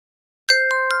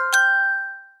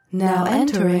Now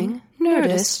entering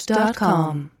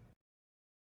Nerdist.com.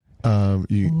 Are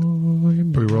we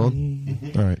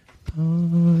rolling? All right.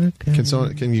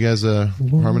 Can you guys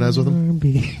harmonize with them?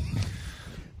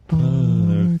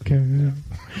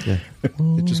 Yeah.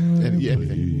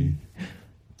 Anything.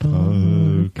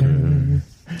 Parker.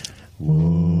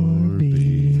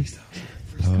 Warby.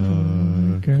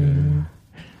 Parker.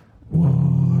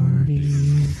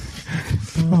 Warby.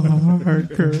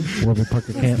 Parker. Warby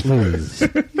Parker can't lose.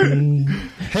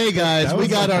 Hey guys, we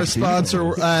got our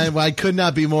sponsor. I could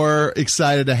not be more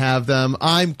excited to have them.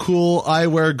 I'm cool. I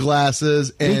wear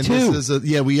glasses, and this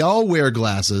is we all wear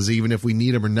glasses, even if we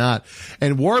need them or not.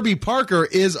 And Warby Parker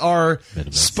is our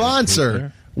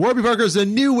sponsor. Warby Parker is a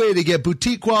new way to get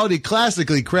boutique quality,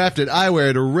 classically crafted eyewear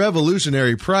at a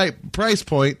revolutionary price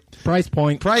point. Price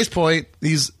point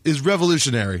is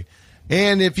revolutionary.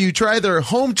 And if you try their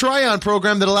home try-on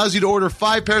program that allows you to order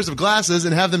 5 pairs of glasses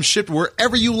and have them shipped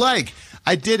wherever you like.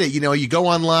 I did it. You know, you go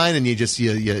online and you just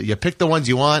you pick the ones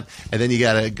you want, and then you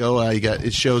gotta go.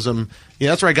 It shows them. Yeah,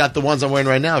 that's where I got the ones I'm wearing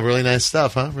right now. Really nice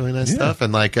stuff, huh? Really nice stuff.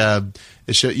 And like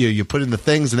it show you put in the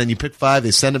things, and then you pick 5. They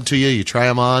send them to you. You try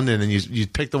them on, and then you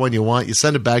pick the one you want. You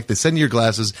send it back. They send you your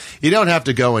glasses. You don't have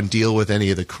to go and deal with any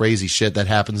of the crazy shit that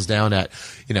happens down at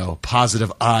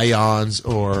Positive Ions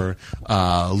or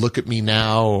Look at Me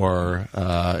Now or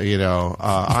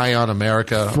Ion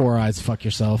America. 4 Eyes, fuck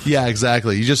yourself. Yeah,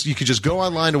 exactly. You could just go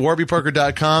online to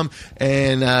warbyparker.com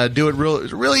and do it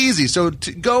really easy. So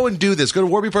go and do this. Go to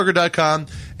warbyparker.com,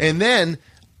 and then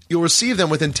you'll receive them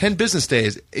within 10 business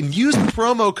days. And use the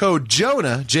promo code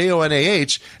JONAH,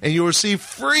 JONAH, and you'll receive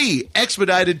free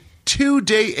expedited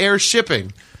 2-day air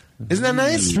shipping. Isn't that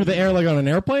nice? Through the air, like on an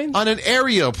airplane? On an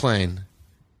aeroplane.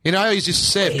 I always used to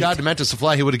say, if God meant us to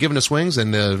fly, he would have given us wings,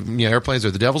 and airplanes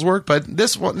are the devil's work. But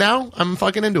this one, now, I'm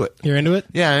fucking into it. You're into it?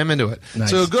 Yeah, I'm into it.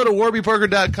 Nice. So go to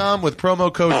warbyparker.com with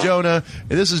promo code Jonah.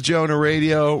 And this is Jonah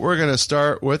Radio. We're going to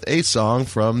start with a song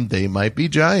from They Might Be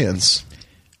Giants.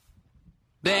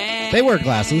 They wear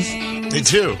glasses. They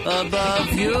do.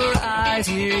 Above your eyes,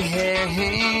 your hair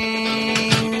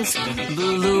hangs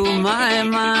below my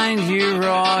mind. Your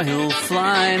royal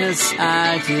flyness,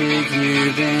 I dig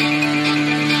your bangs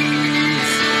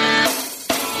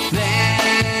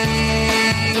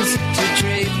to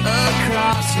drape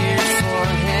across your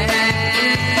forehead,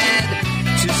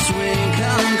 to swing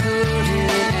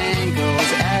concordant angles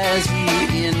as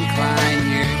you incline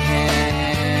your head.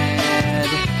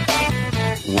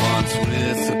 Once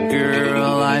with a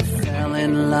girl I fell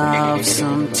in love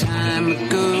some time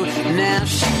ago. Now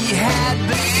she had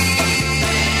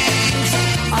bangs,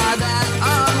 that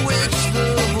on which the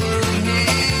word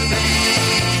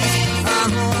hangs.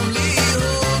 I'm only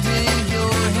holding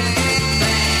your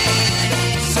hand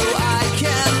so I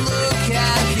can look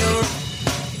at your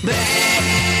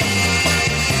bangs.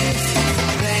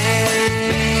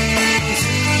 Bangs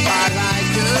are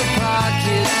like a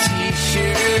pocket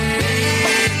t-shirt,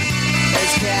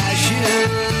 as casual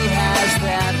as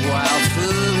that, while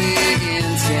fully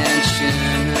intentional.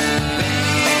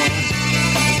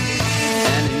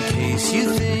 And in case you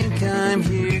think I'm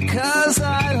here 'cause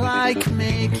I like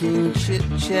making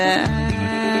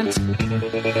chit-chat,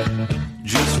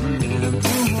 just remember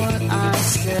what I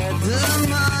said, the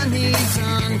money's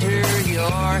under your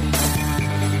hat.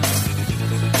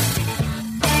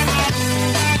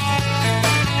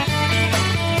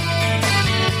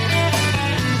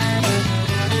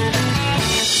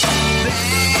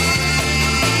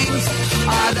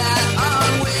 Are that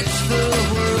on which the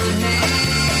world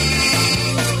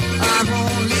hangs. I'm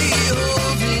only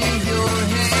holding your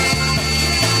hand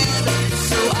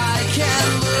so I can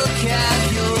look at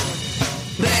your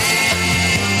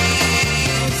bangs.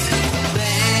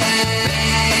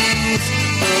 Bangs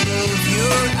above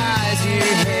your eyes,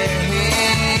 your hair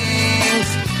hangs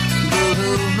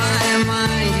below my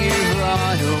mind, your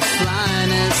royal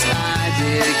flyness, I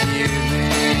dig your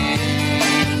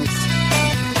bangs.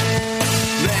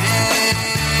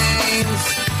 Bangs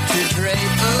to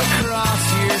drape across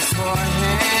your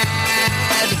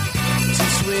forehead, to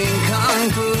swing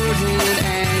concordant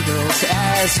angles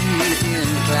as you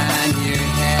incline your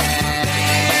head.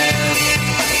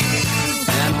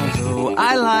 And although I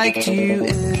liked you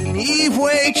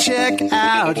anyway, check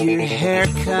out your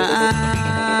haircut.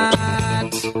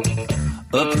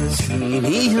 A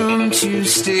proscenium to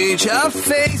stage a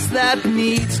face that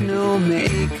needs no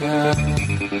makeup.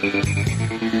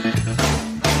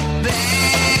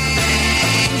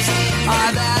 Bangs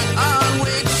are that on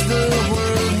which the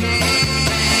world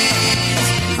hangs.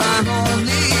 I'm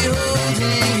only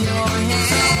holding your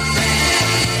hand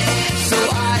so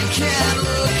I can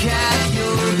look at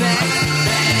your bangs.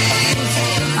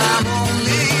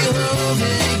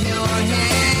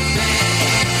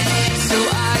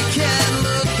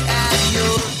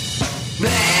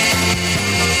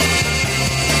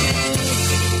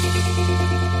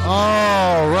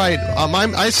 right.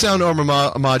 I sound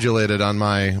modulated on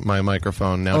my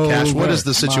microphone now. Cash, what is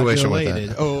the situation with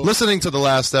that? Listening to the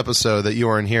last episode that you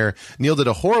were in here, Neil did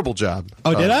a horrible job.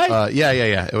 Oh, did I?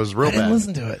 Yeah. It was real bad. I didn't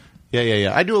listen to it.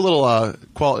 Yeah. I do a little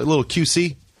little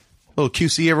QC,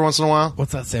 every once in a while.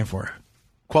 What's that stand for?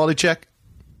 Quality check.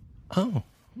 Oh.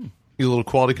 You a little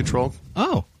quality control.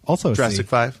 Oh, also Jurassic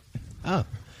 5. Oh.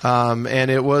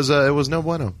 And it was no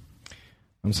bueno.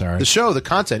 I'm sorry. The show, the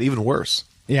content, even worse.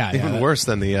 Yeah, even worse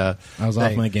than the. I was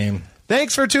off my game.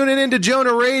 Thanks for tuning in to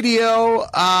Jonah Radio.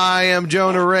 I am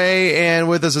Jonah Ray, and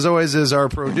with us, as always, is our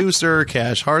producer,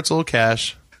 Cash Hartzell.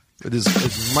 Cash, it is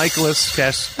Michaelis.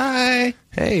 Cash, hi,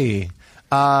 hey.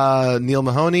 Neil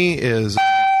Mahoney is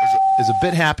a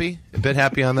bit happy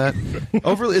on that.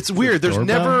 It's weird. There's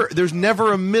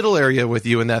never a middle area with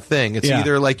you in that thing. It's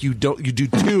either like you do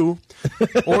two,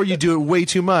 or you do it way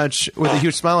too much with a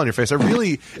huge smile on your face.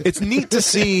 It's neat to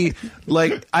see.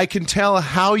 Like, I can tell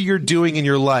how you're doing in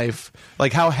your life,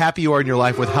 like how happy you are in your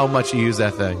life with how much you use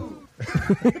that thing.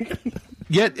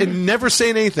 Yet, and never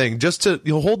saying anything.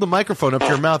 You'll hold the microphone up to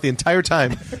your mouth the entire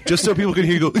time, just so people can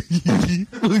hear you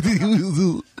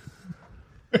go.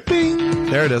 Bing.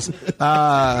 There it is.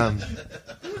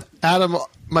 Adam,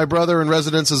 my brother in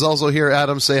residence, is also here.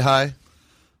 Adam, say hi.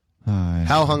 Hi.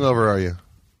 How hungover are you?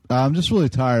 I'm just really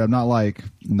tired. I'm not like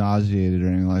nauseated or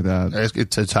anything like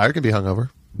that. Tired can be hungover.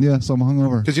 Yeah, so I'm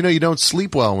hungover. Because you don't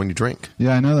sleep well when you drink.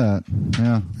 Yeah, I know that.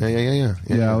 Yeah.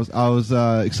 Yeah, I was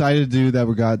excited to do that.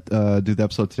 We got do the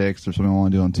episode today because there's something I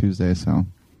want to do on Tuesday. So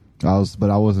but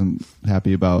I wasn't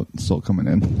happy about still coming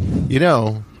in.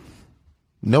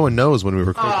 No one knows when we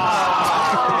record this.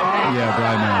 Yeah, but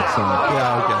I know. So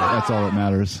okay. That's all that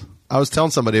matters. I was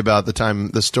telling somebody about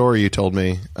the story you told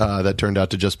me that turned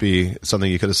out to just be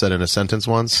something you could have said in a sentence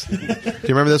once. Do you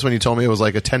remember this when you told me it was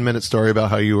like a 10-minute story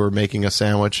about how you were making a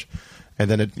sandwich,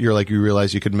 and then you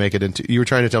realized you could make it into. You were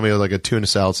trying to tell me it was like a tuna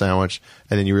salad sandwich,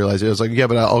 and then you realized it was like, yeah,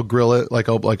 but I'll grill it.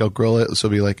 I'll grill it, so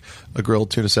it'll be like a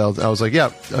grilled tuna salad. I was like,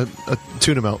 yeah, a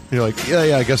tuna melt. And you're like,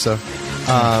 yeah, I guess so.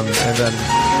 And then.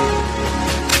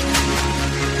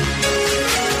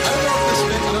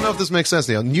 If this makes sense,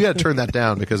 Neil. You got to turn that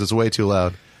down because it's way too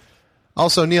loud.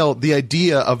 Also, Neil, the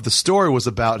idea of the story was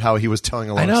about how he was telling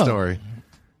a long story.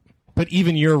 But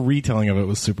even your retelling of it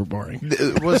was super boring.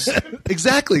 It was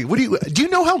exactly. Do you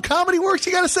know how comedy works?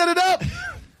 You got to set it up.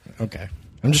 Okay,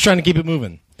 I'm just trying to keep it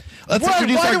moving. Let's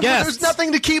introduce our guests. There's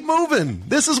nothing to keep moving.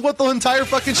 This is what the entire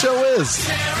fucking show is.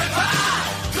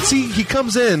 See, he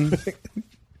comes in.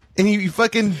 And he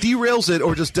fucking derails it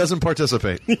or just doesn't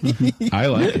participate. I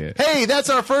like it. Hey, that's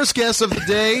our first guest of the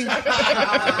day.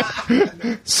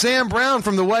 Sam Brown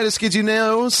from The Whitest Kids You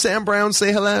Know. Sam Brown,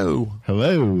 say hello.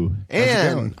 Hello.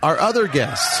 And our other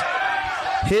guest,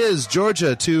 his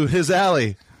Georgia to his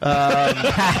alley,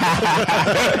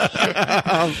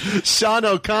 Sean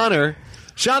O'Connor.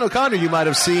 Sean O'Connor, you might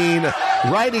have seen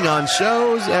writing on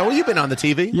shows. You've been on the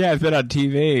TV. Yeah, I've been on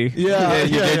TV. Yeah,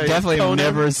 you definitely have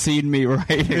never seen me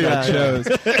writing on shows.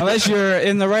 Unless you're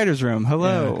in the writer's room.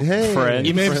 Hello, friend.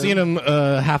 You may have seen him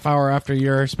a half hour after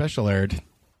your special aired,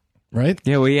 right?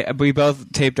 Yeah, we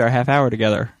both taped our half hour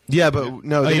together. Yeah, but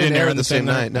no, they didn't air it the same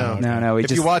night. No. No. If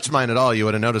you watched mine at all, you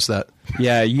would have noticed that.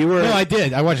 Yeah, you were. No, I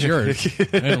did. I watched yours. I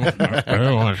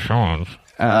didn't watch Sean's.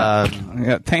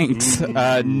 Yeah, thanks.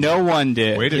 No one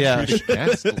did. Way to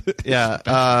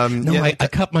I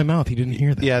cut my mouth. He didn't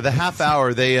hear that. Yeah, the half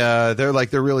hour. They're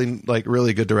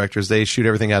really good directors. They shoot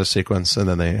everything out of sequence and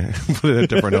then they put it in a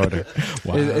different order.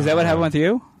 Wow. Is that what happened with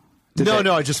you? No,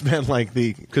 I just meant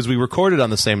because we recorded on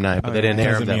the the night, but they didn't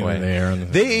air them that way.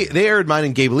 They aired mine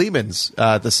and Gabe Lehman's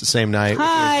the same night,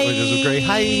 which was great.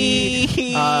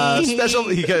 Hi, special.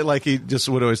 He just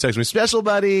would always text me, special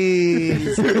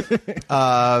buddies.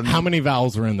 How many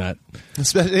vowels were in that?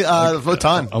 A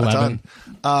ton. 11.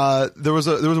 There was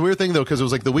a weird thing though, because it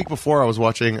was like the week before I was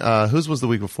watching. Whose was the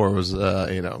week before? It was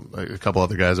a couple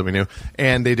other guys that we knew,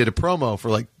 and they did a promo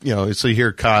for so you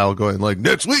hear Kyle going like,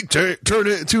 next week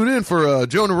tune in for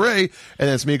Jonah Ray, and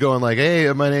then it's me going like,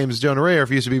 hey, my name is Jonah Ray, or if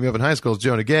you used to beat me up in high school, it's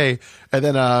Jonah Gay, and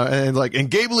then and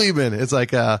Gabe Lehman, it's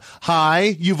like,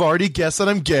 hi, you've already guessed that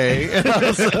I'm gay, and I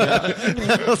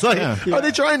was like, are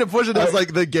they trying to push it as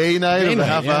like the gay night of the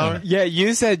half hour? Yeah,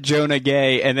 you said Jonah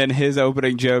Gay, and then his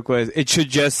opening joke was, it should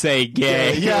just say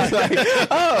gay. Yeah. Like,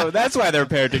 oh, that's why they're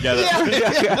paired together.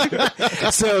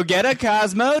 So get a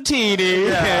Cosmo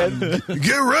TD. And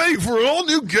get ready for an all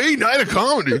new gay night of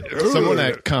comedy. Someone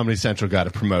at Comedy Central got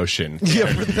a promotion. Yeah,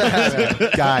 for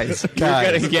that. guys, you're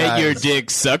gonna get your dick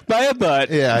sucked by a butt.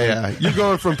 Yeah. You're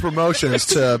going from promotions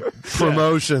to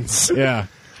promotions. Yeah.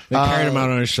 They carried him out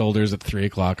on his shoulders at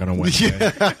 3:00 on a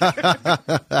Wednesday.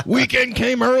 Weekend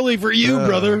came early for you,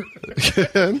 brother.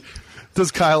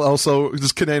 Does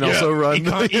Kinane also run?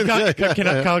 Kyle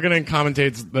Kinane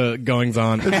commentates the goings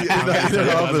on.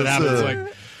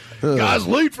 Guy's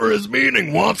late for his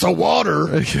meeting. Wants a water.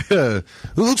 It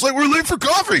looks like we're late for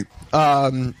coffee.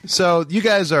 So you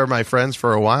guys are my friends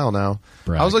for a while now.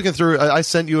 Brag. I was looking through. I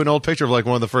sent you an old picture of like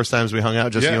one of the first times we hung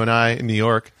out, just you and I in New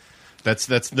York. That's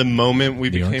the moment we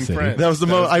became friends. That was the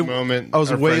moment. I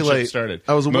was our way friendship late. Started.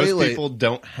 I was way Most late. people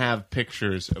don't have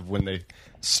pictures of when they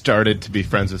started to be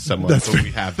friends with someone, but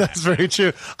we have that. That's very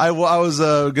true. I was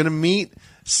going to meet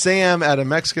Sam at a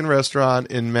Mexican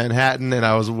restaurant in Manhattan, and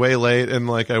I was way late. And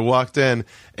like I walked in,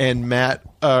 and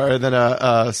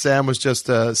Sam was just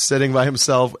sitting by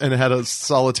himself and had a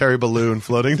solitary balloon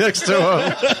floating next to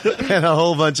him, and a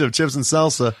whole bunch of chips and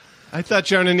salsa. I thought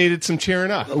Jonah needed some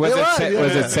cheering up. Was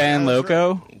it San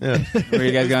Loco? Yeah. Were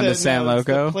you guys going to San It's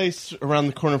Loco? the place around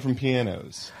the corner from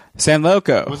Pianos. San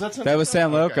Loco. Was that San That was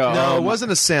San Loco? Loco. No, it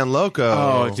wasn't a San Loco.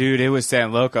 Oh, dude, it was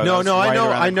San Loco. That was right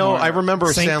around the corner. I remember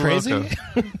Saint San Crazy? Loco.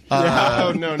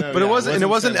 No. But it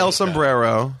wasn't El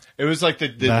Sombrero. It was like the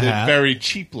hat? very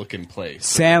cheap looking place.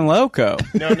 San Loco.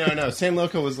 No. San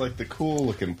Loco was like the cool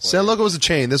looking place. San Loco was a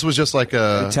chain. This was just like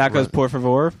a Tacos por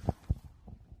favor.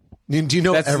 Do you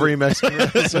know That's- every Mexican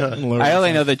restaurant? I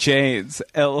only know the chains.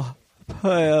 El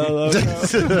Loco.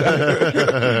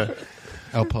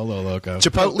 El Polo Loco.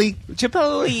 Chipotle.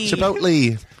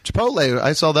 Chipotle. Chipotle.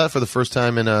 I saw that for the first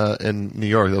time in New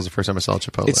York. That was the first time I saw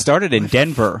Chipotle. It started in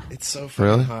Denver. It's so fucking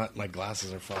Really? hot. My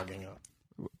glasses are fogging up.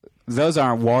 Those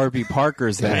aren't Warby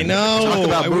Parkers then. I know. Talk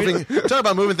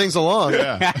about moving things along.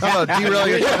 How about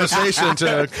derailing your conversation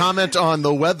to comment on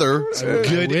the weather?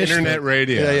 Good internet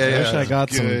radio. I wish I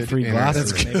got some free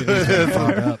glasses. Maybe these would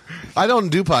fog up. I don't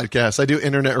do podcasts. I do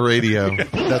internet radio.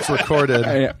 That's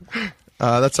recorded.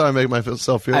 That's how I make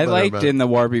myself feel I better liked about in the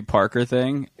Warby Parker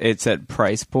thing, it said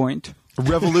price point.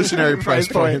 revolutionary price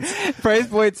points. Price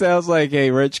point sounds like a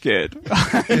rich kid.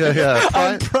 Yeah.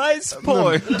 On price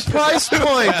point. Price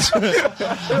point.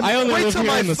 I only Wait live till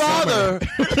here my in the father.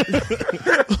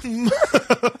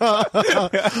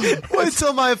 Wait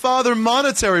till my father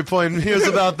monetary point hears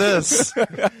about this.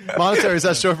 Monetary, is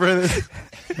that short for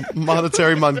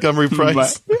monetary Montgomery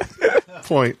Price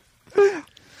point?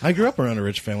 I grew up around a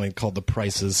rich family called the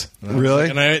Prices.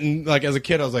 Really? And as a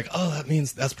kid, I was like, oh, that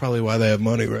means that's probably why they have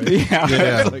money, right?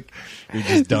 Yeah. Like, you're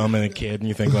just dumb and a kid, and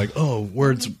you think like, oh,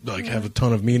 words like have a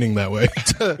ton of meaning that way.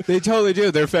 They totally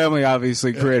do. Their family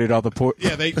obviously created all the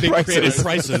Yeah, they created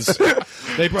prices.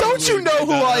 They Don't you know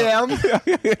who I am?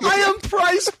 I am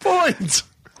Price Point.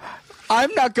 I'm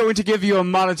not going to give you a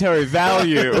monetary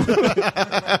value,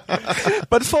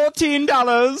 but $14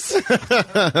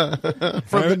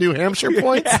 From the New Hampshire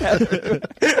Point?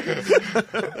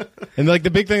 And like the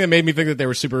big thing that made me think that they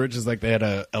were super rich is like they had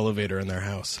an elevator in their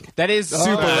house. That is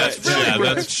super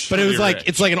rich. But it was like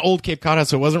it's like an old Cape Cod house,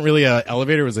 so it wasn't really an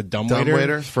elevator; it was a dumbwaiter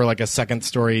Dumbwaiter? for like a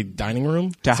second-story dining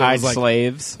room To So it hide was, like,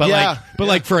 slaves. But Yeah.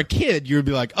 like for a kid, you would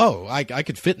be like, oh, I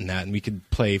could fit in that, and we could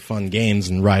play fun games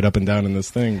and ride up and down in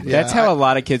this thing. That's how a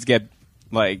lot of kids get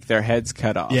like their heads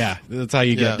cut off. Yeah, that's how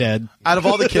you get dead. Out of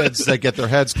all the kids that get their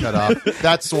heads cut off,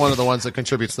 that's one of the ones that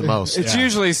contributes the most. It's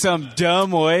usually some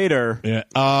dumb waiter. Yeah.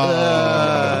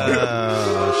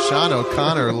 Sean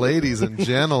O'Connor, ladies and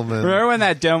gentlemen. Remember when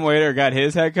that dumb waiter got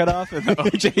his head cut off in the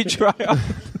OJ trial?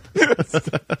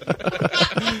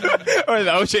 Or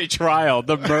the OJ trial,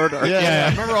 the murder. Yeah.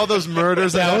 Remember all those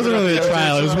murders? That wasn't really a happened?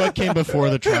 trial. It was what came before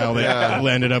the trial that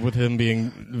landed up with him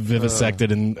being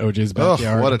vivisected in OJ's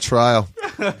backyard. Oh, what a trial.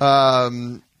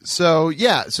 So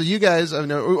you guys, I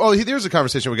know. There's a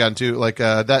conversation we got into, like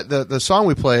that the song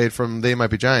we played from They Might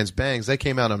Be Giants, Bangs, that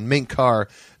came out on Mink Car.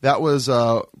 That was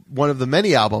one of the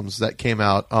many albums that came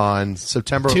out on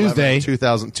September 11,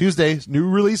 2000. Tuesday, new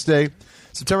release day,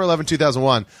 September 11,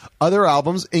 2001. Other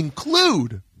albums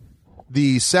include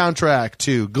the soundtrack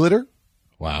to Glitter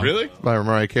Wow. Really? by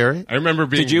Mariah Carey. I remember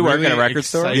being Did you work really at a record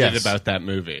store? excited Yes. about that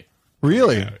movie.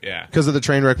 Really? Yeah. Because of the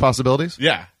train wreck possibilities?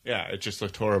 Yeah, it just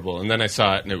looked horrible. And then I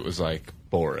saw it, and it was like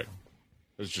boring.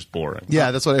 It was just boring.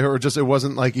 Yeah, that's what I heard. Just it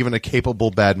wasn't like even a capable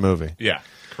bad movie. Yeah,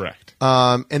 correct.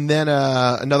 And then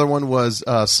another one was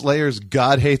Slayer's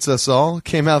 "God Hates Us All"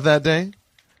 came out that day.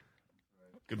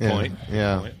 Good point.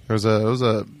 Yeah, Good point. there was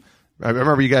a. I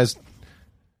remember you guys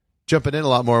jumping in a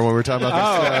lot more when we were talking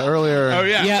about this earlier. Oh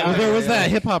yeah. Yeah, there was that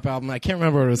hip hop album. I can't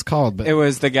remember what it was called, but It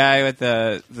was the guy with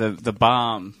the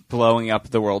bomb blowing up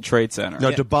the World Trade Center.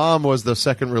 No, Da Bomb was the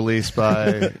second release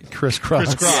by Criss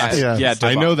Cross. Yeah,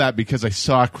 I know that because I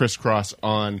saw Criss Cross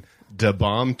on Da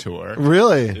Bomb tour.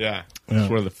 Really? Yeah. It's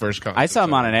one of the first concerts. I saw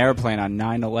him on an airplane on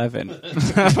 9/11.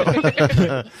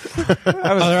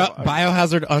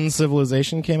 Biohazard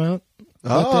Uncivilization came out.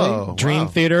 Oh, Dream wow.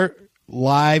 Theater.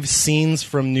 Live scenes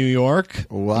from New York.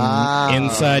 Wow.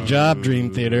 Inside Job,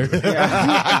 Dream Theater.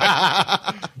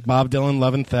 Bob Dylan,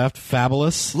 Love and Theft,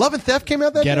 Fabulous. Love and Theft came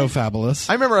out that Ghetto day? Fabulous.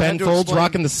 I remember I Ben had to Folds explain-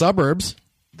 rocking the suburbs.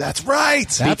 That's right.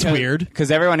 That's weird. Because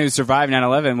everyone who survived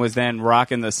 9/11 was then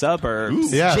rocking the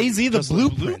suburbs. Yeah. Jay-Z, the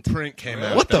Blueprint. Blueprint came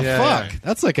out. What the Yeah, fuck? yeah.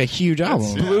 That's like a huge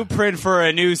album. Blueprint for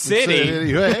a new city. Here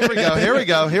we go. Here we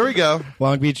go. Here we go.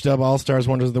 Long Beach Dub, All Stars,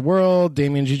 Wonders of the World,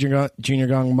 Damien Junior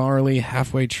Gong Marley,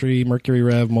 Halfway Tree, Mercury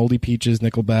Rev, Moldy Peaches,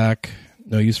 Nickelback,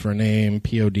 No Use for a Name,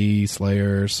 POD,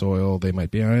 Slayer, Soil, They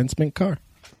Might Be Iron, Smink Car.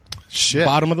 Shit.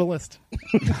 Bottom of the list.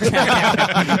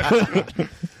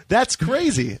 That's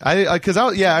crazy. I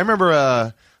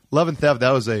remember Love and Theft.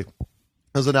 I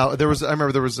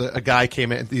remember there was a guy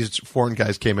came in. These foreign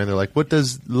guys came in. They're like, "What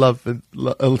does love and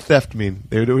theft mean?"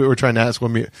 We were trying to ask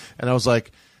one, and I was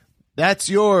like, "That's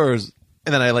yours."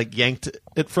 And then I like yanked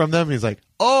it from them. He's like,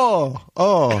 "Oh,"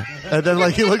 and then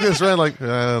like he looked at us around like, "I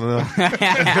don't know,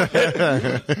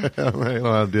 I don't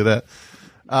know how to do that."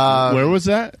 Where was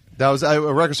that? That was a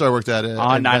record store I worked at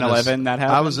On in 9/11 Venice. that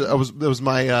happened? It was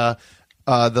my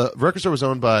the record store was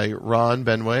owned by Ron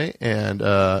Benway and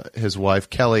his wife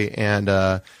Kelly, and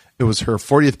it was her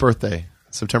 40th birthday,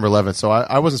 September 11th. So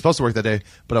I wasn't supposed to work that day,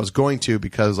 but I was going to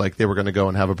because like they were going to go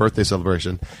and have a birthday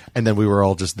celebration, and then we were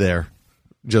all just there,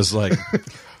 just like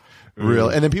real.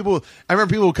 And then I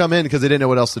remember people would come in because they didn't know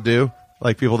what else to do.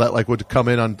 Like people that like would come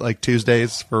in on like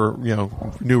Tuesdays for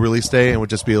new release day and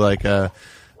would just be like.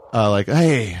 Like,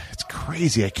 hey, it's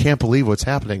crazy. I can't believe what's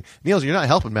happening. Niels, you're not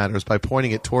helping matters by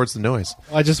pointing it towards the noise.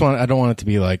 I don't want it to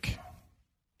be like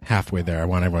halfway there. I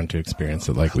want everyone to experience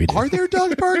it like we do. Are there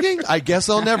dogs barking? I guess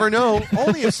I'll never know.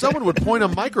 Only if someone would point a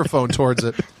microphone towards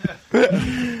it.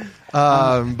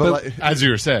 But like, As you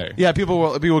were saying. yeah, people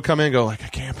would come in and go like, I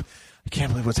can't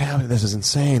believe what's happening. This is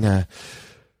insane.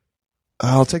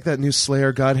 I'll take that new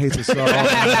Slayer, God Hates Us All.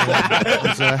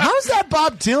 How's that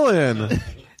Bob Dylan?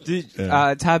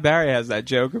 Todd Barry has that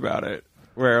joke about it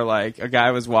where like a guy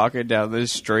was walking down the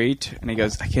street and he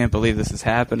goes, I can't believe this is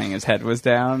happening. His head was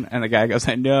down and the guy goes,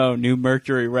 I know, new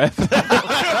Mercury Rev.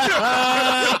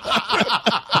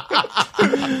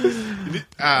 Do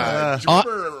you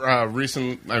remember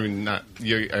recent? I mean, not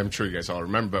you. I'm sure you guys all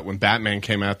remember, but when Batman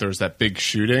came out, there was that big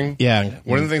shooting. Yeah,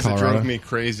 One of the things Colorado. that drove me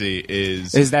crazy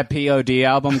Is that POD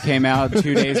album came out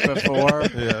 2 days before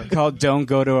called Don't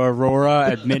Go to Aurora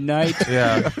at Midnight?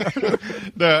 Yeah.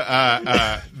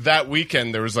 That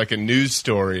weekend there was like a news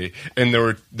story, and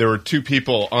there were two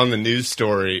people on the news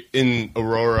story in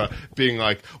Aurora being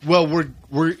like, "Well,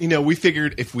 we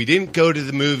figured if we didn't go to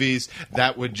the movies,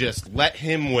 that would just let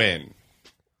him win."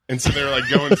 And so they were like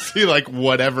going to see like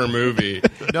whatever movie.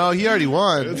 No, he already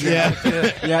won. Yeah,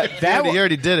 He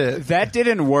already did it. that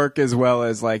didn't work as well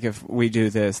as like if we do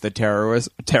this, the terrorists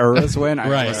win. I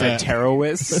Right, almost said yeah.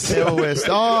 terrorists. Terrorist.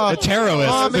 Oh, The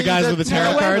Terrorists, the guys with the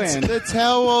tarot cards. win. The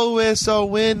terrorists are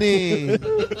winning.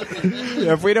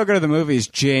 Yeah, if we don't go to the movies,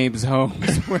 James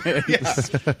Holmes wins.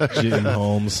 Jim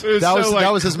Holmes. That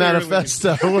was his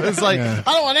manifesto. It was like, Yeah.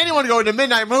 I don't want anyone going to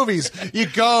midnight movies. You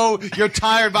go, you're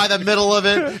tired by the middle of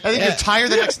it, and then you're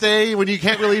tired the next day when you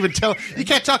can't really even tell. You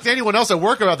can't talk to anyone else at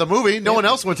work about the movie. No one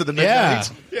else went to the midnight.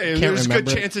 Yeah, Can't there's good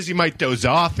remember. chances you might doze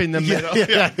off in the middle.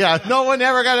 Yeah. No one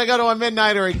ever got to go to a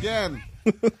midnighter again.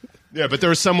 Yeah, but there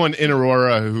was someone in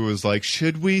Aurora who was like,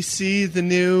 "Should we see the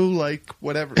new like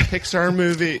whatever Pixar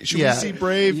movie? Should Yeah. we see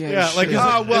Brave?" Yeah, like his-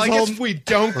 oh well, I his guess whole- if we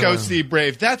don't go see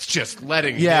Brave, that's just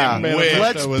letting Yeah, him win.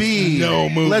 let's was be no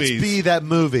movies. Let's be that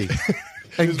movie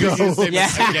and go.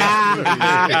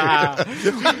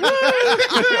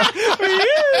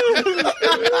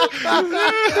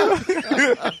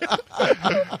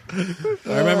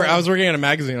 I remember I was working at a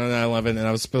magazine on 9/11, and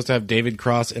I was supposed to have David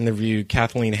Cross interview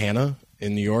Kathleen Hanna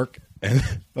in New York, and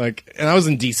I was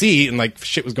in DC, and like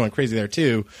shit was going crazy there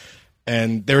too,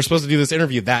 and they were supposed to do this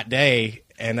interview that day,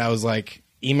 and I was like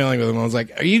emailing with him. I was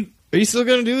like, "Are you still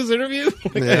going to do this interview?"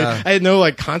 Like, Yeah. I had no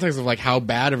like context of like how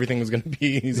bad everything was going to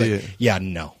be. He's like, Yeah.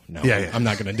 no, Yeah. I'm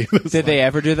not going to do this." Did they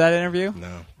ever do that interview?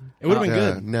 No, it would have been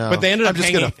good. No, but they ended up I'm just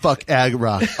hanging. gonna fuck Ag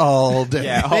Rock all day.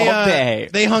 Yeah, all They, day.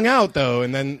 they hung out though,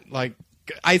 and then like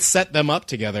I set them up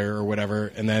together or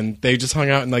whatever, and then they just hung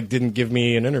out and like didn't give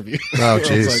me an interview. Oh, I was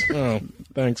jeez. like, oh,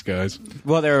 thanks, guys.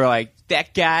 Well, they were like,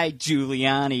 that guy,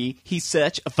 Giuliani, he's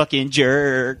such a fucking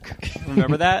jerk.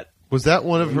 Remember that? Was that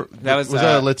one of her? That was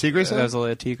that a La Tigre song? That was a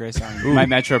La Tigre song. My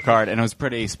Metro card, and it was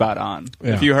pretty spot on.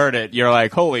 Yeah. If you heard it, you're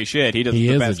like, holy shit, he does He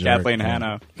the is a best jerk, Kathleen yeah.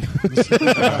 Hanna.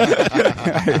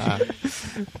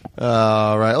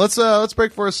 All right, let's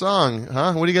break for a song,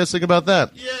 huh? What do you guys think about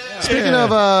that? Yeah.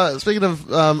 Speaking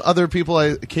of other people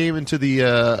I came into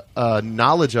the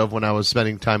knowledge of when I was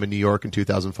spending time in New York in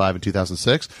 2005 and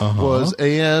 2006 was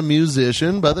a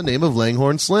musician by the name of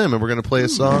Langhorne Slim, and we're going to play a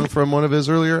song from one of his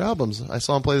earlier albums. I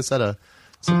saw him play this at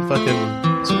some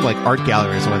like art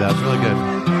gallery or something like that. It's really good.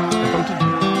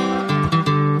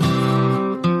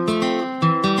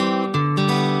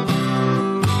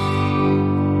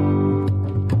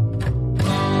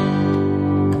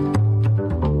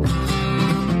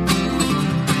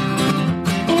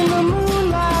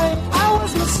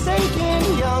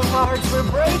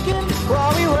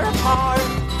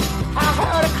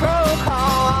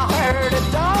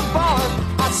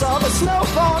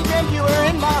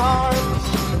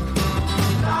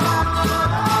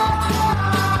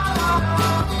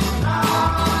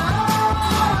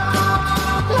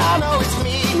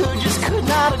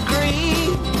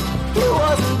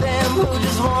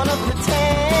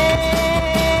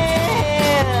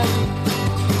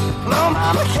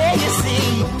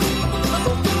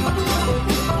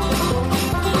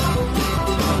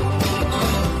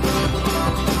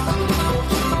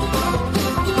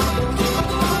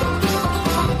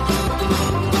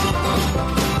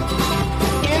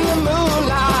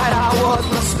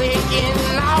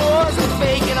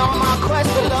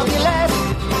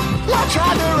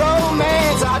 Tried to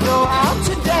romance, I go out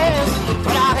to dance,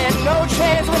 but I had no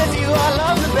chance when it's you I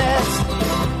love the best.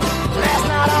 Last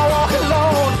night I walk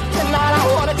alone, tonight I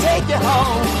wanna take you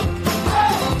home.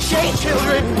 Shade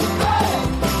children.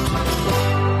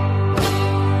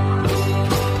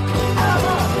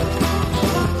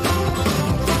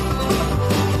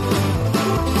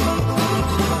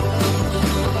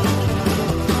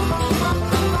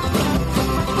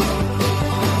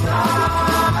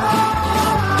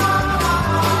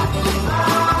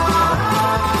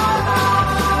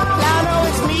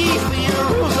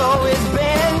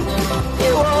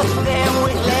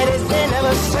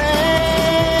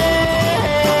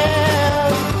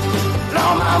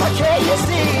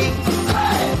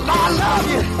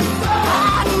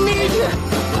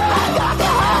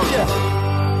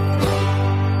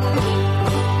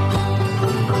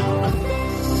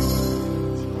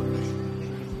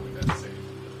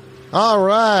 All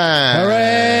right.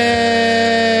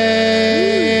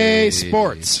 Hooray!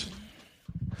 Sports.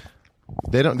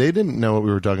 They didn't know what we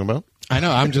were talking about. I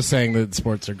know. I'm just saying that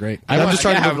sports are great. I'm just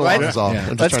trying to move it along. That's all.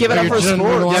 Yeah. Let's give it up for sports.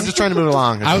 Yeah, I'm just trying to move it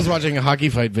along. I was watching hockey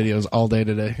fight videos all day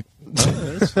today.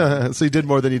 So you did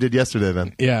more than you did yesterday,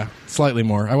 then? Yeah, slightly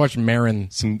more. I watched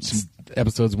Marin some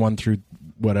episodes 1 through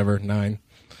whatever 9.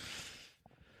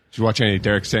 Did you watch any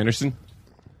Derek Sanderson?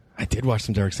 I did watch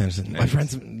some Derek Sanderson. My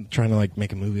friend's trying to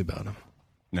make a movie about him.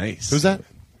 Nice. Who's that?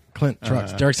 Clint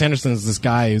Trucks. Derek Sanderson is this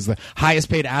guy who's the highest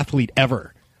paid athlete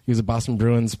ever. He was a Boston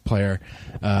Bruins player,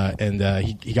 and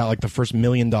he got the first $1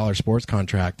 million sports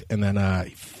contract, and then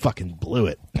he fucking blew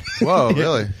it. Whoa,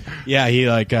 really? Yeah, he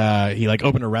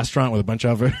opened a restaurant with a bunch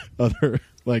of other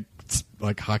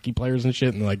hockey players and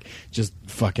shit, and just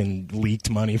fucking leaked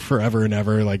money forever and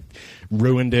ever.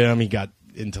 Ruined him. He got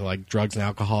into drugs and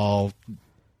alcohol.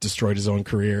 Destroyed his own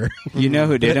career. You know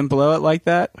who didn't blow it like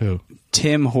that? Who?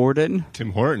 Tim Horton.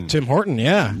 Tim Horton,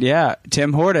 yeah. Yeah,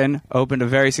 Tim Horton opened a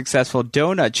very successful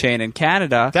donut chain in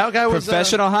Canada. That guy was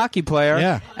professional hockey player.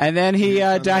 Yeah. And then he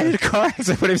died in a car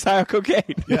accident when he was high on cocaine.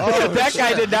 Yeah. That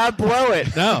guy did not blow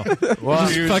it. No. Well,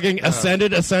 he fucking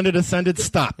ascended,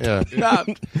 stop. Yeah. Stop.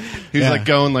 He was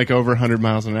going over 100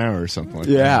 miles an hour or something like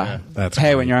that. Yeah. That's hey,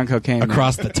 funny. when you're on cocaine.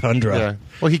 Across the tundra. Yeah.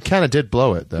 Well, he kind of did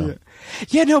blow it, though.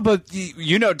 Yeah, no, but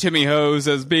you know Timmy Hose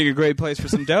as being a great place for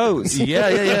some doughs.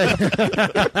 Yeah.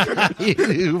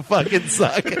 You fucking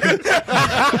suck.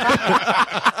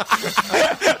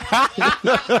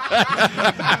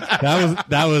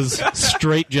 That was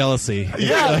straight jealousy.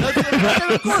 Yeah,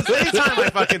 of course. Anytime I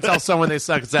fucking tell someone they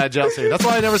suck, it's that jealousy. That's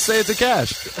why I never say it to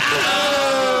Cash.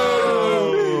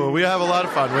 Oh, we have a lot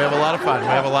of fun.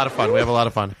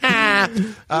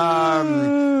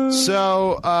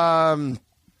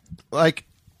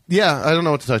 Yeah, I don't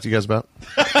know what to talk to you guys about.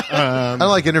 I don't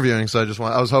like interviewing, so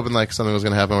I was hoping something was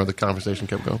going to happen where the conversation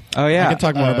kept going. Oh, yeah. I can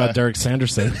talk more about Derek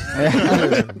Sanderson.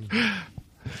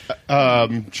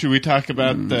 Should we talk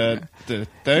about the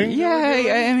thing? Yeah,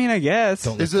 I mean, I guess.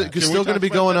 Is it still going to be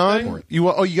going on?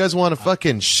 You guys want to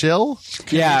fucking shill?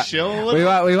 Yeah, shill we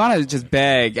want to just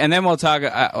beg, and then we'll talk.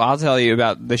 I'll tell you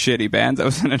about the shitty bands I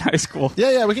was in high school.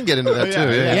 Yeah, we can get into that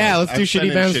too. Yeah, let's do I've shitty been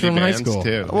in bands shitty from high bands, school.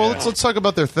 too. Well, let's talk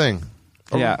about their thing.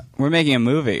 Yeah, we're making a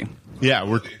movie. Yeah,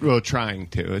 we're trying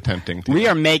to, attempting to. We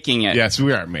are making it. Yes,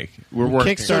 we are making. We're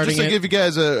working. So just to give you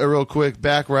guys a real quick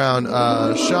background,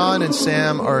 Sean and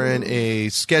Sam are in a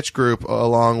sketch group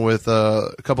along with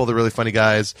a couple of the really funny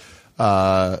guys,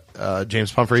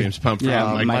 James Pumphrey,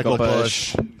 Yeah, Michael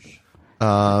Bush.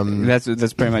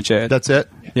 That's pretty much it. That's it.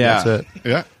 Yeah. That's it.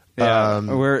 Yeah. Yeah,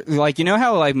 we're like, you know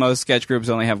how like most sketch groups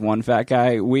only have one fat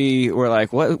guy. We were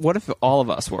like, what if all of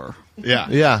us were? Yeah.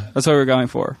 Yeah. That's what we were going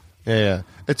for. Yeah.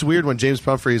 It's weird when James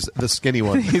Pumphrey's the skinny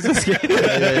one. He's a skinny.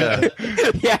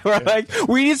 Yeah, we're like,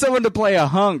 we need someone to play a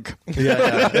hunk.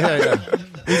 Yeah.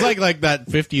 He's like that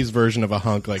 50s version of a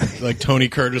hunk, like Tony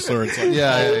Curtis, or it's like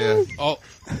Yeah.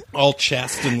 all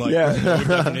chest and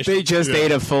like They just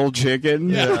ate a full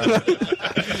chicken.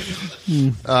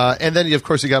 And then, of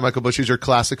course, you got Michael Bush, who's your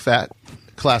classic fat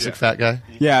guy.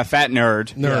 Yeah, fat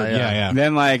nerd. nerd. Yeah.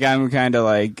 Then like I'm kind of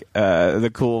like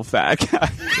the cool fat guy.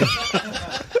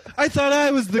 I thought I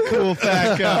was the cool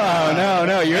fat guy. Oh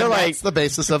no, you're like That's the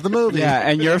basis of the movie. yeah,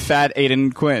 and you're fat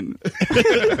Aiden Quinn.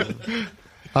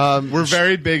 We're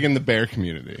very big in the bear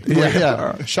community.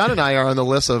 Yeah. Sean and I are on the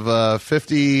list of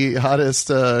 50 hottest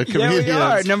comedians. Yeah, we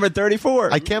are number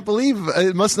 34. I can't believe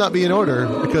it must not be in order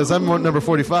because I'm number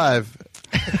 45.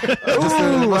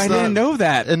 Ooh, I didn't know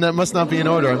that. And that must not be in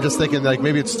order. I'm just thinking like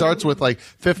maybe it starts with like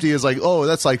 50 is like, oh,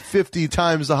 that's like 50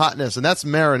 times the hotness, and that's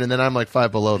Marin, and then I'm like 5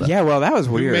 below that. Yeah, well, that was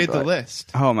weird. We made the like-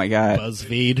 list. Oh my god,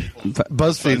 BuzzFeed.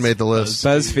 BuzzFeed made the list.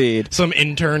 BuzzFeed. Some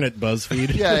intern at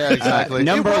BuzzFeed. Yeah, exactly.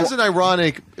 number- It wasn't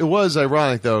ironic. It was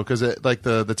ironic though, because like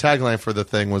the tagline for the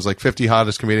thing was like 50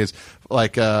 hottest comedians.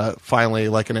 Like finally,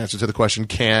 like an answer to the question: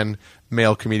 can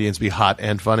male comedians be hot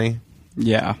and funny?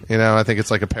 Yeah. You know, I think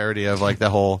it's like a parody of like the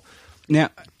whole. Now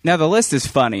the list is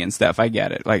funny and stuff. I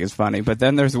get it, like it's funny. But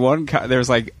then there's there's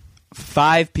like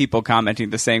 5 people commenting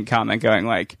the same comment, going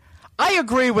like, "I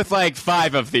agree with like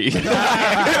 5 of these." Where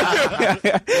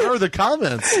are the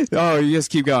comments? Oh, you just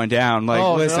keep going down. Like,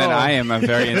 Oh, listen, no. I am a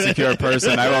very insecure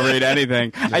person. I won't read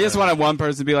anything. I just wanted one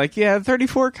person to be like, yeah,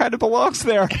 34 kind of belongs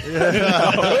there.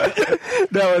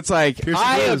 No, it's like,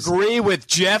 I Blues. agree with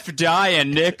Jeff Dye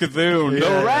and Nick Thune.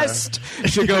 The rest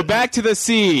should go back to the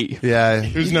sea. Yeah,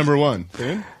 Who's number one?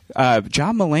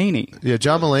 John Mulaney. yeah.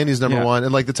 John Mulaney's number Yeah. one,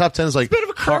 and like the top 10 is like bit of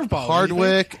a curveball,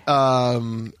 Hardwick,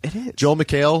 It is. Joel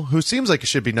McHale, who seems like it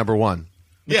should be number one.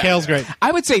 Mikhail's great.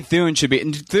 I would say Thune should be.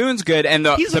 And Thune's good. And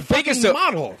He's the a biggest fucking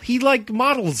model. He like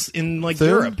models in like Thune?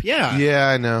 Europe. Yeah. Yeah,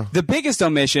 I know. The biggest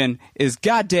omission is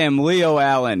goddamn Leo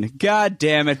Allen. God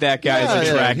damn it, that guy's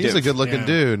Yeah, attractive. he's a good-looking Yeah.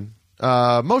 dude.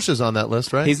 Moshe's on that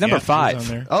list, right? He's number Yeah, he's 5. on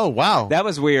there. Oh wow. That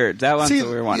was weird. That one's See, a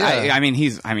weird one. yeah. I mean,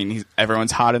 he's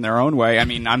everyone's hot in their own way. I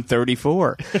mean, I'm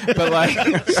 34, but like,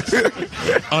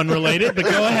 Unrelated, but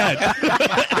go ahead.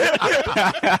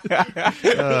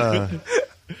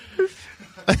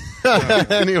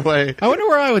 Anyway. I wonder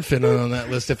where I would fit on that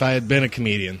list if I had been a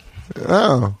comedian.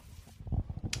 Oh.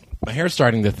 My hair's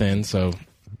starting to thin, so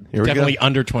Here we definitely go.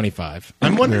 under 25.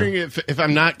 I'm wondering if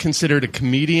I'm not considered a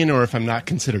comedian or if I'm not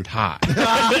considered hot.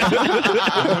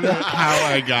 I wonder how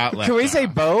I got left. can we say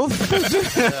both?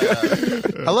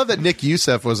 I love that Nick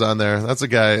Youssef was on there. That's a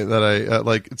guy that I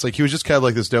like. It's like he was just kind of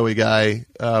like this doughy guy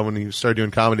when he started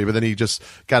doing comedy, but then he just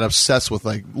got obsessed with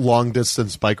like long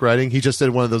distance bike riding. He just did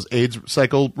one of those AIDS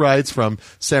cycle rides from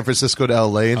San Francisco to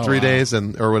LA in 3 days,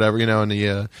 and or whatever, you know. And he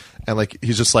and like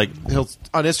he's just like he'll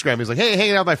on Instagram. He's like, hey,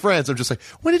 hanging out with my friends. I'm just like,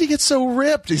 when did he get so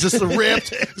ripped? He's just so ripped.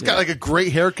 He's got like a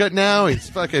great haircut now. He's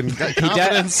fucking got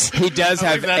confidence. He does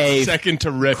have That's a second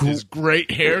to rip his great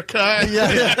haircut.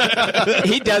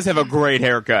 he does have a great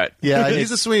haircut. Yeah,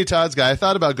 he's a Sweeney Todd's guy. I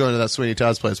thought about going to that Sweeney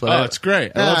Todd's place, but Oh, it's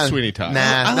great. I love Sweeney Todd. Nah,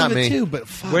 I not love me. it too, but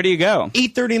fuck. Where do you go?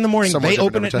 8:30 in the morning. Somewhere They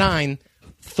different open at every time. 9.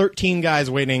 13 guys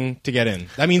waiting to get in.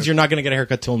 That means you're not going to get a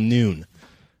haircut till noon.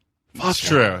 That's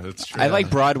true. That's true. I like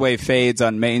Broadway fades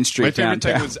on Main My Street favorite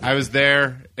downtown. thing was I was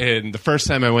there, and the first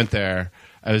time I went there,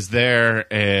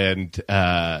 and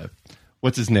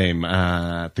what's his name?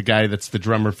 The guy that's the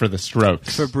drummer for the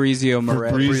Strokes. Fabrizio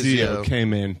Moretti. Fabrizio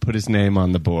came in, put his name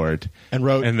on the board, And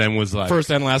wrote and then was like, first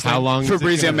and last how name. long? is it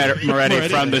Fabrizio gonna be?" Moretti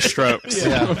from the Strokes.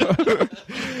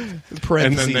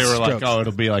 And then they were like, Strokes. "Oh,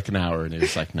 it'll be like an hour," and he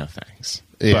was like, "No, thanks."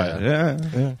 Yeah. But,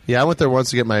 yeah. Yeah, I went there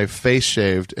once to get my face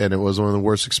shaved, and it was one of the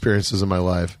worst experiences of my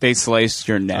life. They sliced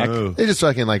your neck. Oh. They just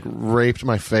fucking like raped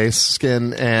my face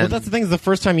skin, Well, and that's the thing. Is the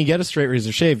first time you get a straight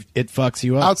razor shave, it fucks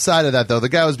you up. outside of that though, the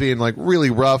guy was being like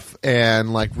really rough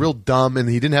and like real dumb, and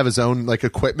he didn't have his own like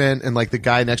equipment, and like the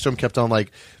guy next to him kept on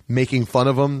like making fun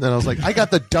of him, and I was like, I got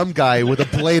the dumb guy with a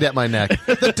blade at my neck,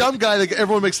 the dumb guy that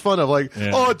everyone makes fun of, like,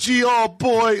 Yeah. oh gee, oh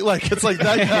boy, like it's like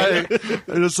that guy.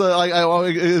 And it's like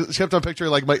I kept on picturing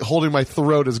like holding my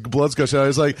throat as blood's gushing out. I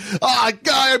was like,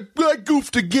 God, I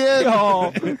goofed again.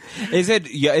 Oh. Is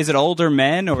it older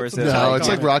men or is it? No, it's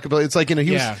like rockabilly. It's like,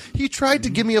 he tried to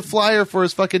give me a flyer for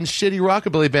his fucking shitty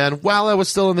rockabilly band while I was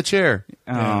still in the chair.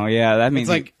 Oh yeah, that means It's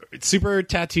like super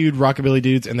tattooed rockabilly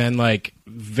dudes, and then like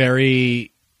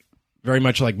very, very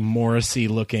much like Morrissey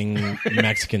looking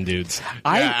Mexican dudes.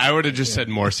 I would have just said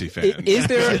Morrissey fan.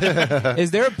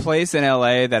 Is there a place in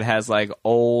LA that has like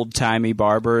old timey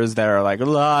barbers that are like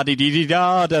la di di di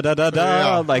da da da da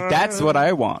da? Like that's what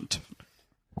I want.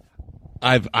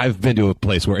 I've been to a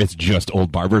place where it's just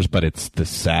old barbers, but it's the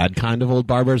sad kind of old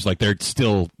barbers. Like they're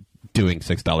still doing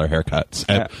 $6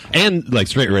 haircuts and like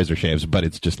straight razor shaves, but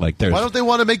it's just like there's. Why don't they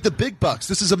want to make the big bucks?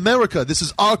 This is America. This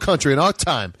is our country and our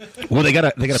time. Well, they got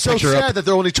a So picture sad up. that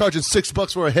they're only charging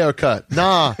 $6 for a haircut.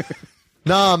 Nah,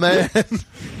 man.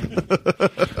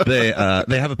 They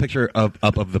have a picture up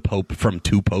of the Pope from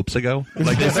 2 popes ago.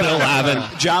 Like they still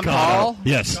haven't. John Paul?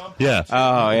 Yes. Yeah.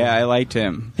 Oh yeah, I liked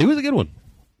him. He was a good one.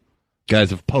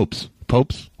 Guys of popes.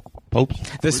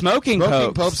 The Smoking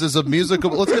Popes is a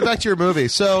musical. Let's get back to your movie.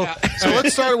 So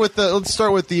let's start with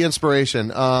the inspiration.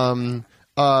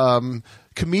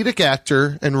 Comedic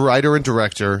actor and writer and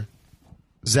director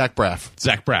Zach Braff.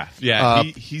 Zach Braff. Yeah,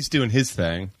 he's doing his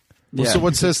thing. Yeah. So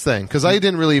what's his thing? Because I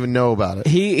didn't really even know about it.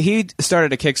 He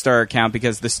started a Kickstarter account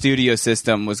because the studio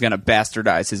system was going to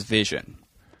bastardize his vision.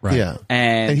 Right. Yeah,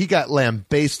 And he got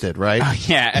lambasted, right?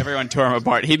 yeah, everyone tore him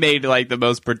apart. He made like the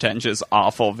most pretentious,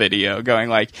 awful video, going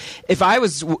like, if I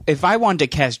wanted to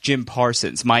cast Jim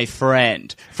Parsons, my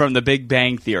friend from The Big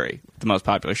Bang Theory, the most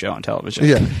popular show on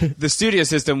television, the studio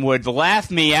system would laugh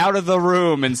me out of the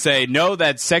room and say, no,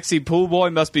 that sexy pool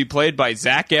boy must be played by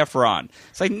Zac Efron.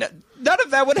 It's like, none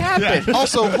of that would happen.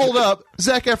 Also, hold up.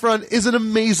 Zac Efron is an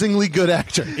amazingly good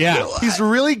actor. Yeah. He's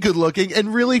really good looking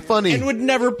and really funny. And would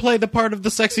never play the part of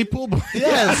the sexy pool boy.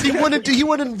 Yes, he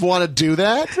wouldn't want to do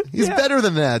that. He's better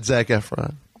than that, Zac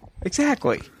Efron.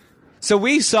 Exactly. So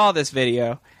we saw this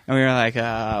video, and we were like,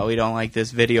 we don't like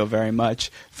this video very much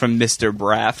from Mr.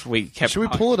 Braff. Should we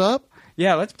pull it up?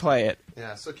 Yeah, let's play it.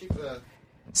 Yeah, so keep the...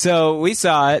 So we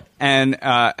saw it, and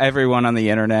everyone on the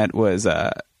internet was...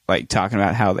 like talking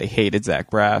about how they hated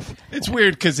Zach Braff. It's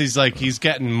weird because he's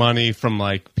getting money from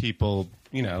like people,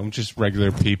 just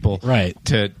regular people, right?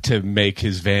 To make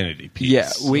his vanity piece. Yeah,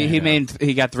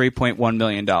 he got $3.1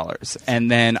 million, and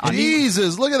then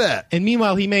Jesus, look at that. And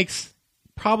meanwhile, he makes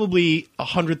probably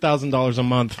 $100,000 a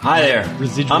month. Hi there,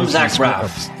 residuals I'm Zach from Braff.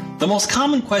 scripts. The most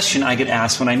common question I get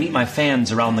asked when I meet my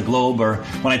fans around the globe or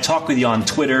when I talk with you on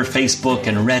Twitter, Facebook,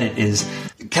 and Reddit is,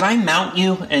 can I mount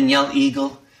you and yell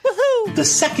eagle? Woohoo! The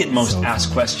second most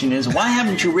asked question is, why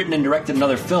haven't you written and directed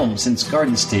another film since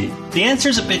Garden State? The answer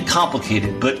is a bit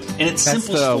complicated, but in its That's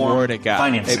simplest the form, award it got.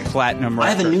 financing. A platinum I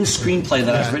have a record. new screenplay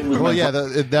that I've written with my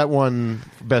that one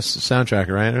best soundtrack,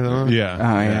 right? Yeah.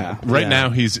 Oh, yeah. Right now,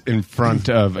 he's in front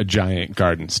of a giant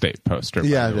Garden State poster.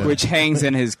 Yeah, which hangs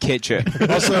in his kitchen.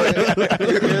 Also,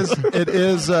 it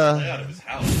is right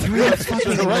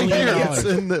here. It's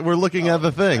we're looking at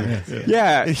the thing.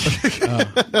 Yeah.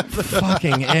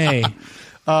 Fucking A.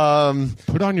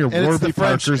 Put on your And it's the Warby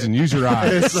French- Parkers and use your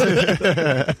eyes.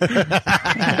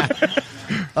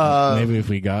 Maybe if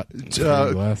we got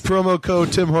promo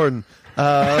code Tim Horton.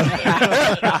 Yeah,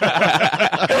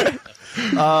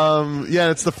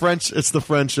 it's the French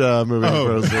movie.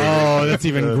 Oh, that's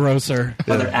even grosser.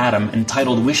 brother Adam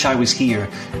entitled Wish I Was Here,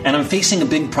 and I'm facing a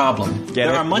big problem. Get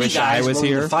there it? are money Wish I guys Was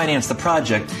willing Here? to finance the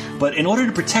project, but in order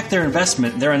to protect their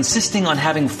investment, they're insisting on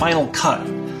having final cut.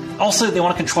 Also, they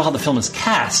want to control how the film is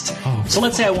cast. So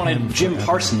let's say I wanted Jim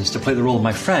Parsons to play the role of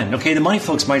my friend. Okay, the money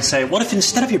folks might say, what if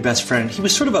instead of your best friend, he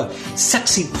was sort of a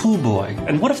sexy pool boy?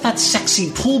 And what if that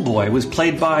sexy pool boy was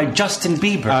played by Justin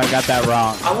Bieber? I got that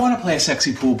wrong. I want to play a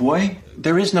sexy pool boy.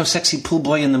 There is no sexy pool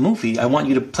boy in the movie. I want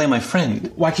you to play my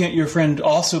friend. Why can't your friend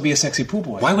also be a sexy pool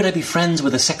boy? Why would I be friends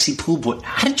with a sexy pool boy?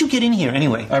 How did you get in here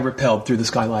anyway? I repelled through the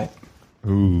skylight.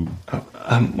 Ooh. Well,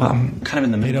 I'm kind of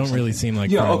in the They middle. don't really seem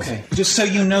like Yeah, friends. okay. Just so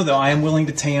you know, though, I am willing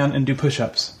to tan and do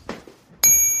push-ups.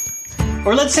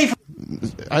 Or let's say...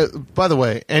 By the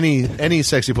way, any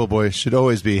sexy pool boy should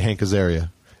always be Hank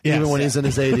Azaria. Yes. Even when he's in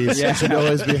his 80s, it should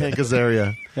always be Hank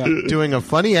Azaria. Doing a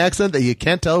funny accent that you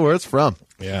can't tell where it's from.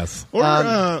 Yes. Or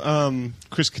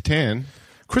Chris Kattan.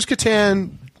 Chris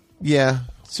Kattan, yeah.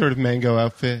 Sort of mango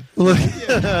outfit.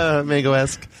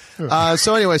 Mango-esque.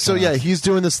 So anyway, he's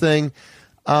doing this thing.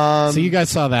 So you guys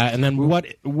saw that, and then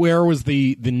where was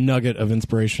the nugget of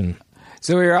inspiration?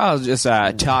 So we were all just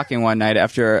talking one night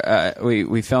after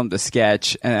we filmed the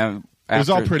sketch, and It was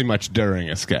all pretty much during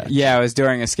a sketch. Yeah, it was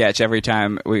during a sketch. Every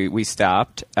time we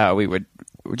stopped, we would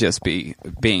just be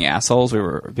being assholes. We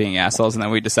were being assholes, and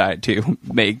then we decided to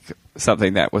make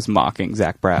something that was mocking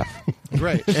Zach Braff.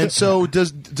 Right. And so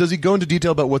does he go into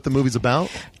detail about what the movie's about?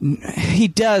 He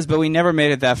does, but we never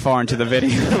made it that far into the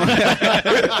video.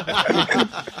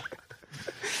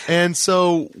 And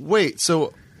so, wait,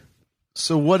 so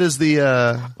what is the...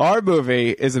 Our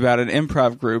movie is about an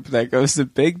improv group that goes to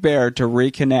Big Bear to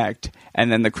reconnect,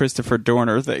 and then the Christopher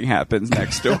Dorner thing happens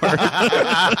next door.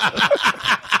 I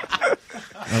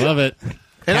love it.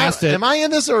 And Cast it. am I in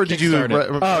this, or did you...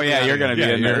 Oh, yeah, you're going to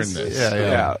be in you're this. in this.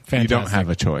 Yeah. You don't have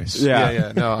a choice.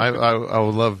 Yeah. No, I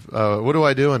would love... what do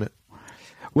I do in it?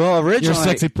 Well, originally... You're a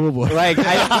sexy pool boy. Like,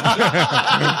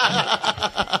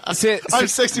 I'm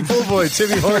sexy pool boy,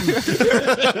 Timmy Horton.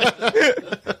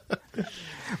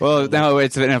 well, no,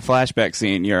 it's in a flashback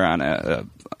scene. You're on a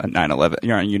 9/11.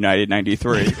 You're on United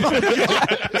 93.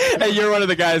 And you're one of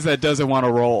the guys that doesn't want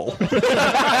to roll.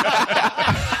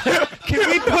 Can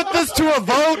we put this to a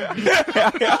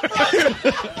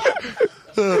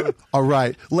vote? All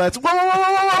right, let's...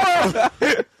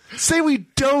 Say we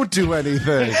don't do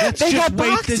anything. Let's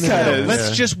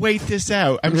just wait this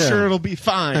out. I'm sure it'll be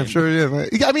fine. I'm sure. Yeah.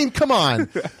 I mean, come on.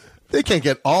 They can't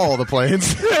get all the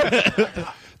planes.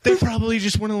 They probably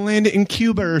just want to land it in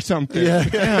Cuba or something.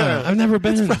 Yeah. I've never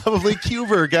been. It's probably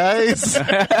Cuba, guys.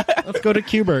 Let's go to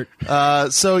Cubert.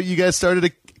 So you guys started a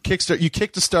Kickstarter. You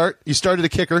kicked a start. You started a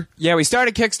kicker. Yeah, we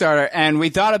started Kickstarter, and we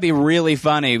thought it'd be really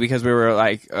funny because we were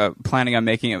like planning on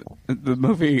making a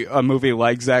movie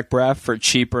like Zach Braff for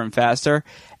cheaper and faster.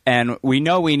 And we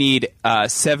know we need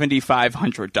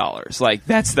 $7,500. Like,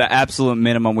 that's the absolute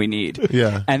minimum we need.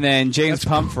 Yeah. And then James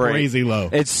Pumphrey. Crazy low.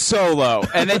 It's so low.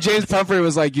 And then James Pumphrey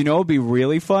was like, it'd be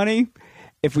really funny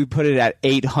if we put it at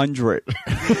 800.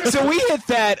 So we hit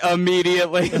that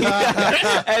immediately.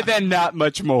 And then not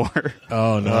much more.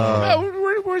 Oh,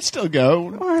 no. We're still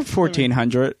going. Or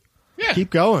 1,400. Yeah.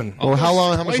 Keep going. Well,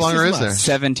 how much longer is there?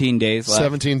 17 days left.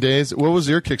 17 days. What was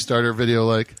your Kickstarter video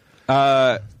like?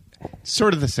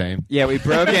 Sort of the same. Yeah, we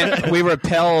broke in. We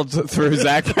rappelled through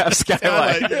Zach Braff's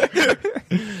skylight.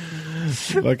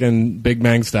 Fucking Big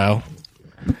Bang style.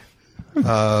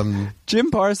 Jim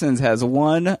Parsons has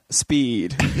one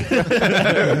speed. It's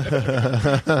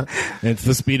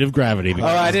the speed of gravity. Oh,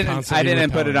 I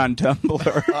didn't put it on Tumblr.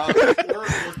 Where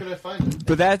can I find it?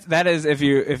 But that is if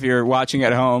you're watching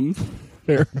at home,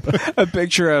 a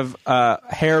picture of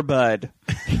Hair Bud.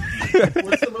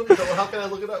 What's the movie? How can I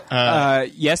look it up?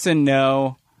 Yes and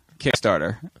No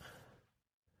Kickstarter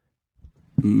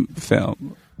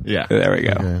film. Yeah. There we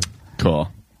go. Okay. Cool.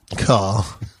 Call.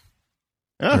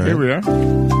 Oh, here we are.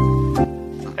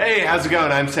 Hey, how's it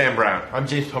going? I'm Sam Brown. I'm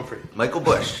James Pumphrey. Michael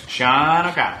Bush. Sean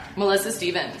O'Connor. Melissa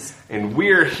Stevens. And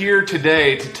we're here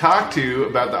today to talk to you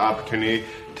about the opportunity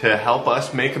to help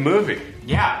us make a movie.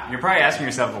 Yeah, you're probably asking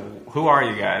yourself, who are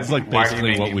you guys? It's like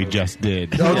basically what we just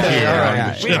did. Okay, all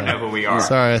right. We don't know who we are.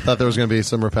 Sorry, I thought there was going to be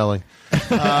some repelling.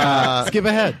 Skip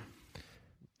ahead.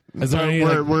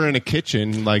 We're in a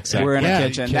kitchen, like Zach. We're in a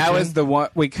kitchen. That was the one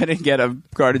we couldn't get a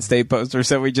Garden State poster,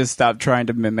 so we just stopped trying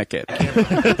to mimic it.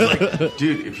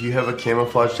 Dude, if you have a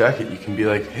camouflage jacket, you can be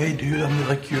like, hey, dude, I'm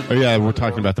like you. Oh, yeah, we're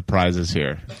talking about the prizes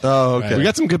here. Oh, okay. We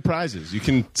got some good prizes. You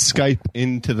can Skype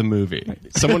into the movie.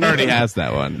 Someone already has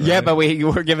that one. Right? Yeah, but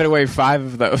we're giving away 5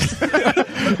 of those.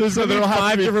 So there will have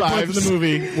 5 to be different 5 parts of the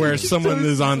movie where someone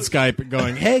is on Skype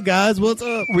going, "Hey guys, what's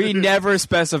up?" We never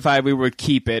specified we would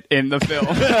keep it in the film.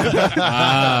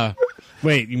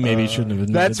 Wait, you maybe shouldn't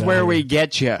have. That's where we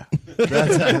get you.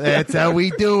 That's how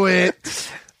we do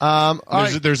it.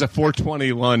 There's a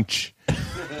 420 lunch.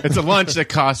 It's a lunch that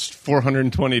costs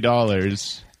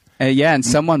 $420. Yeah, and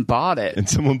someone bought it. And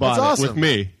someone bought That's it awesome. with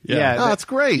me. Yeah. Oh, that's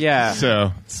great. Yeah.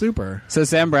 So super. So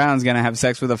Sam Brown's going to have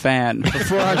sex with a fan.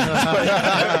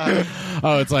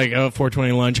 Oh, it's like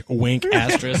 420 lunch, wink,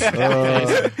 asterisk.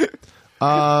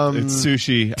 it's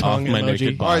sushi off my emoji.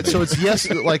 naked body. All right, so it's yes,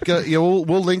 like we'll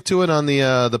link to it on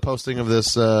the posting of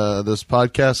this this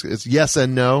podcast. It's yes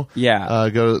and no.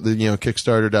 Yeah. Go to the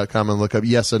Kickstarter.com and look up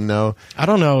yes and no. I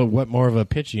don't know what more of a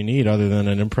pitch you need other than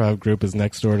an improv group is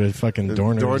next door to fucking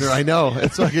Dorners. Dorner, I know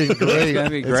it's fucking great. It's gonna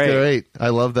be It's great. great. I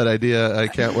love that idea. I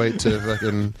can't wait to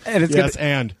fucking. And it's Yes, gonna,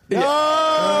 and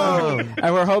Oh!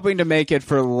 and we're hoping to make it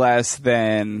for less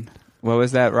than, what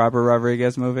was that Robert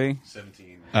Rodriguez movie? 17.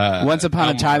 Once Upon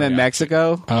a Time in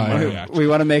Mexico. We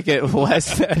want to make it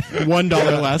less than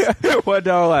 $1 less.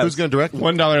 $1 less. Who's going to direct?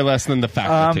 $1 less than the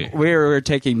faculty. We're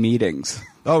taking meetings.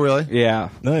 Oh, really? Yeah.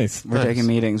 Nice. We're taking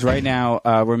meetings. Right now,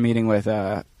 we're meeting with,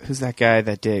 who's that guy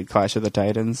that did Clash of the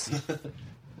Titans?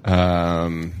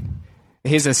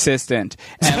 his assistant.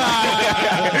 And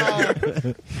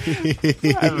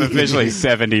I'm officially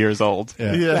 70 years old.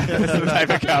 Yeah. That's the type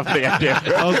of company I do.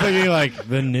 I was thinking like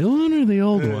the new one or the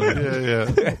old one.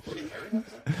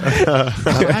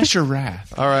 Asher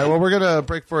Wrath. All right, well, we're going to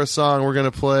break for a song. We're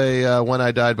going to play When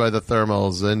I Died by the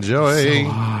Thermals. Enjoy. So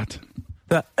hot.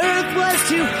 The earth was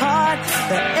too hot,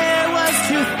 the air was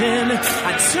too thin.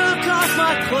 I took off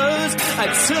my clothes, I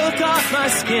took off my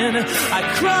skin. I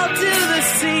crawled to the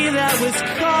sea that was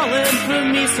calling for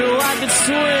me so I could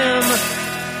swim.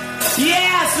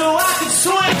 Yeah, so I could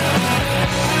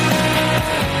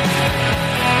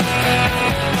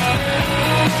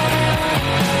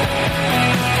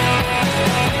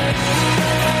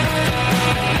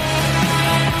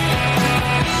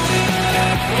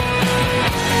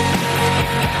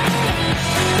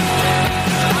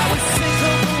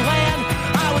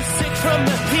from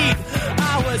the heat,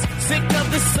 I was sick of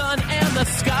the sun and the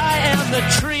sky and the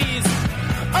trees.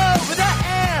 Over the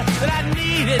air that I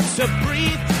needed to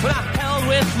breathe. When I held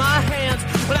with my hands,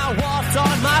 when I walked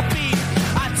on my feet.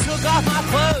 I took off my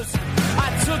clothes,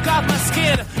 I took off my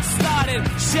skin. Started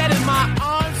shedding my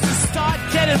arms to start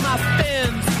getting my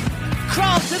fins.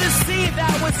 Crawled to the sea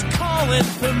that was calling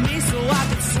for me so I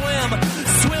could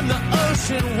swim the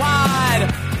ocean wide.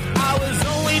 I was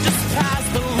only just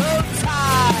past the low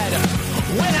tide.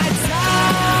 When I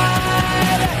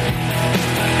died,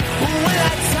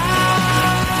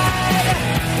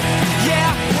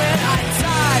 yeah, when I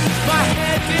died, my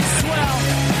head did swell.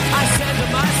 I said to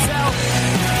myself,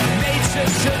 nature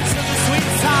should took a sweet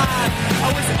time. I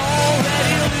was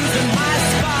already losing my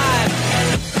spine.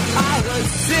 I was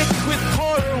sick with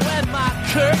horror when my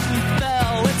curtain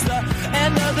fell. It's the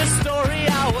end of the story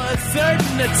I was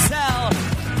certain to tell.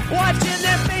 Watching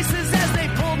their faces as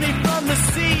they pulled me from the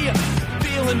sea.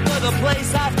 Feeling for the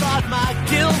place I thought my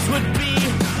gills would be.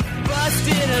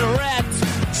 Busted and wrecked,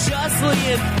 justly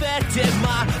infected,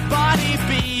 my body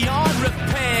beyond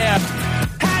repair.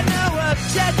 Had no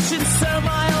objections, so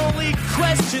my only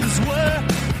questions were,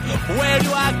 where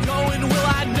do I go and will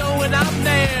I know when I'm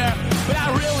there? But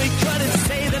I really couldn't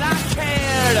say that I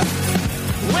cared.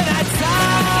 When I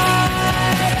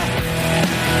died,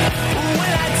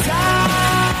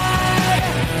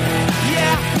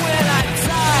 yeah, when I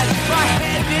died, my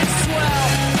head did swell.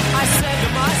 I said to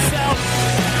myself,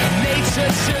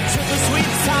 nature sure took a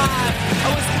sweet time. I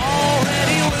was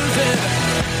already losing.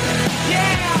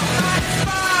 Yeah, my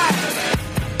spine.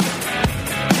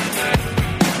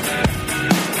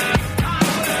 I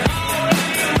was already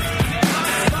losing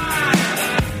my spine.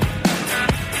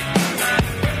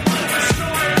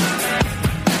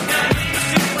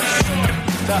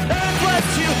 The earth was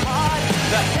too hot,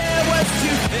 the air was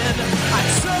too thin. I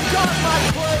took off my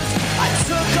clothes, I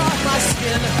took off my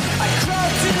skin. I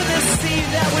crawled to the sea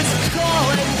that was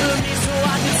calling for me so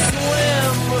I could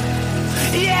swim.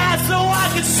 Yeah, so I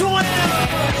could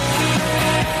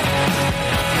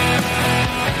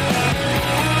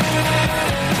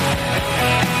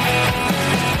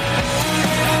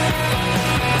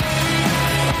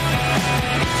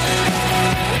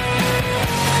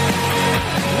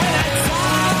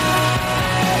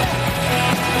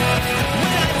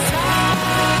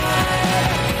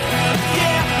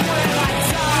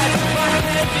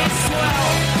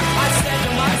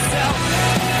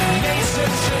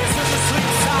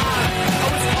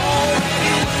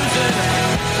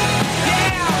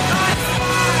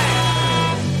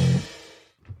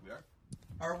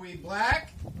Are we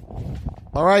black?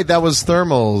 All right, that was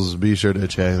Thermals. Be sure to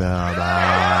check that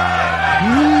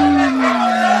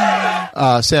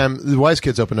out. Sam, the Wise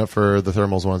Kids opened up for the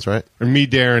Thermals once, right? Or me,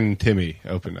 Darren, and Timmy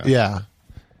opened up. Yeah.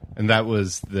 And that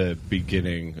was the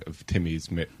beginning of Timmy's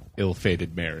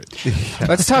ill-fated marriage.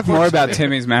 Let's talk more about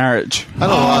Timmy's marriage.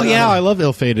 I love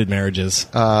ill-fated marriages.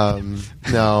 No.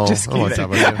 Just I don't want to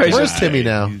kidding. talk about it. Where's Timmy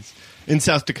now? He's in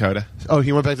South Dakota. Oh,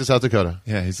 he went back to South Dakota.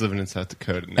 Yeah, he's living in South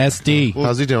Dakota now. SD.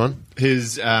 How's he doing?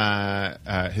 His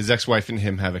ex-wife and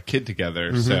him have a kid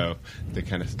together, so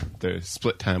they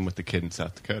split time with the kid in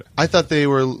South Dakota. I thought the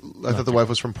wife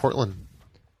was from Portland.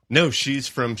 No, she's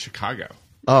from Chicago.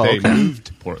 Oh, they okay. moved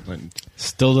to Portland.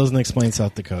 Still doesn't explain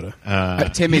South Dakota.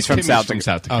 Timmy's from South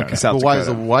Dakota. Okay. South But why is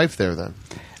the Dakota. wife there then?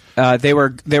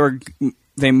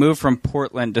 They moved from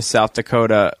Portland to South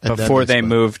Dakota And then before they they split.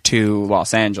 moved to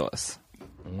Los Angeles.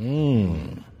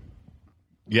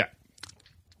 Yeah.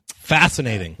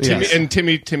 Fascinating. Yes.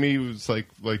 Timmy was like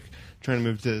trying to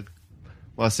move to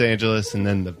Los Angeles, and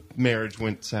then the marriage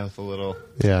went south a little.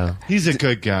 Yeah. He's a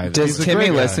good guy. though. Does He's a Timmy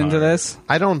great guy. listen to this?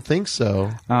 I don't think so.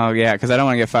 Oh, yeah, because I don't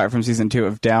want to get fired from season 2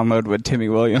 of Download with Timmy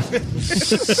Williams.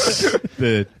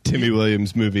 The Timmy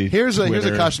Williams movie. Here's a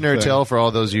Twitter cautionary thing. tale for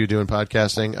all those of you doing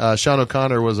podcasting. Sean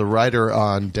O'Connor was a writer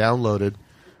on Downloaded.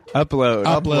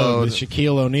 Upload. With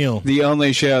Shaquille O'Neal. The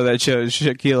only show that shows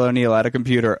Shaquille O'Neal at a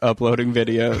computer uploading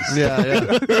videos.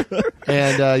 Yeah.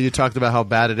 And you talked about how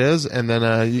bad it is, and then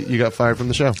you got fired from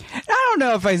the show. I don't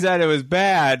know if I said it was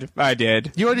bad. I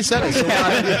did. You already said it. So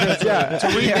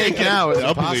to remake now is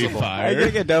impossible. I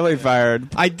did get doubly fired.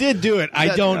 I did do it.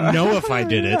 I don't know if I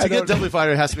did it. To get doubly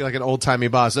fired, it has to be like an old-timey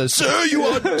boss that says, "Sir, you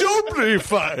are doubly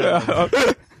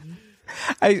fired."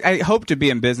 I hope to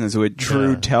be in business with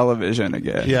true television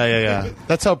again. Yeah.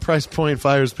 That's how Price Point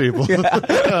fires people.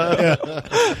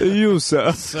 You,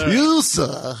 sir. You,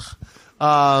 sir.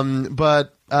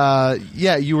 But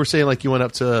you were saying like you went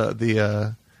up to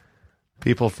the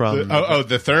people from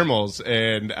the Thermals,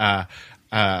 and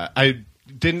I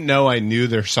didn't know I knew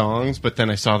their songs, but then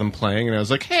I saw them playing, and I was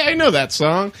like, "Hey, I know that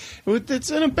song. It's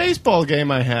in a baseball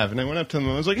game I have." And I went up to them,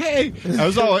 and I was like, "Hey!" I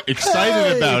was all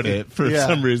excited about it for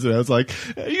some reason. I was like,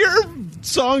 "Your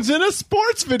song's in a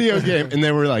sports video game," and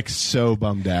they were like so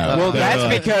bummed out. Well, They that's were,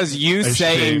 like, because you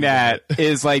saying ashamed that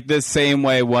is like the same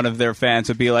way one of their fans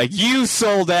would be like, "You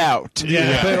sold out."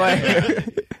 Yeah.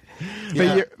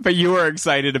 But you were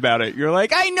excited about it. You're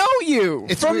like, "I know you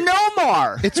from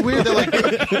Nomar." It's weird that like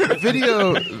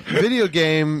video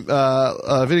games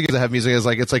that have music is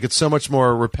like it's so much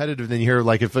more repetitive than you hear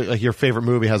like if like your favorite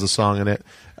movie has a song in it.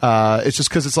 It's just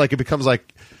because it's like it becomes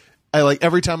like. I like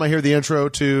every time I hear the intro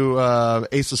to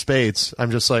Ace of Spades,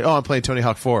 I'm just like, oh, I'm playing Tony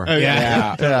Hawk 4. Oh,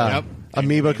 yeah. Yeah.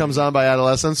 Amoeba comes on by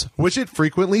Adolescence, which it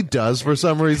frequently does for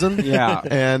some reason. Yeah.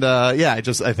 And I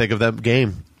think of that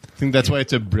game. I think that's why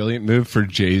it's a brilliant move for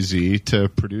Jay-Z to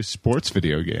produce sports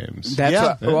video games. That's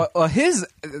NBA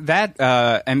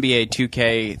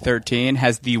 2K13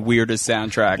 has the weirdest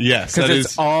soundtrack. Yes, because that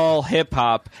it's is- all hip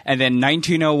hop, and then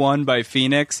 1901 by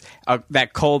Phoenix,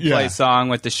 that Coldplay song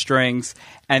with the strings,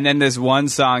 and then this one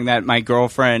song that my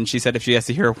girlfriend, she said if she has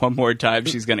to hear it one more time,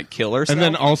 she's gonna kill herself. And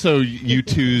then also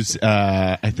U2's,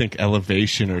 I think,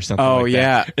 Elevation or something like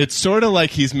yeah. that. It's sort of like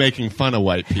he's making fun of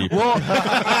white people.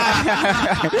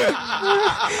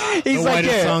 He's The like,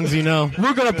 whitest songs you know.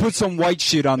 we're gonna put some white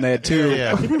shit on there too.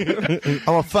 Yeah.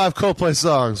 I want 5 Coldplay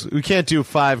songs. We can't do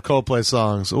 5 Coldplay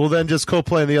songs. Well, then just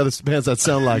Coldplay and the other bands that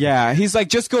sound like Yeah, he's like,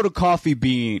 just go to Coffee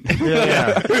Bean.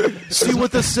 Yeah. See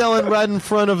what they're selling right in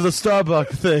front of the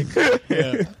Starbucks thing.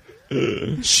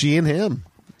 She and Him.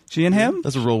 She and Him?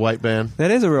 That's a real white band.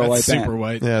 That is a real white Super band.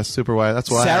 white. Yeah, super white.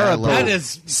 That's why I Sarah, love That it.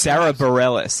 is. Sarah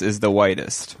Bareilles is the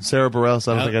whitest. Sarah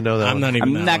Bareilles. I don't think I know that I'm one. not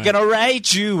even. I'm not gonna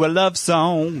write you a love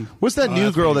song. What's that new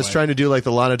that's girl pretty that's white. trying to do like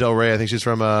the Lana Del Rey? I think she's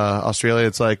from Australia.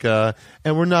 It's like, and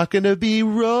we're not going to be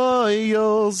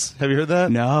royals. Have you heard that?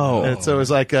 No. And so it's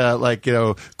like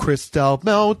Crystal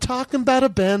Mel talking about a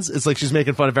Benz. It's like she's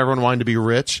making fun of everyone wanting to be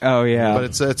rich. Oh, yeah. But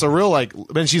it's a real like.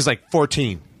 And she's like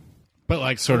 14, But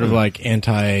like sort of like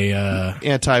anti.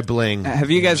 anti bling. Have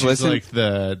you guys She's listened? like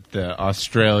the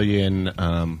Australian,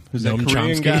 who's that Noam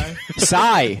Korean Chomsky. guy?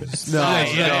 Psy. No,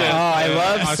 I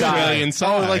love Australian Psy.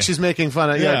 song. Oh, like she's making fun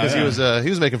of because he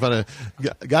was making fun of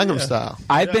Gangnam Style.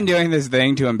 I've been doing this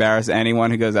thing to embarrass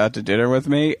anyone who goes out to dinner with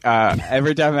me.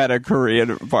 Every time I'm at a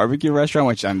Korean barbecue restaurant,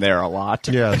 which I'm there a lot.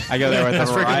 Yeah. I go there with As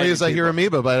a frequently variety as of I hear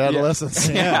Amoeba by Adolescence.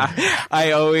 Yeah.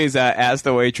 I always ask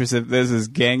the waitress if this is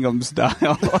Gangnam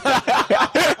Style.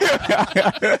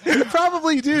 You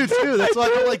probably do too. That's why I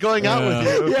don't like going out with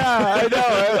you. Yeah, I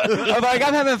know. I'm like,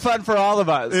 I'm having fun for all of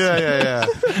us. Yeah.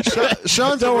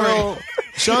 Sean's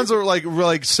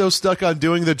like so stuck on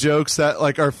doing the jokes that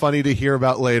like are funny to hear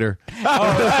about later.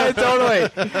 Oh, totally.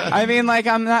 I mean, like,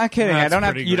 I'm not kidding. That's I don't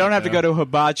have. pretty You don't great, have to go to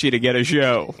Hibachi to get a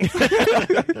show.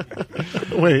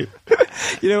 Wait.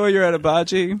 You know when you're at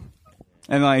Hibachi,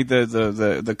 and like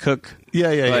the cook, Yeah.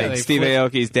 like Steve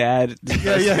Aoki's dad.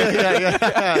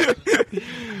 Yeah.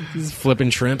 He's flipping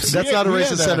shrimps. That's not a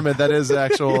racist sentiment. That is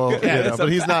actual. But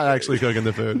he's not actually cooking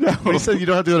the food. When he said you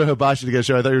don't have to go to Hibachi to get a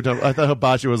show, I thought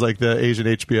Hibachi was like the Asian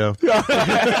HBO.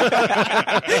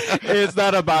 It's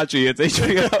not Hibachi. It's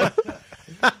HBO.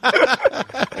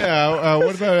 Yeah,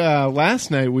 what about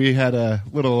last night? We had a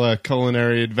little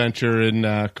culinary adventure in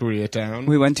Koreatown.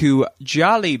 We went to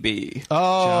Jollibee.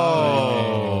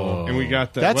 Oh. And we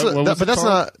got the... That's what was but it that's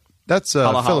called? not. That's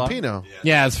Hala. Filipino.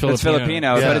 Yeah, it's Filipino. It's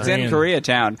Filipino, Yeah. but it's in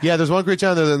Koreatown. Yeah, there's one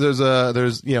Koreatown.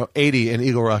 There's 80 in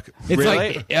Eagle Rock. It's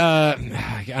Really? like I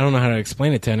don't know how to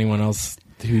explain it to anyone else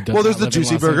who does. Well, there's not the live in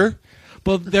Juicy Los Burger. Angeles.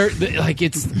 Well, like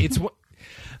it's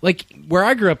like where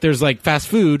I grew up, there's like fast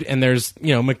food and there's,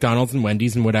 you know, McDonald's and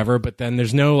Wendy's and whatever, but then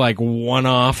there's no like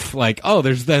one-off, like, oh,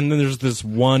 there's this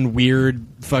one weird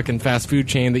fucking fast food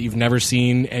chain that you've never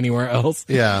seen anywhere else.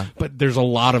 Yeah. But there's a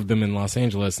lot of them in Los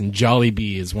Angeles, and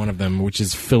Jollibee is one of them, which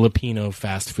is Filipino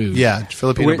fast food. Yeah,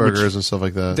 Filipino Which- burgers and stuff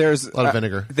like that. There's a lot of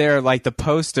vinegar. There, like the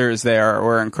posters there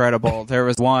were incredible. There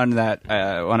was one that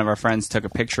one of our friends took a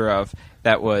picture of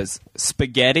that was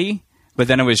spaghetti, but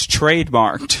then it was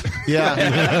trademarked. Yeah.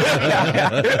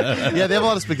 Yeah, they have a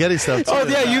lot of spaghetti stuff too. Oh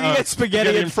yeah, you can get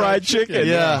spaghetti and fried chicken.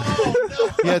 Yeah.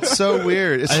 Yeah, it's so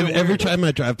weird. It's so Every weird. time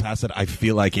I drive past it, I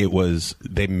feel like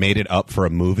they made it up for a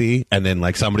movie, and then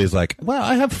like somebody's like, "Well,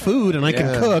 I have food and I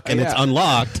can cook, and it's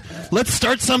unlocked. Let's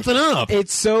start something up."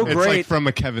 It's so It's great. like from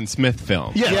a Kevin Smith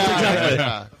film. Yeah, exactly.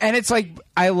 Yeah. And it's like,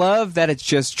 I love that it's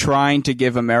just trying to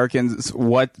give Americans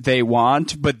what they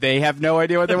want, but they have no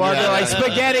idea what they want. Yeah. They're like,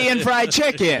 spaghetti and fried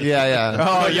chicken. Yeah, yeah.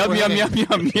 Oh, yum, yum, yum, yum,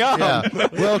 yum. Yeah.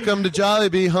 Welcome to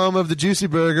Jollibee, home of the Juicy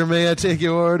Burger. May I take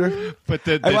your order? But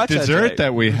the I watched that dessert today.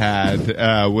 that we had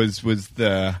was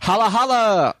the Hala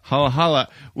hala. hala hala,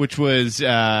 which was two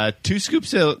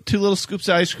little scoops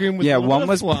of ice cream. With Yeah, a little one bit of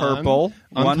was flan purple,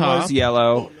 on one top, was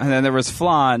yellow, and then there was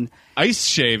flan. ice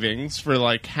shavings for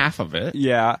like half of it.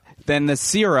 Yeah. Then the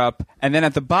syrup, and then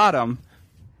at the bottom,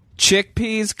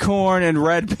 chickpeas, corn, and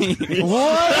red beans.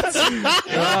 What?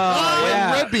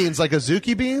 Yeah. Red beans, like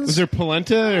Azuki beans? Was there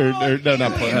polenta or no,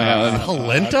 not polenta?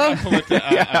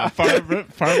 polenta?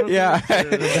 Farva? Yeah.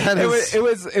 is-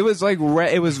 It was like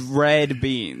it was red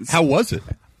beans. How was it?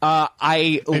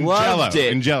 I loved Jell-O,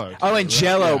 it. in Jell-O. Oh, in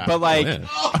Jell-O, Yeah. but like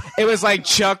it was like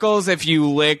Chuckles if you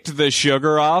licked the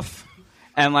sugar off,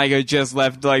 and like it just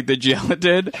left like the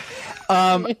gelatin.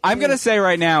 I'm gonna say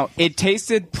right now, it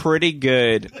tasted pretty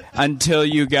good until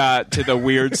you got to the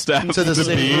weird stuff. To the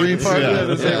savory part? Yeah.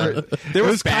 The savory- There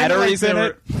was batteries in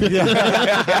it.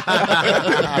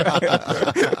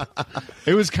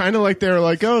 It was kind of like they were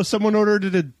like, "Oh, someone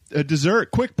ordered a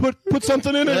dessert. Quick, put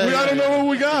something in it. I don't know what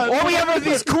we got." All we have are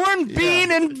these corned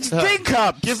bean and big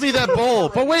cups. Give me that bowl.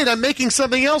 But wait, I'm making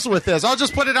something else with this. I'll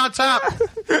just put it on top.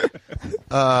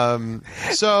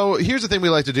 So here's the thing we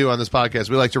like to do on this podcast.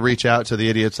 We like to reach out to the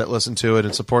idiots that listen to it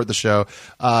and support the show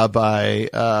by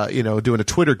doing a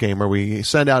Twitter game where we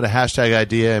send out a hashtag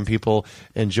idea and people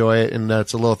enjoy it. And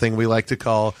that's a little thing we like to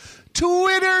call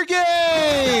Twitter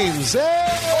games.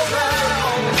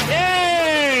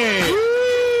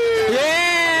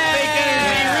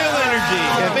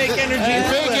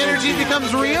 Fake energy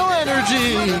becomes real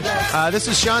energy. This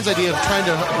is Sean's idea of trying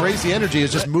to raise the energy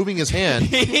is just moving his hand.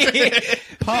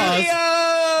 Pause.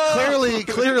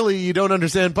 Clearly, you don't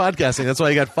understand podcasting. That's why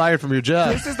you got fired from your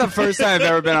job. This is the first time I've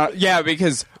ever been on. Yeah,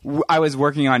 because I was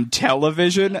working on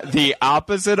television, the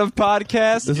opposite of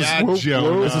podcast.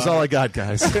 This is all I got,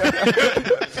 guys.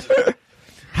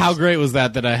 How great was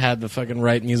that I had the fucking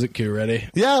right music cue ready?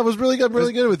 Yeah, it was really good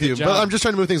with you. job. But I'm just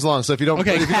trying to move things along. So if you don't,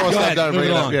 Okay, if you don't want to go stop ahead. down and Move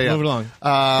bring it it up, along. yeah. Move it along.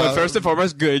 But first and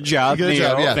foremost, good job, Good Neil.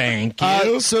 job, yeah. Thank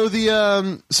you. So the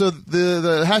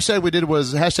hashtag we did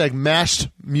was hashtag mashed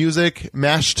music,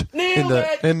 mashed in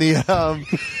the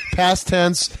past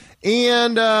tense.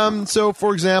 And so,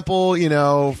 for example,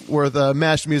 with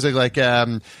mashed music like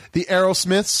the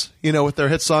Aerosmiths, with their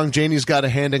hit song "Janie's Got a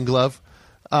Hand in Glove,"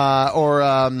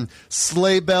 or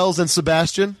Sleigh Bells and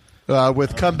Sebastian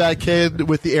with "Comeback Kid"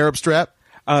 with the Arab Strap.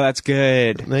 Oh, that's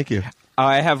good. Thank you. Oh,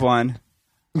 I have one.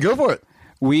 Go for it.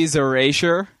 Weezer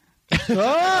Erasure.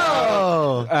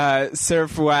 Oh,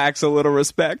 Surf Wax, a little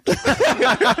respect.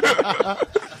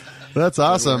 that's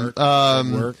awesome.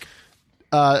 Work.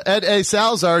 Ed A.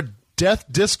 Salazar, Death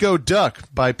Disco Duck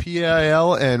by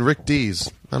PIL and Rick Dees.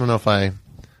 I don't know if I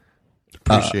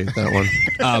appreciate that one.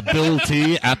 Bill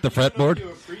T at the fretboard.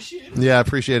 Yeah, I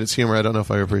appreciate its humor. I don't know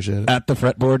if I appreciate it. At the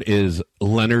fretboard is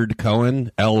Leonard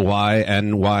Cohen,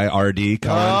 LYNYRD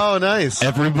Cohen. Oh, nice.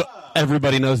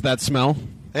 Everybody knows that smell.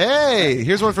 Hey,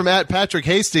 here's one from @Patrick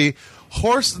Hasty.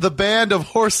 Horse, the band of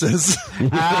horses.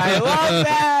 I love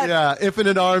that. Yeah,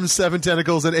 infinite arms, 7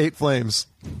 tentacles, and 8 flames.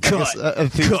 Cut.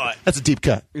 Cut. That's a deep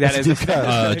cut. That is a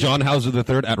cut. John Hauser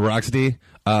III at Roxy.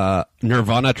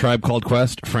 Nirvana Tribe Called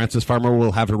Quest. Francis Farmer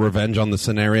will have her revenge on the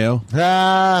scenario.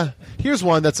 Here's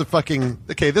one that's a fucking...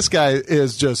 Okay, this guy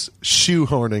is just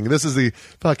shoehorning. This is the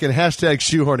fucking hashtag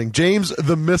shoehorning. James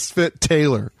the Misfit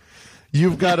Taylor.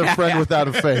 You've got a friend without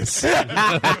a face.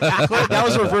 That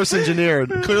was reverse engineered.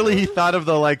 Clearly, he thought of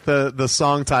the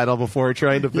song title before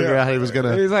trying to figure out how he was going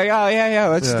to... He's like, oh, yeah,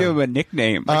 let's just give him a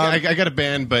nickname. I got a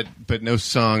band, but no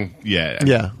song yet.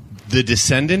 Yeah. The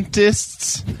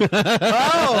Descendentists.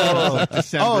 Oh!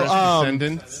 December's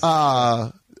Descendants.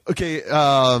 Okay,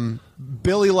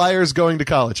 Billy Lyre's going to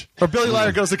college, or Billy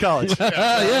Liar goes to college.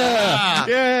 Yeah.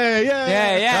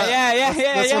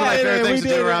 That's one of my favorite things to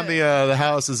do around the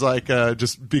house is like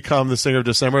just become the singer of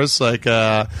December. It's like,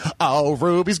 oh,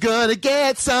 Ruby's gonna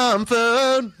get some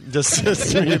food. Just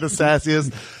singing the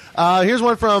sassiest. Here's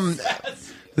one from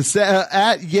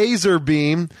at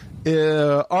Yazerbeam.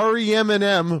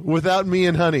 REM&M without me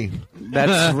and honey.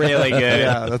 That's really good.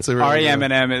 Yeah, that's a really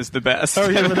REM&M is the best.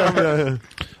 REM&M.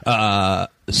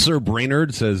 Sir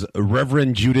Brainerd says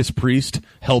Reverend Judas Priest,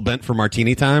 hell-bent for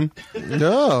martini time.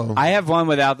 No. I have one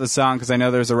without the song because I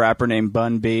know there's a rapper named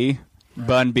Bun B.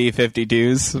 Bun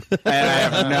B-52s, and I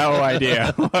have no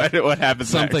idea what happens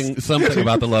Something next.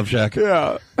 about the Love Shack.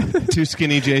 Yeah. Too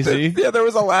Skinny Jay-Z. Yeah, there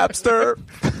was a lapster.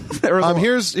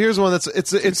 Here's one that's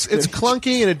it's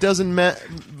clunky and it doesn't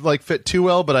fit too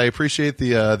well, but I appreciate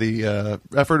the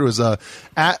effort. It was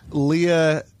at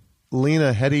Lena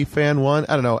Hetty fan 1.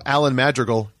 I don't know, Alan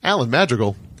Madrigal. Al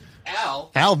Madrigal. No,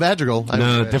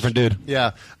 different dude.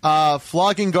 Yeah,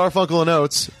 flogging Garfunkel and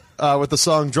Oates. With the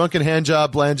song "Drunken Hand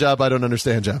Job, Bland Job, I Don't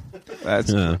Understand Job."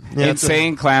 That's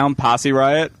Insane Clown Posse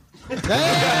Riot. Roger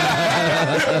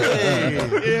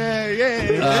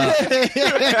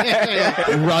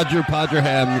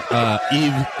Podraham,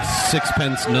 Eve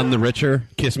Sixpence, None the Richer,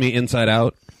 Kiss Me Inside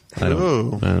Out. I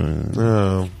don't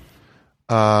know.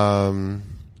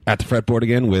 At the fretboard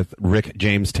again with Rick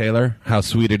James Taylor. How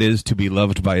sweet it is to be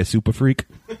loved by a super freak.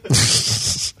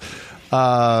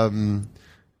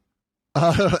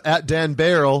 At Dan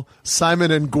Barrel,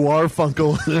 Simon and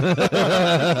Garfunkel.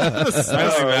 the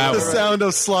sound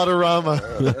of Slaughterama.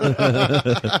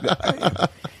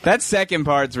 That second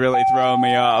part's really throwing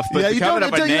me off. But Yeah, you don't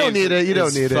need it. You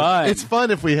don't need fun. it. It's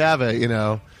fun if we have it, you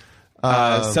know.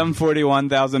 Some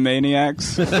 41,000 maniacs.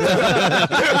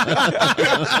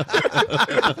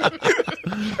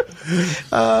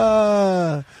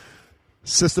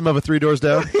 System of a Three Doors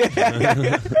Down.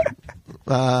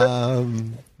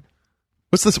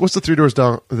 What's the Three Doors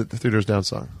Down? The Three Doors Down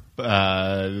song?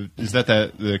 Is that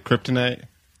the Kryptonite?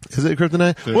 Is it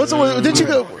Kryptonite? What's the? Did you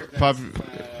go?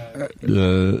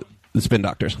 The Spin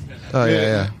Doctors. Oh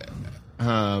yeah.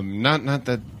 Not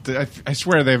that. I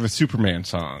swear they have a Superman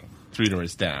song. Three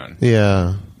Doors Down.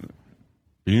 Yeah.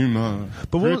 But I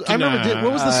remember.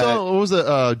 What was the song? What was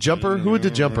the Jumper? Who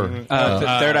did Jumper?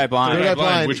 Third Eye Blind. Third Eye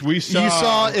Blind, which we saw. You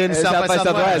saw in South by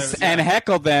Southwest, and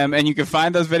heckled them, and you can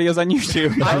find those videos on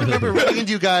YouTube. I remember reading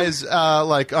to you guys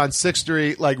like on 6th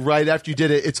Street, like right after you did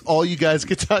it. It's all you guys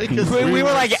could tell. We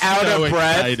were like out of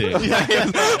breath.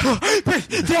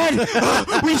 Dad,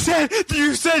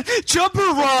 you said Jumper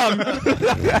wrong.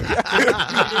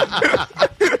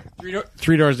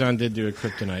 Three Doors Down did do a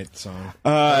Kryptonite song.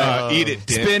 Eat it,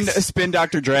 dicks. Spin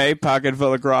Dr. Dre, Pocket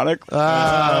Full of Chronic.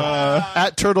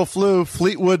 At Turtle Flu,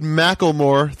 Fleetwood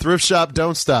Macklemore, Thrift Shop,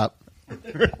 Don't Stop.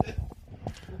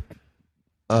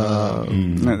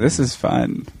 No, this is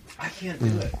fun. I can't do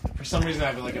it. For some reason,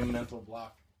 I have like a mental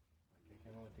block. I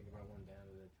can only think about one down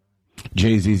at a time.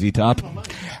 Jay-Z Top.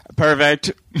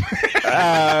 Perfect.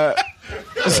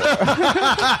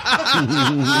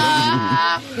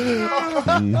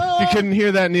 You couldn't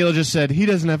hear that. Neil just said he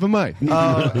doesn't have a mic.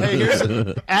 Hey, here's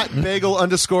at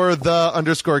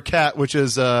Bagel_the_cat, which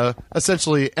is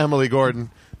essentially Emily Gordon.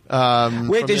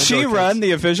 Wait, did she run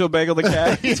the official Bagel the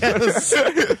Cat? Yes.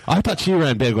 I thought she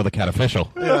ran Bagel the Cat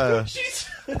official. Yeah. She's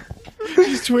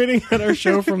tweeting at our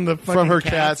show from the From her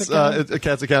cat's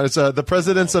account. It's the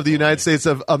Presidents of the United States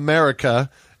of America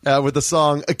with the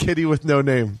song "A Kitty with No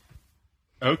Name."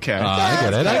 Okay. I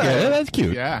get it. That's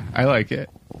cute. Yeah, I like it.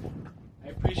 I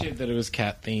appreciate that it was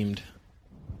cat themed.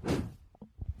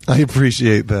 I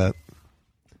appreciate that.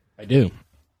 I do.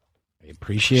 I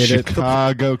appreciate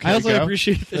Chicago. it. I also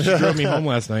appreciate that she drove me home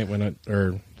last night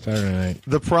or Saturday night.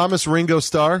 The Promise Ringo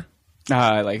Starr.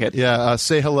 I like it. Yeah,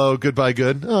 Say Hello, Goodbye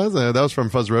Good. Oh, that was from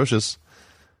Fuzzrocious.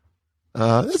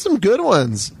 There's some good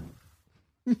ones.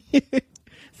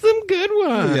 Some good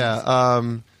ones. Yeah.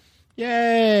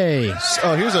 Yay.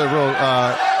 Oh, here's a real...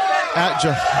 at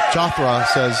Jothra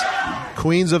says,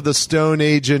 Queens of the Stone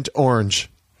Agent Orange.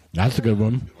 That's a good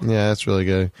one. Yeah, that's really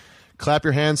good. Clap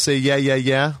your hands, say yeah, yeah,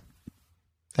 yeah.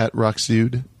 At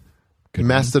Roxude.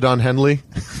 Mastodon Henley.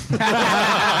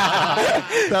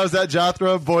 That was at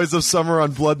Jothra, Boys of Summer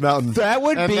on Blood Mountain. That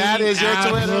would be that is your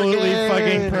absolutely Twitter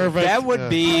fucking perfect. That would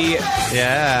be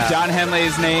Don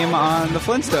Henley's name on the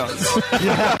Flintstones.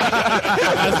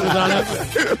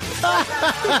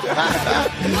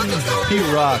 He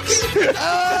rocks.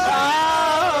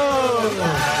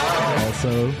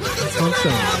 Also,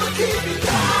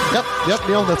 Yep,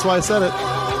 Neil, that's why I said it.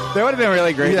 That would have been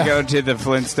really great to go to the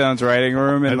Flintstones writing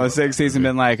room in the 60s and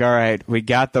been like, all right, we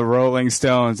got the Rolling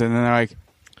Stones. And then they're like,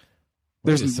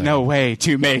 there's no way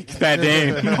to make that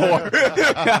name more.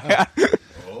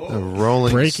 The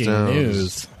Rolling Breaking Stones.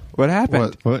 news. What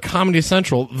happened? What? Comedy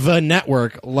Central, the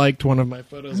network, liked one of my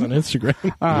photos on Instagram.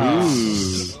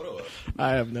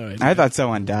 I have no idea. I thought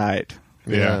someone died.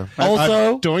 Yeah.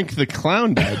 Also, Doink the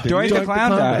Clown died. Doink the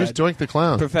Clown died. Who's Doink the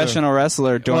Clown? Professional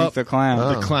wrestler Doink the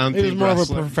Clown. The clown he was themed more of a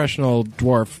wrestler. professional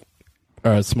dwarf,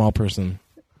 or a small person.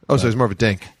 Oh, so he's more of a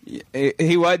dink.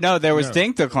 He was there was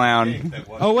Dink the Clown.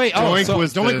 Oh wait, Doink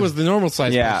was Doink the- was the normal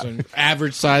size Yeah. person,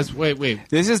 average size. Wait.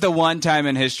 This is the one time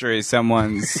in history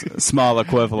someone's small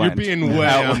equivalent. You're being way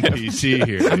on PC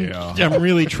here. Yo. I'm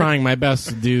really trying my best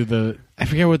to do the. I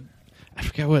forget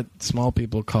what small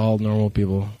people call normal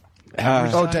people.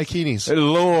 Oh, dakinis.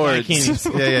 Lords.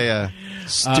 Bikinis. Yeah.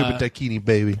 Stupid dakini,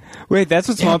 baby. Wait, that's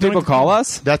what small people call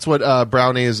us? That's what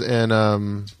brownies and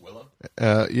Willow.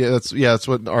 That's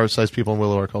what our size people in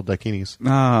Willow are called, dakinis.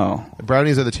 Oh.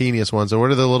 Brownies are the teeniest ones. And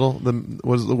what are the little?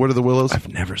 What are the Willows? I've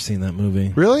never seen that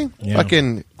movie. Really? Yeah.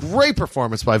 Fucking great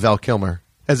performance by Val Kilmer.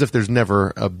 As if there's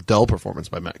never a dull performance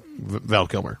by Val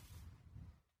Kilmer.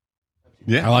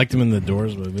 Yeah. I liked him in the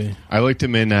Doors movie. I liked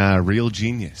him in Real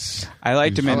Genius. I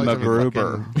liked him in I liked him in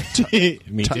MacGruber.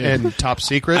 Me too. And Top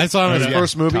Secret. I saw him in his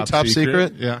first movie, Top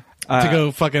Secret. Yeah. To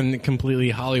go fucking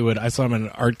completely Hollywood, I saw him in an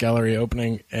art gallery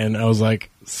opening, and I was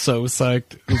like so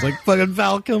psyched. It was like fucking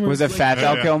Val Kilmer. Was it Fat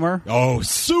Val Kilmer? Oh,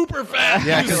 super fat.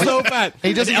 Yeah, He was so fat.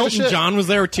 he doesn't And give a Elton shit. John was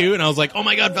there too, and I was like, oh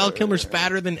my god, Val Kilmer's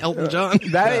fatter than Elton John.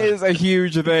 That is a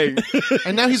huge thing.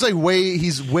 And now he's like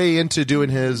way into doing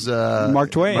his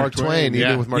Mark Twain. Mark Twain. He yeah.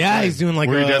 did with Mark Yeah, Twain. he's doing like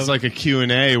Where a he does like a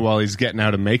Q&A while he's getting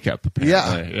out of makeup.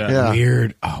 Apparently. Yeah.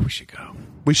 weird. Oh, we should go.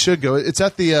 We should go. It's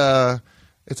at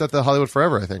the Hollywood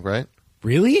Forever, I think, right?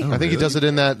 Really? I think he does it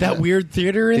in that weird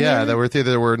theater in there? Yeah, that weird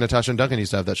theater where Natasha and Duncan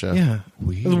used to have that show. Yeah.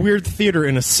 A weird theater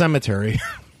in a cemetery.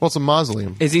 Well, it's a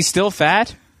mausoleum. Is he still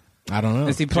fat? I don't know.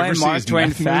 Is he Did you playing ever see Mark his Twain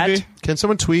Meth fat? movie? Can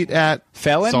someone tweet at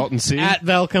Felon? Salt and Sea. At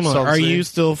Val Kilmer, Salt are Sea. you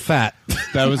still fat?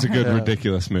 That was a good,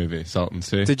 ridiculous movie. Salt and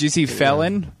Sea. Did you see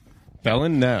Felon?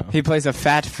 Felon? No. He plays a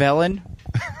fat felon.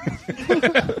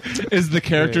 Is the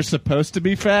character supposed to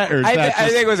be fat, or is that I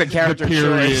just think it was a character the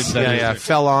period choice. that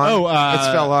fell on. Oh, it's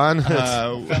fell on.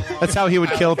 That's how he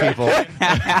would kill people.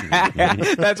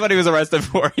 That's what he was arrested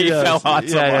for. He fell on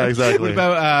someone. Yeah, exactly. What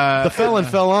about The felon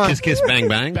fell on. Kiss Kiss Bang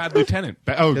Bang. Bad Lieutenant?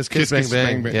 Kiss Kiss, Bang,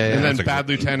 Bang. Yeah, yeah. And then That's a Bad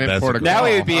good- Lieutenant that's a Port of good- Now Call.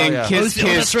 he would be in yeah. Kiss Oh,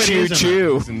 Kiss that's right, he Choo is in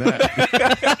Choo. Isn't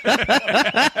that?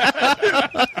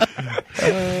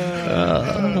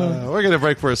 We're gonna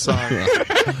break for a song.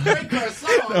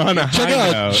 On a Check high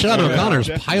out note. Sean O'Connor's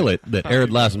pilot that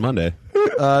aired last Monday.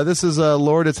 This is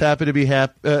Lord. It's happy to be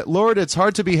happy. Lord, it's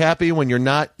hard to be happy when you're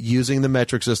not using the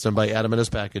metric system by Adam and His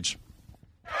Package.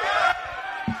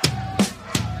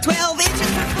 12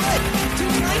 inches per foot, 2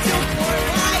 nights or 4.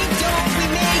 Why don't we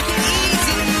make it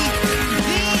easy?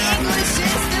 The English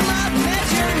system of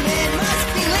measurement must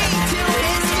be linked to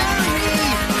history.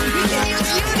 We can use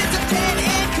units of 10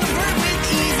 and convert with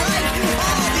ease like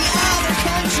all the other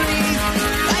countries.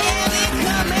 I am in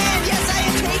command, yes, I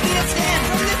am taking a stand.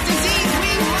 From this disease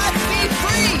we must be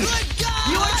free.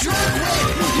 You are drunk with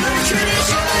your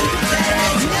tradition that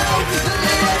has no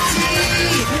validity.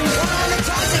 Or I'm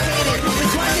intoxicated with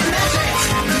quantum metrics.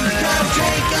 Come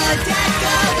drink a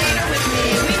deca leader with me.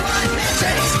 We want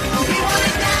metrics. We want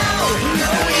it now.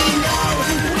 Oh, we know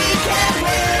we can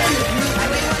win. I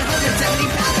weigh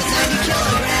 170 pounds, 90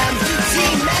 kilograms.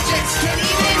 See, metrics can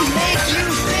even make you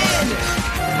thin.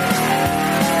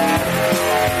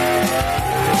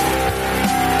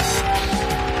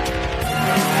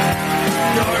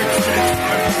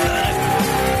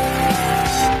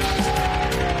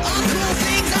 All cool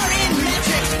things are in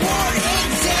metrics. For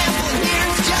example,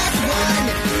 here's just one.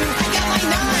 I got my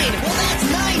 9. Well, that's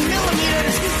 9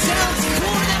 millimeters. Sounds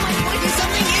cooler than my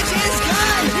 20-something inches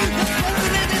gun. The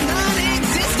president is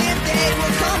non-existent. They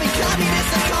will call me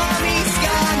communist, a commie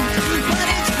scum. But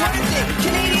it's worth it.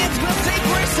 Canadians will think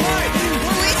we're smart.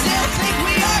 At least they'll think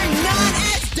we are not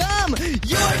as dumb.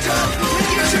 You're drunk with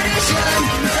your tradition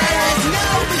that has no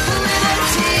validity.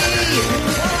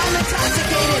 Well, I'm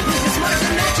intoxicated with smart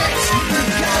metrics.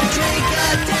 Come drink a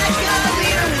deca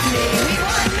leader with me. We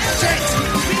want metrics.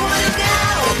 We want it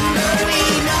now. Oh, we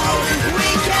know we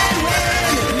can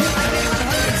win. I weigh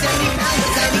 170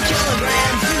 pounds, 90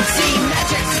 kilograms. See,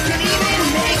 metrics can even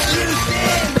make you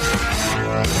thin.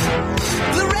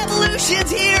 The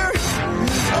revolution's here.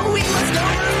 Oh, we must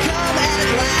overcome at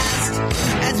last.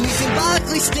 As we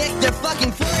symbolically stick their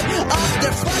fucking foot up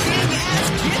their fucking ass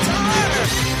guitar.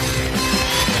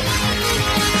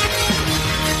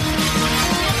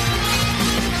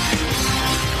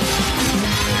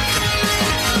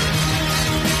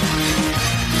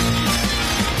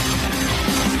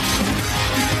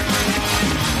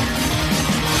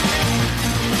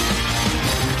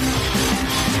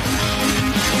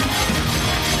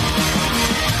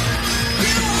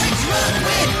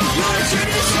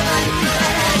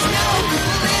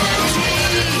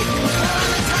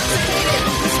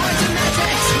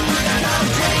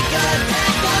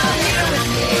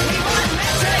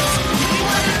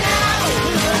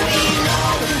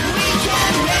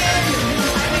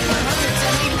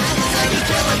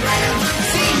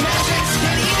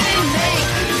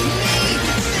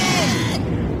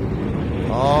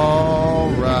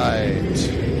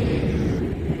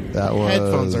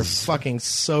 Yes. fucking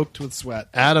soaked with sweat.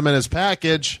 Adam and his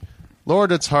package.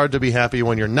 Lord, it's hard to be happy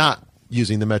when you're not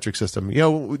using the metric system. You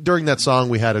know, during that song,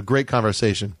 we had a great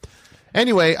conversation.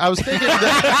 Anyway, I was thinking that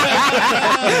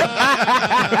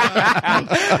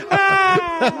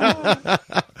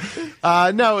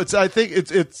no, it's. I think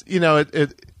it's. You know,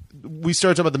 we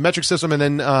started talking about the metric system, and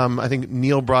then I think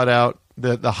Neil brought out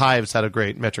the Hives had a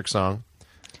great metric song.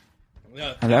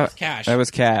 That was Cash. That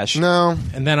was Cash. No,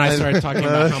 And then I started talking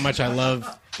about how much I love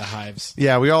the Hives.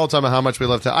 yeah, we all talk about how much we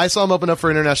love to. I saw them open up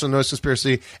for International Noise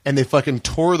Conspiracy, and they fucking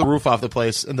tore the roof off the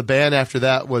place. And the band after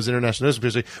that was International Noise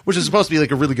Conspiracy, which is supposed to be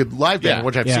like a really good live band,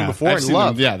 which I've seen before I've and seen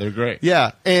loved. them. Yeah, they're great.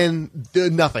 Yeah, and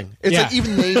nothing. It's like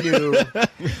even they knew.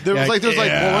 There was well, we're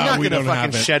not going to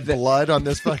fucking shed blood on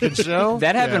this fucking show.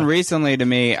 That happened recently to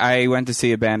me. I went to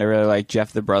see a band I really like,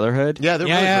 Jeff the Brotherhood. Yeah, they're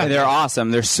really good. They're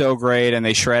awesome. They're so great, and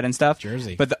they shred and stuff.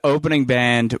 Jersey. But the opening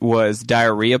band was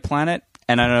Diarrhea Planet.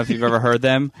 And I don't know if you've ever heard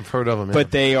them. I've heard of them, yeah.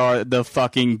 But they are the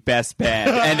fucking best band.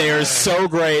 And they are so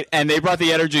great. And they brought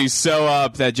the energy so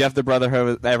up that Jeff the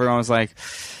Brotherhood, everyone was like,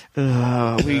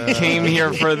 we came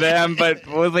here for them, but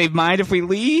will they mind if we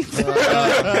leave?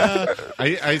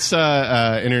 I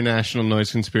saw International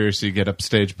Noise Conspiracy get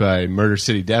upstaged by Murder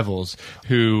City Devils,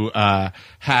 who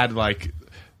had like...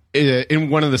 In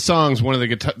one of the songs, one of the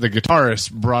guitarists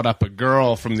brought up a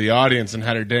girl from the audience and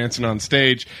had her dancing on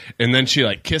stage, and then she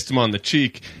like kissed him on the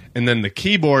cheek, and then the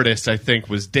keyboardist, I think,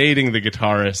 was dating the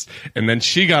guitarist, and then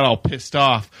she got all pissed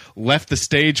off, left the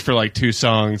stage for like 2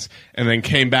 songs, and then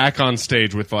came back on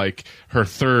stage with like her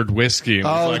third whiskey and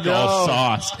was like all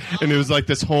sauced, and it was like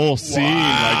this whole scene,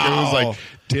 like it was like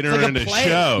dinner and a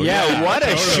show. Yeah, what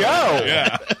a show!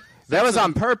 Yeah. That was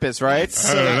on purpose, right?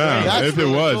 I don't know. That's If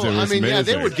really it was, cool. it was I mean, yeah,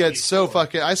 they amazing. would get so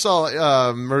fucking. I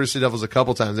saw Murder City Devils a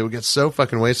couple times. They would get so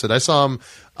fucking wasted. I saw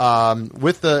them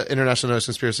with the International Noise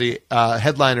Conspiracy.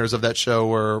 Headliners of that show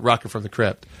were Rocket from the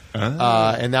Crypt,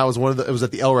 and that was one of the. It was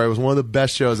at the El Rey. It was one of the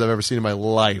best shows I've ever seen in my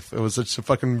life. It was such a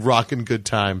fucking rocking good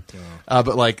time.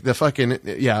 But like the fucking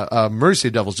Murder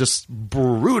City Devils, just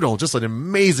brutal, just an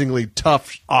amazingly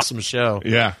tough, awesome show.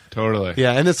 Yeah, totally.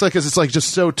 Yeah, and it's like 'cause it's like just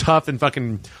so tough and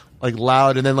fucking like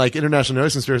loud, and then like International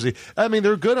Noise Conspiracy. I mean,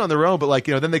 they're good on their own, but like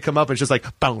then they come up and it's just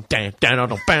like boom, bam,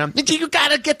 down, bam. You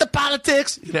gotta get the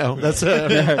politics. That's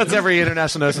every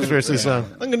International Noise Conspiracy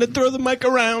song. I'm gonna throw the mic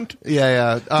around.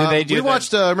 Yeah. Did they do we that?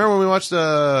 watched. Remember when we watched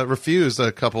Refused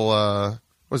a couple?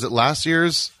 Was it last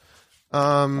year's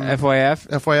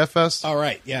FYF Fest? All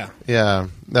right, yeah. Yeah,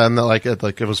 and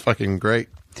it was fucking great.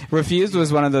 Refused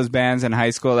was one of those bands in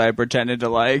high school that I pretended to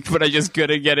like, but I just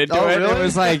couldn't get into it. Really? It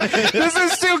was like, this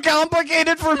is too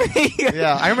complicated for me.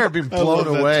 Yeah, I remember being blown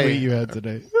away. Tweet you had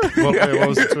today. What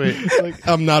was the tweet? Like,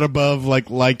 I'm not above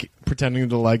like pretending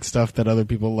to like stuff that other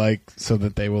people like so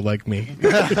that they will like me.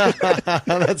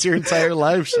 That's your entire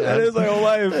life, That Shad. is my whole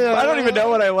life. I don't even know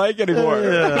what I like anymore.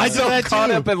 I'm so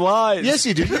caught up in lies. Yes,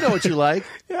 you do. You know what you like.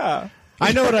 Yeah.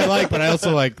 I know what I like, but I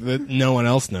also like that no one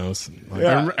else knows. Like,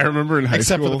 I remember in high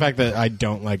except school. for the fact that I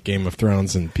don't like Game of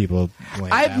Thrones and people.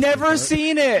 I've never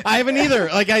seen it. I haven't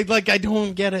either. I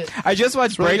don't get it. I just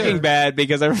watched Breaking Bad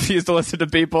because I refuse to listen to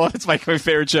people. It's like my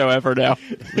favorite show ever now.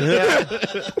 Game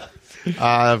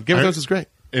of Thrones is great.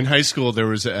 In high school, there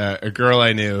was a girl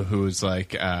I knew who was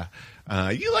like,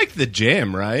 you like the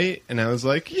Jam, right? And I was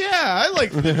like, yeah, I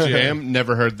like the Jam.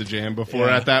 Never heard the Jam before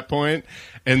at that point.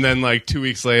 And then like 2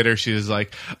 weeks later, she was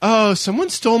like, oh, someone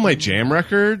stole my Jam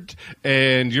record,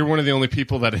 and you're one of the only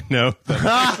people that I know.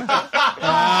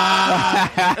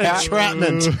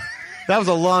 Entrapment. That was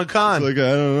a long con. Like,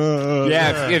 I don't know.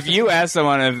 Yeah, if you ask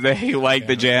someone if they like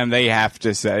the Jam, they have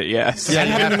to say yes. That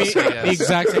happened to me. The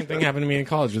exact same thing happened to me in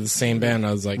college with the same band.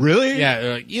 I was like, Really? Yeah.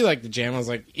 They're like, you like the Jam? I was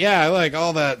like, yeah, I like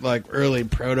all that like early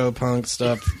proto punk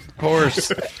stuff. Of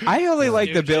course. I only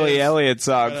like the Billy Elliot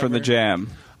song from the Jam.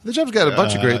 The Jam's got a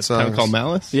bunch of great songs. Town Called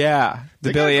Malice? Yeah,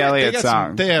 the Billy Elliot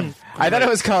song. They have. I thought it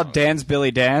was called Dance Billy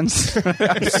Dance.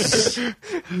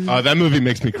 That movie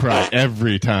makes me cry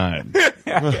every time.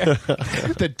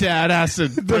 The dad has to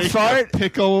break fart- the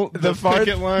pickle, the fart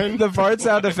picket line. The fart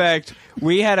sound effect.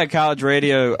 We had a college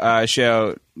radio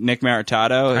show, Nick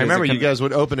Maritato. I remember you guys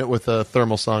would open it with a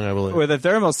thermal song, I believe. With a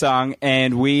thermal song,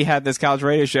 and we had this college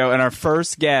radio show, and our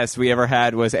first guest we ever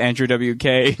had was Andrew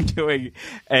WK doing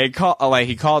a call. Like,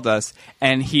 he called us,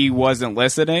 and he wasn't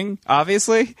listening,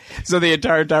 obviously. So the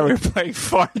entire time we were playing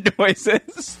fart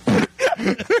noises.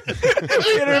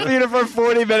 We interviewed him for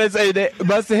 40 minutes, and it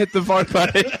must have hit the fart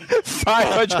button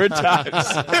 500 times.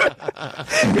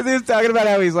 Because he was talking about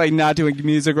how he's like not doing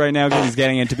music right now because he's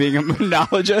getting into being a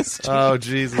monologist. Oh,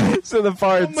 Jesus. So the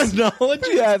farts,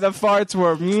 Monologist? yeah, the farts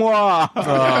were mwah.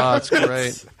 Oh, that's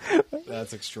great.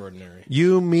 That's extraordinary.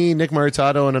 You, me, Nick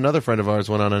Maritato, and another friend of ours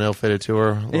went on an ill-fated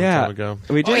tour a long time ago.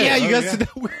 We did. Oh, yeah, you guys did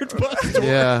that weird bus tour.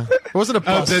 Yeah. It wasn't a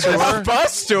bus tour. A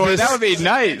bus tour. That would be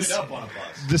nice.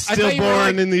 The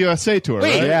Stillborn in the USA tour,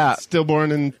 Wait. right? Yeah.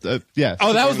 Stillborn in, yeah.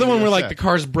 Oh, that was the one where like USA. the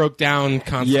cars broke down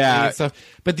constantly and stuff.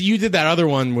 But you did that other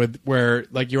one where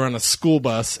like you were on a school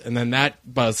bus and then that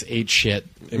bus ate shit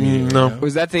immediately. No. you know?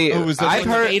 Was that the? was that I've the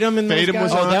heard. Fatum and those Fatum guys?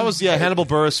 was Oh, on? that was Hannibal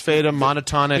Buress, Fatum,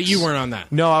 Monotonics. But you weren't on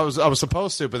that. No, I was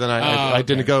supposed to, but then I okay.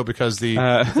 didn't go because the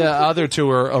other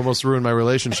tour almost ruined my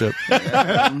relationship.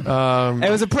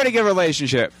 It was a pretty good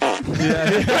relationship.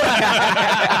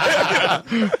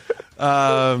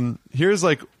 Here's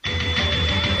like,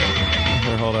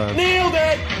 here, hold on. Nailed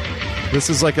it! This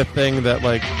is like a thing that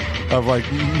like of like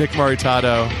Nick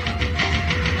Maritato.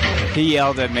 He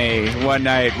yelled at me one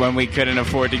night when we couldn't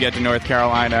afford to get to North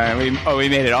Carolina, and we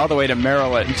made it all the way to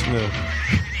Maryland. Is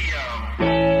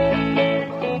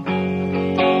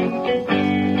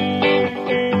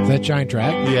that Giant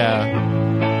Drag? Yeah.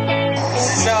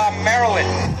 This is Maryland.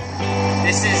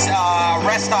 This is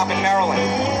rest stop in Maryland.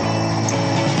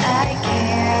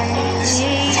 This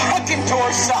fucking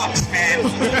tour sucks, man.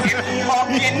 It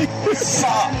fucking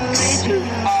sucks.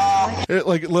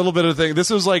 Like a little bit of thing. This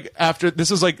was like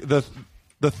the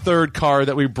third car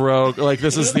that we broke. Like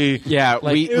this is the It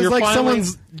was were like finally-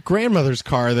 someone's grandmother's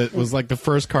car that was like the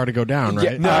first car to go down,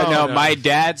 right? No, my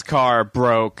dad's car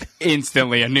broke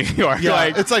instantly in New York. Yeah,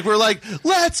 Like, it's like we're like,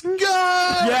 let's go.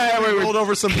 Yeah, we rolled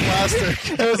over some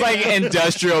plastic. it was like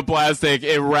industrial plastic.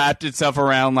 It wrapped itself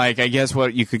around, like, I guess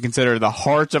what you could consider the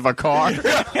heart of a car.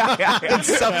 It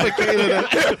suffocated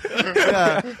it.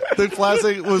 Yeah, the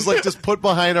plastic was like just put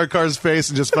behind our car's face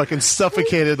and just fucking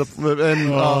suffocated the.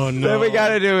 And Then we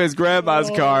got into his grandma's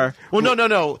car. Well,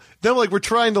 no. Then like we're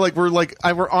trying to like we're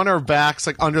on our backs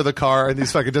like under the car in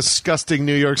these fucking disgusting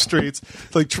New York streets,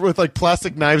 like with like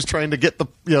plastic knives trying to get the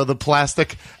the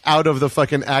plastic out of the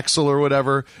fucking axle or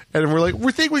whatever, and we're like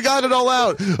we think we got it all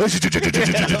out.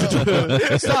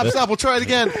 Stop! We'll try it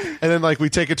again. And then like we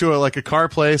take it to a car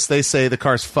place. They say the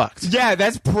car's fucked. Yeah,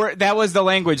 that was the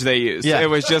language they used. Yeah. It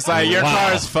was just like, your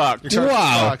car's fucked. Your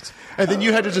car's fucked. And then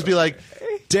you had to just be like,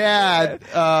 Dad,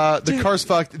 the car's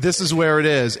fucked. This is where it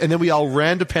is. And then we all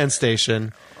ran to Penn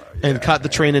Station and caught the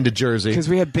train into Jersey. Because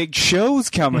we had big shows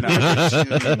coming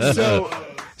up.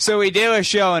 So we did a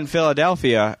show in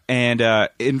Philadelphia, and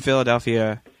in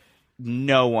Philadelphia,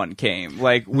 no one came.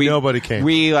 Nobody came.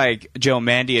 We, like, Joe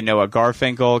Mandy and Noah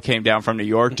Garfinkel came down from New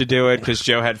York to do it because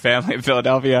Joe had family in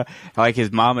Philadelphia. Like,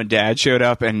 his mom and dad showed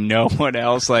up, and no one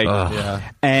else.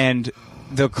 And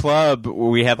the club,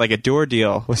 we had like a door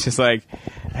deal, was just like,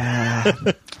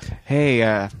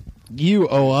 hey, you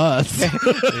owe us.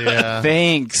 Yeah.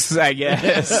 Thanks, I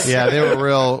guess. Yeah, they were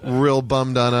real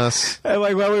bummed on us. And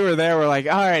like when we were there, we're like,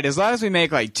 all right, as long as we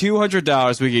make like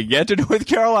 $200, we can get to North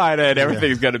Carolina and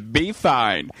everything's gonna be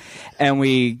fine. And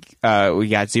we got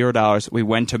 $0. We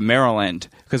went to Maryland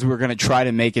because we were gonna try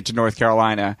to make it to North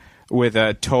Carolina with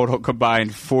a total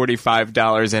combined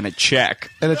 $45 and a check.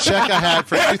 And a check I had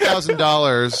for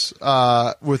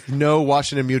 $2,000 with no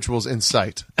Washington Mutuals in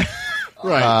sight.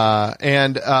 Right.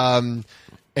 And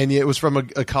it was from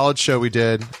a college show we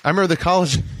did. I remember the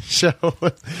college show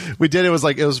we did. It was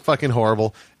fucking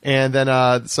horrible. And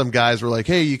then some guys were like,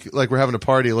 "Hey, we're having a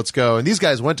party. Let's go." And these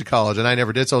guys went to college, and I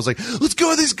never did. So I was like, "Let's go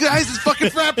with these guys. This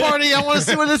fucking frat party. I want to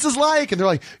see what this is like." And they're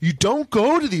like, "You don't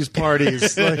go to these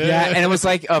parties." Like, yeah, and it was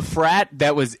like a frat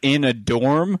that was in a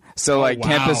dorm. So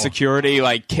campus security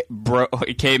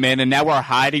came in, and now we're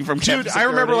hiding from campus security. I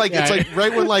remember it's like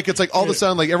right when it's like all of a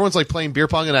sudden like everyone's like playing beer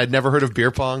pong, and I'd never heard of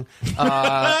beer pong.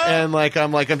 And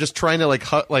I'm just trying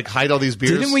to hide all these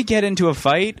beers. Didn't we get into a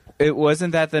fight? It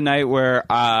wasn't that the night where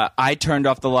I turned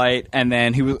off the light, and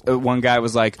then one guy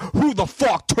was like, "Who the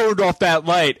fuck turned off that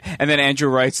light?" And then Andrew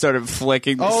Wright started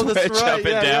flicking the switch up and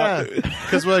down.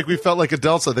 Because we felt like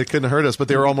adults, so they couldn't hurt us, but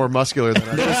they were all more muscular than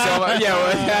us.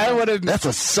 That's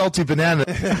a salty banana.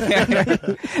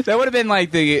 That would have been like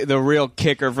the real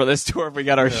kicker for this tour if we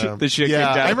got the shit kicked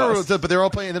out. I remember, of us. but they were all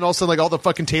playing, and then all of a sudden, all the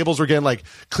fucking tables were getting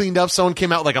cleaned up. Someone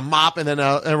came out with a mop, and then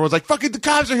everyone was like, "Fucking the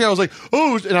cops are here!" I was like,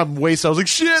 "Oh!" And I'm wasted. I was like,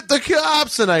 "Shit, the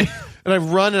cops!" And I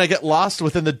run and I get lost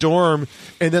within the dorm,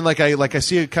 and then I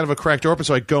see a kind of a cracked door open,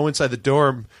 so I go inside the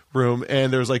dorm room,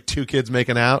 and there's two kids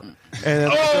making out,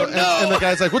 and the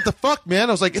guy's like, "What the fuck, man?"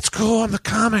 I was like, "It's cool. I'm the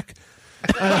comic."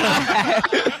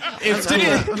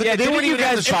 Didn't you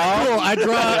guys follow?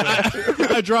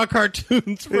 I draw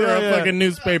cartoons for a fucking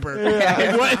newspaper.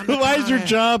 Why is your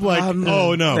job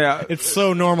oh no? Yeah. It's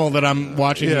so normal that I'm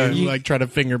watching you try to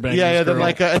finger bang. Yeah, this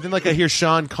yeah. girl. Then I hear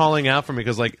Sean calling out for me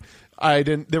because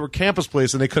They were campus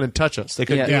police and they couldn't touch us. They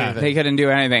couldn't do anything. They couldn't do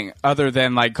anything other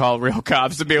than like call real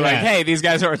cops to be like, "Hey, these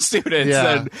guys aren't students,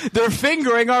 and they're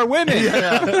fingering our women."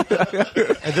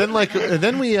 And then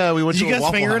we went Did to you a guys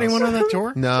Waffle finger House. anyone on that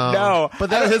tour? No.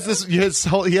 But that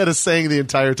he had a saying the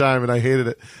entire time, and I hated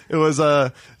it. It was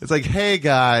it's like, "Hey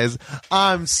guys,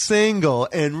 I'm single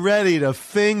and ready to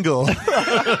fingle."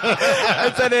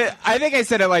 I said it. I think I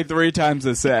said it like 3 times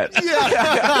a set.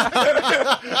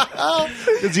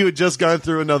 Because you had just gone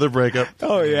through another breakup.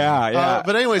 Oh yeah.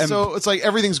 But anyway, so it's like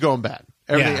everything's going bad.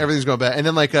 Everything's going bad, and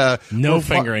then like no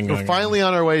fingering. We're finally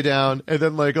on our way down, and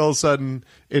then like all of a sudden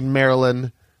in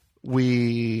Maryland,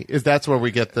 that's where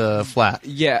we get the flat.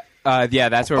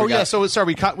 That's where. So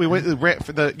sorry, we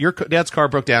went. Your dad's car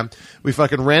broke down. We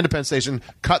fucking ran to Penn Station,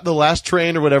 cut the last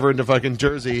train or whatever into fucking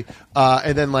Jersey,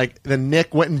 and then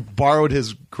Nick went and borrowed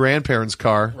his grandparents'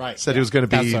 car. Right. Said he was going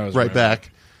to be right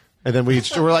back. And then we're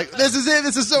like, "This is it!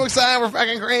 This is so exciting! We're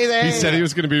fucking crazy!" He said he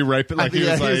was going to be right, but like he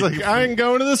was like, "I ain't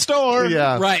going to the store."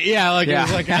 Yeah, right. Yeah, like it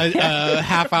was like a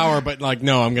half hour, but like,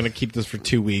 no, I'm going to keep this for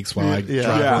 2 weeks while I drive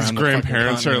around. His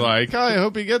grandparents are like, "I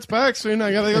hope he gets back soon.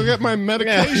 I got to go get my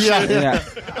medication."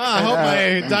 I hope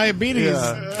my diabetes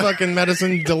fucking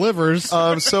medicine delivers.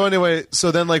 So anyway,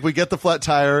 then like we get the flat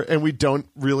tire, and we don't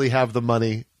really have the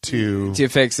money to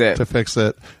fix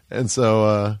it. And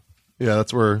so. Yeah,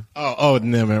 that's where. Oh,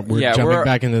 no, man. We're jumping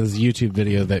back into this YouTube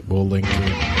video that we'll link to.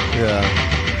 Yeah.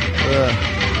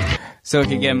 So it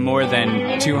can get more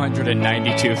than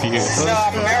 292 views. This is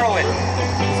Maryland.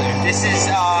 This is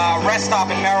rest stop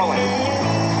in Maryland.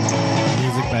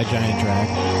 Music by Giant Drag.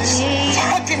 This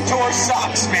fucking tour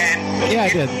sucks, man. Yeah, I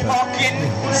did. It fucking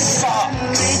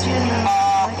sucks.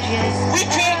 We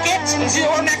can't get to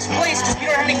our next place because we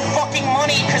don't have any fucking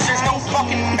money because there's no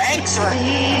fucking banks or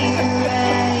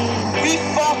anything. We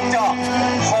fucked up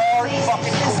hard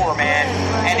fucking tour, man,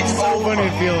 and it's so over. funny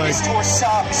to feel like this tour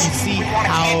sucks. You see we want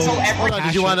to cancel every.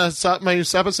 Did you want to stop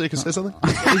it so you can say something?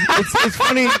 It's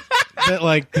funny that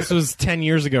like this was 10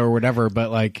 years ago or whatever, but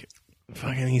like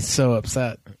fucking he's so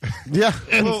upset. Yeah,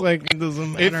 it's like it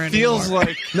doesn't matter. It feels anymore.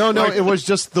 like no, it was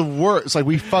just the worst. Like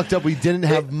we fucked up. We didn't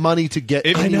have money to get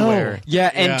anywhere. Yeah,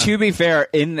 and to be fair,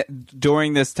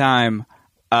 during this time.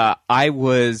 I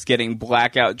was getting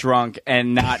blackout drunk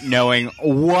and not knowing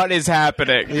what is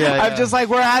happening. I'm just like,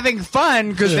 we're having fun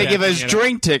because they give us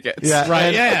drink tickets. Yeah,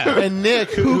 right. And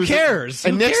Nick, who cares?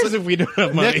 And who cares if we don't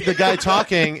have money? Nick, the guy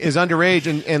talking, is underage,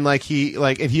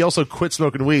 and he also quit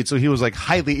smoking weed, so he was like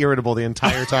highly irritable the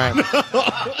entire time.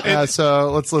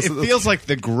 So let's listen. It feels like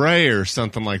The Gray or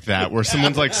something like that, where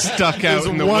someone's like stuck out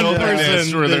in the one wilderness,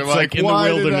 person where they're that's, like, in the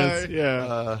 "Why wilderness." did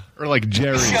or like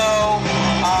Jerry. Show,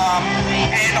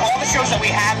 and all the shows that we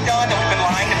have done that we've been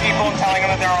lying to people and telling them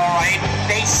that they're all right,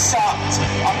 they sucked.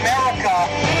 America,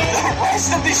 the rest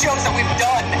of the shows that we've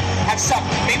done have sucked.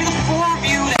 Maybe the 4 of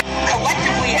you that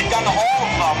collectively had done all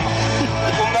of them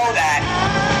will know that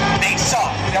they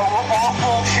sucked. They were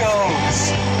awful shows,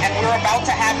 and we're about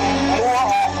to have more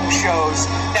awful shows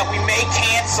that we may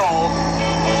cancel.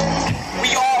 We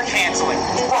are canceling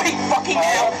right fucking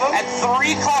now at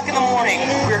 3 o'clock in the morning.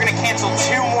 We're gonna cancel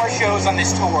 2 more shows on this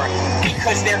tour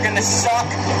because they're gonna suck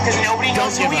because nobody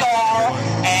knows who we are,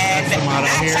 and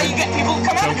that's how you get people to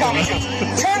come out to comedy shows.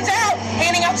 Turns out,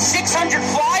 handing out 600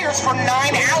 flyers for 9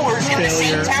 hours in the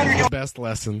same town you're doing best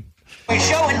lesson. a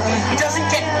show and doesn't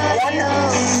get one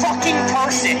fucking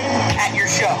person at your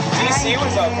show. DC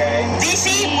was okay.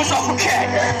 DC was okay.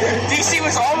 DC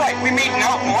was all right. We made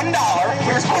not $1.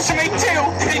 We were supposed to make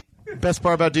 2. Best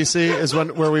part about DC is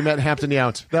where we met Hampton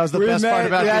Yount. That was the best part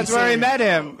about DC. That's where we met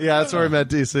him. Yeah, that's where we met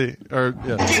DC. Give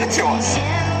it to us.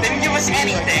 They didn't give us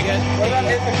anything. What about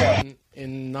Ithaca?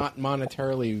 In not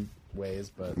monetarily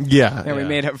ways, but yeah, we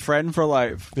made a friend for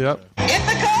life. Yep.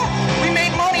 Ithaca, we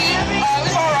made money. It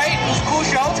was all right. It was a cool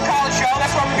show. It's a college show.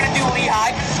 That's why we're gonna do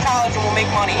Lehigh. It's college and we'll make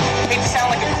money. Hate to sound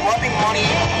like a grubbing money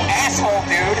asshole,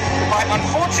 dude, but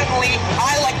unfortunately,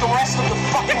 I, like the rest of the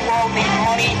fucking world, need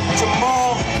money to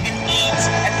move and eat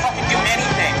and fucking do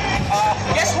anything.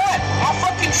 Guess what? My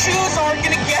fucking shoes aren't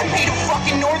gonna get me to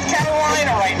fucking North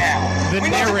Carolina right now. The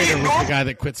narrator was the guy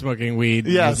that quit smoking weed.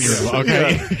 Yes.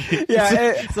 Okay.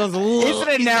 Yeah. Sounds a little. Isn't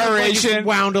it narration? Like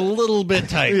wound a little bit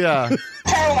tight. Yeah.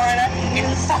 Carolina in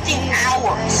fucking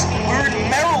hours. We're in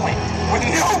Maryland with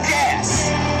no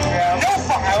gas. No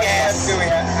fucking gas.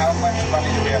 How much money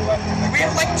do we have left? We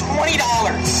have like $20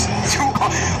 to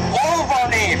all of our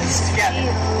names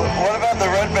together. What about the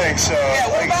Red Bank show?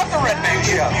 Yeah, what about the Red Bank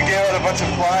show? You gave out a bunch of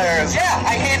flyers. Yeah,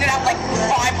 I handed out like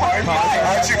 500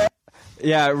 flyers.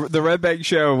 Yeah, the Red Bank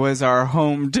show was our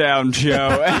hometown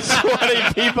show, and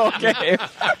 20 people came.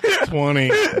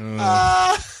 20.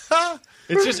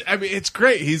 It's just, I mean, it's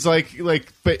great. He's like,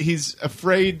 but he's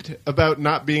afraid about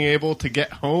not being able to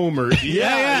get home or eat.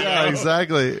 Yeah,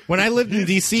 exactly. When I lived in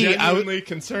D.C., I was genuinely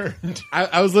concerned.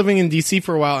 I was living in D.C.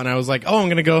 for a while, and I was like, oh, I'm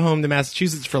going to go home to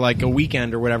Massachusetts for like a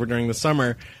weekend or whatever during the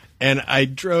summer. And I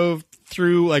drove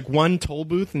through like one toll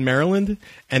booth in Maryland,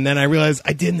 and then I realized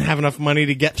I didn't have enough money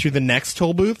to get through the next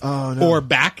toll booth or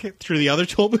back through the other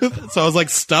toll booth. So I was like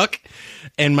stuck,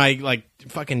 and my like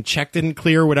fucking check didn't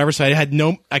clear or whatever. So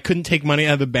I couldn't take money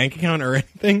out of the bank account or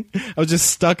anything. I was just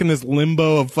stuck in this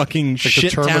limbo of fucking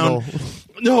shit town.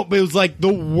 No, but it was like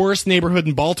the worst neighborhood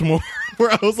in Baltimore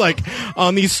where I was like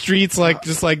on these streets, like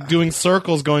just like doing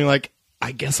circles going like,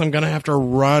 I guess I'm going to have to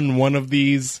run one of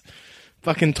these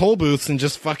fucking toll booths and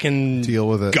just fucking deal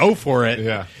with it. Go for it.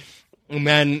 Yeah. And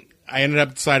then I ended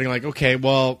up deciding like, okay,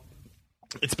 well,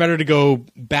 it's better to go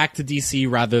back to DC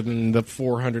rather than the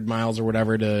 400 miles or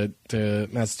whatever to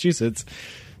Massachusetts.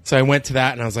 So I went to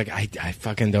that and I was like, I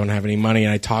fucking don't have any money.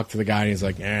 And I talked to the guy and he's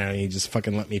like, he just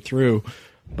fucking let me through.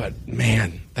 But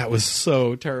man, that was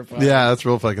so terrifying. Yeah, that's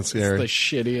real fucking scary. It's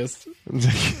the shittiest.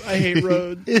 I hate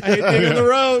roads. I hate being on the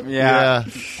road. Yeah.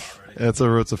 It's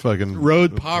a fucking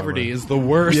road poverty is the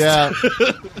worst. Yeah.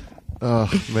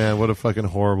 Oh man, what a fucking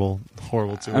horrible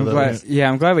tune.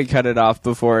 I'm glad we cut it off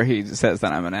before he says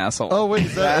that I'm an asshole. Oh wait,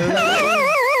 is that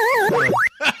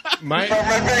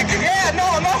Yeah, no,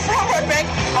 I'm not from Red Bank.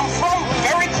 I'm from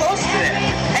very close to there.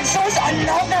 And so is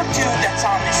another dude that's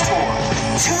on this tour.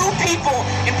 2 people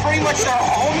in pretty much their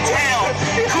hometown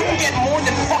couldn't get more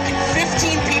than fucking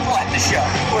 15 people at the show.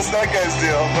 What's that guy's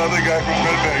deal? Another guy from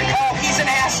Red Bank. Oh, he's an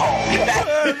asshole.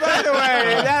 By the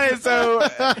way, that is so...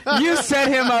 You set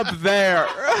him up there.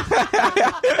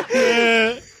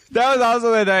 That was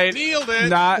also the night. Nailed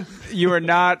it. You were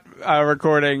not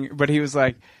recording, but he was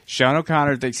like, Sean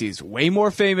O'Connor thinks he's way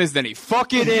more famous than he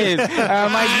fucking is. And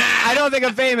I'm like, I don't think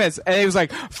I'm famous. And he was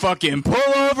like, fucking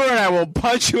pull over and I will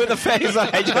punch you in the face.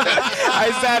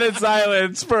 I sat in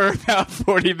silence for about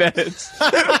 40 minutes.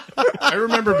 I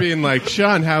remember being like,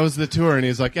 Sean, how was the tour? And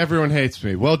he's like, everyone hates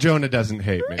me. Well, Jonah doesn't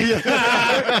hate me.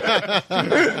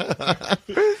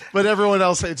 But everyone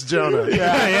else hates Jonah.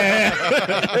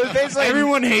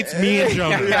 Everyone hates me and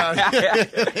Jonah.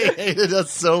 They hated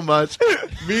us so much.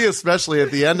 Me especially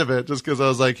at the end of it, just because I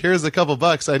was like, here's a couple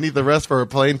bucks. I need the rest for a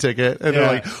plane ticket. And they're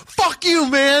like, fuck you,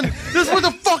 man. This what the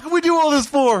fuck we do all this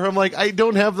for? I'm like, I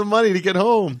don't have the money to get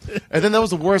home. And then that was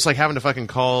the worst, like having to fucking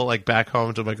call like back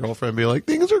home to my girlfriend and be like,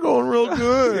 things are going real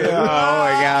good. Oh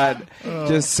my God.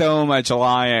 Just so much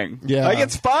lying. Yeah. Like,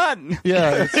 it's fun.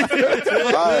 Yeah. It's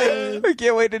fun. I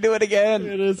can't wait to do it again.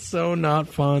 It is so not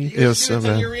fun. It was so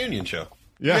bad. Your reunion show.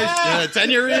 Yeah,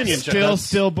 10-year reunion show.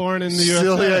 Stillborn in the USA.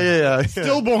 Still, yeah.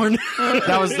 Stillborn.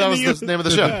 That was the name of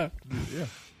the show. Yeah.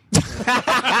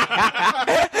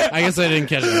 I guess I didn't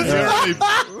catch it.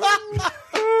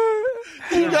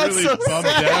 You got really so bummed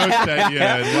out that you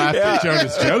laughed at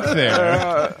Jonah's joke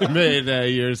there. Made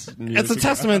years. It's a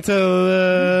testament to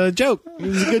the joke. It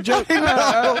was a good joke.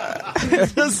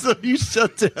 So you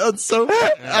shut down so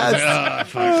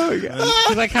fast.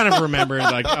 Because I kind of remembered,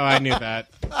 like, oh, I knew that.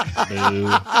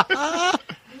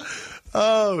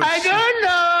 Oh, I don't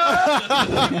know.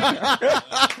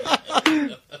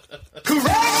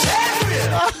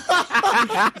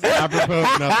 Apropos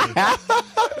of nothing.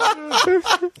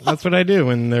 That's what I do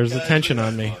when there's attention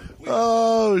on me.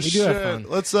 Oh do have shit! fun.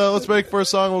 Let's break for a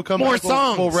song. We'll come More back.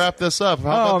 songs. We'll wrap this up.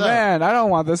 How about that? Man, I don't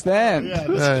want this to end. Yeah,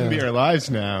 this can be our lives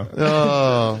now.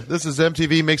 Oh, this is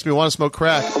MTV Makes Me Want to Smoke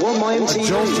Crack. I want my MTV.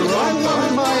 Jones Jerome. I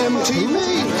want my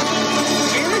MTV.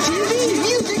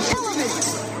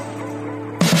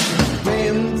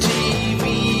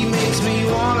 MTV makes me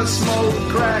wanna smoke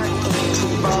crack,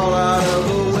 fall out of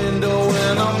the window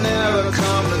and I'm never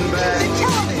coming back.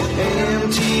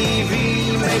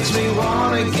 MTV makes me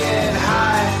wanna get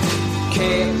high,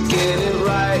 can't get it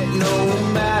right no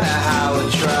matter how I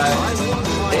try.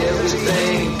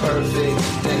 Everything perfect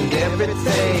and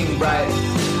everything right,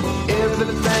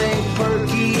 everything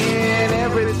perky and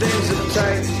everything's so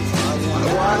tight. I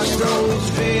watch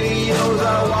those videos,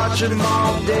 I watch them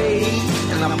all day,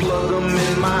 and I plug them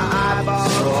in my iPod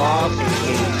so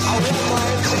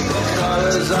the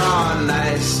colors are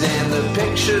nice, and the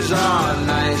pictures are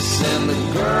nice, and the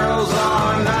girls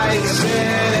are nice,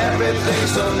 and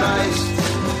everything's so nice.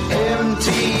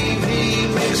 MTV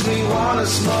makes me wanna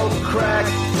smoke crack,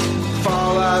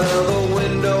 fall out of the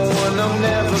window and I'm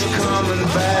never coming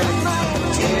back.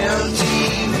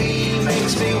 MTV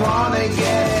makes me wanna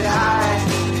get high,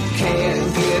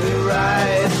 can't get it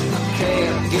right,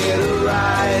 can't get it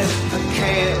right,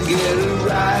 can't get it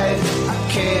right,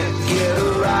 can't get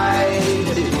it right.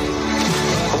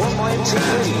 I want my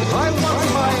MTV. I want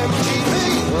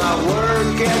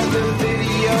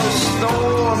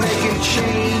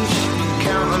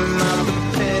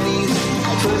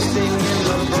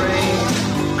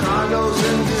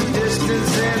shadows in the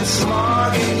distance and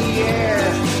smog in the air.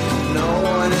 No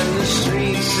one in the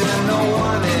streets and no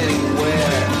one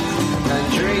anywhere. I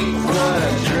drink what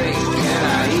I drink and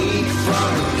I eat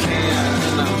from the can.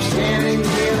 And I'm standing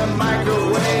near the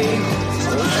microwave.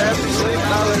 Every sleep I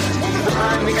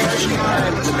behind me catch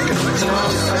mine. No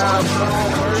stop,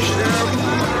 no worship.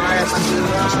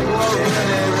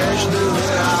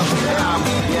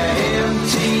 Yeah,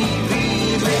 MTV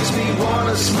makes me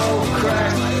wanna smoke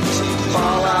crack,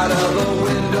 fall out of the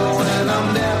window and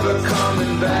I'm never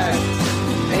coming back.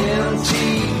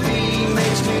 MTV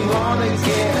makes me wanna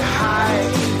get high,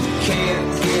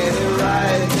 can't get it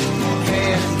right,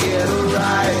 can't get it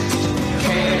right,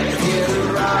 can't get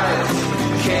it right,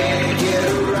 can't get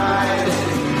it right,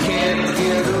 can't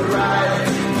get it right,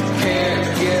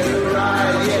 can't get it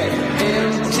right, yeah.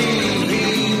 MTV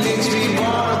makes me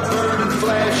wanna burn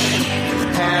flesh,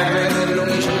 having it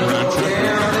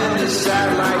down in the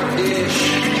satellite dish.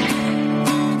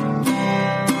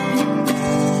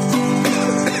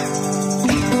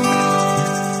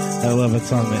 I love a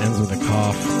song that ends with a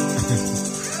cough.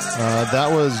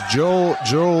 That was Joel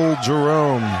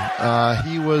Jerome.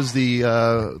 He was the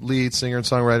lead singer and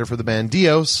songwriter for the band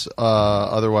Dios,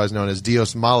 otherwise known as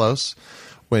Dios Malos,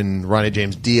 when Ronnie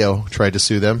James Dio tried to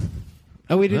sue them.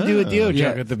 Oh, we didn't do a Dio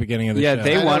joke at the beginning of the show. Yeah,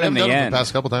 they won in the end. The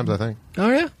past couple times, I think. Oh,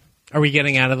 yeah? Are we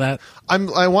getting out of that?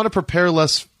 I want to prepare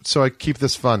less so I keep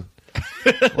this fun.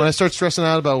 When I start stressing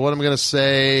out about what I'm going to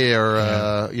say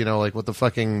or, like what the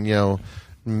fucking,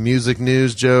 music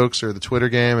news jokes or the Twitter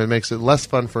game, it makes it less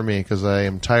fun for me because I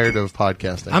am tired of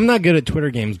podcasting. I'm not good at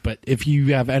Twitter games, but if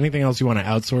you have anything else you want to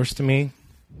outsource to me,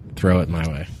 throw it my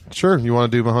way. Sure. You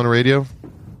want to do Mahona Radio?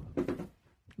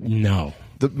 No.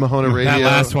 The Mahona Radio? That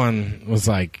last one was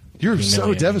like... You were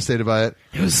so devastated by it.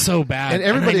 It was so bad. And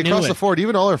everybody I knew across it. the board,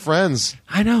 even all our friends.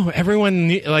 I know. Everyone,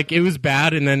 knew, it was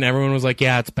bad, and then everyone was like,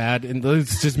 yeah, it's bad. And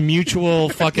it's just mutual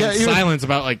fucking silence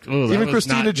about, oh, that even was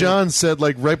Christina not John said,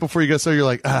 right before you got started, you're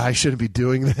like, I shouldn't be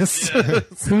doing this.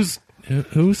 Who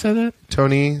said that?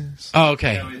 Tony. Oh,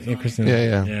 okay. Yeah, Christina.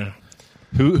 Yeah.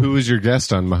 Who was your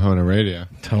guest on Mahona Radio?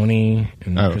 Tony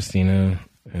and Christina.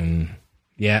 And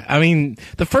yeah, I mean,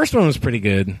 the first one was pretty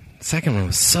good. The second one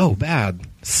was so bad.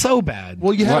 So bad.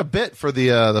 Well, you had a bit for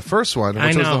the first one,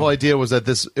 which was the whole idea was that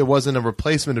it wasn't a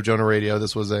replacement of Jonah Radio.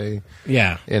 This was a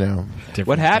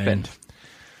What happened?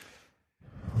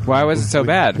 Why was it so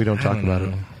bad? We don't talk about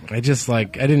it. I just I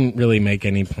didn't really make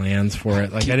any plans for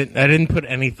it. I didn't put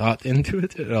any thought into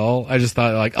it at all. I just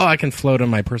thought I can float on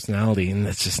my personality, and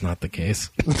that's just not the case.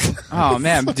 Oh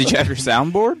man, did you have your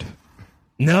soundboard?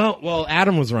 No. Well,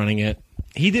 Adam was running it.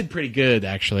 He did pretty good,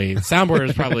 actually. Soundboard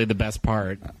is probably the best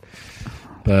part.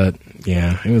 But,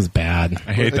 yeah, it was bad.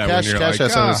 I hate that when you're Cash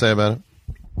has something to say about it.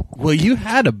 Well, you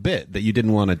had a bit that you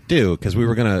didn't want to do because we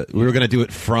were gonna do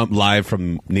it live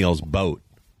from Neil's boat,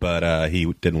 but he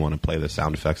didn't want to play the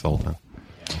sound effects the whole time.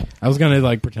 I was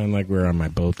gonna pretend like we were on my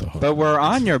boat the whole time. But we're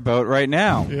on your boat right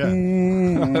now.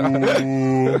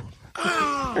 Yeah.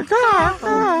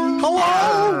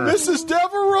 Hello, Mrs.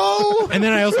 Devereaux. And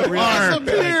then I also realized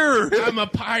I'm a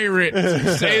pirate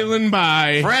sailing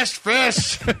by. Fresh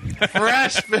fish.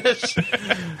 Fresh fish.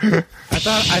 I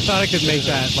thought I could make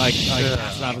that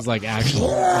that was actual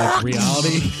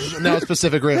reality. No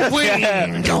specific riff.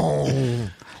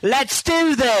 Let's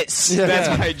do this. Yeah.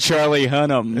 That's by Charlie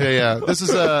Hunnam. Yeah. This is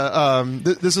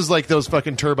this is like those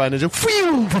fucking turbine engine.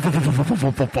 Today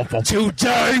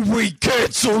we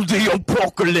cancel the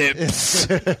apocalypse.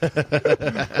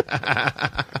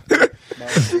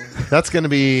 That's going to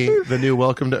be the new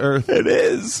Welcome to Earth. It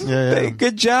is. Yeah. Hey,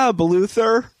 good job,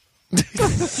 Luther.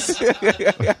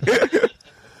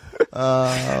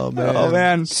 Oh man. Oh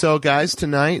man. So guys,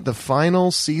 tonight the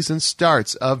final season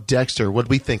starts of Dexter. What are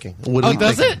we thinking?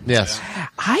 Does it? Yes.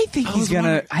 I think he's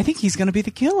gonna be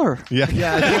the killer. Yeah.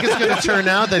 I think it's gonna turn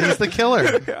out that he's the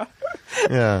killer.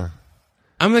 Yeah.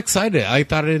 I'm excited. I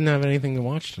thought I didn't have anything to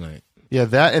watch tonight. Yeah,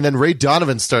 that and then Ray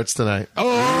Donovan starts tonight.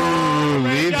 Oh,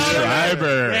 Liev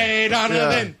Schreiber. Ray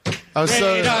Donovan. Yeah. I was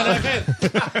Ray Donovan. Ray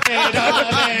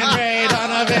Donovan. Ray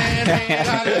Donovan. Ray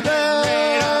Donovan.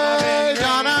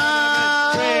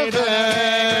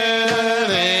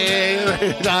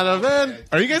 Donovan.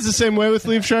 Are you guys the same way with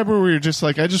Liev Schreiber where you're just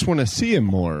I just want to see him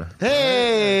more?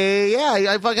 Hey,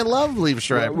 yeah, I fucking love Liev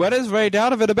Schreiber. What is Ray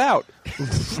Donovan about?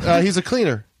 He's a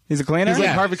cleaner. He's a cleaner? He's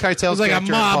like Harvey Keitel's He's like a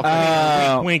character in mob.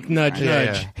 Pulp Wink, nudge,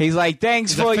 nudge. He's like,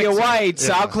 thanks for your whites.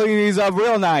 Yeah. I'll clean these up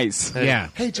real nice. Hey. Yeah.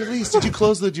 Hey, Jalise, do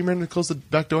you remember to close the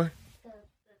back door?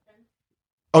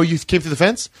 Oh, you came through the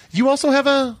fence? You also have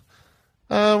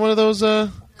one of those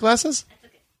glasses?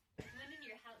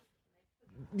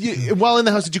 while in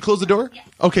the house, did you close the door?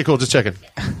 Okay, cool. Just checking.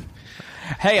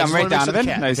 Hey, I'm Ray Donovan.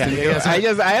 cat. Nice to meet you.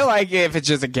 Yeah. I like it if it's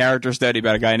just a character study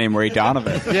about a guy named Ray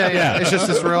Donovan. Yeah. It's just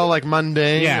this real like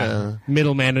mundane.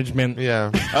 Middle management.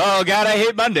 Yeah. Oh God, I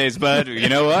hate Mondays, but you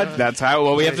know what? That's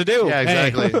what we have to do. Yeah,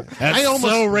 exactly. That's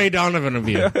so Ray Donovan of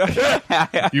you.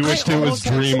 You wished it was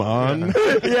Dream On?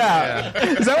 Yeah.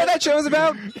 Is that what that show's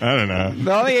about? I don't know.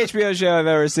 The only HBO show I've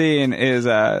ever seen is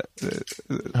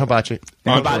Hibachi.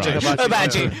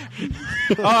 Hibachi.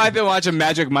 Oh, I've been watching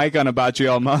Magic Mike on Hibachi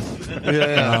all month. Yeah.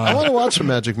 I want to watch a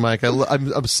Magic Mike.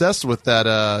 I'm obsessed with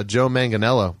that Joe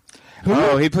Manganiello.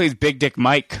 Oh, he plays Big Dick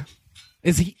Mike.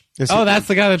 Is he? That's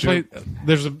the guy that played.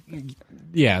 There's a.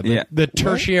 The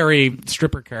tertiary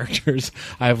stripper characters.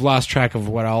 I've lost track of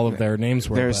what all of their names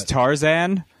were. There's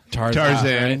Tarzan. Tarzan.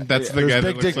 Right? That's the guy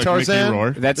Big that Dick looks like Tarzan. Mickey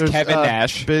Rourke. That's Kevin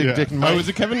Nash. Big Dick Mike. Oh, is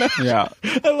it Kevin Nash? Yeah.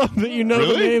 I love that you know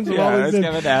the names of all Yeah, these that's names.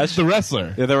 Kevin Nash. The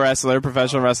wrestler. Yeah, the wrestler,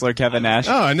 professional wrestler Kevin Nash.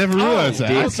 Oh, I never realized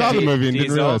that. I saw the movie and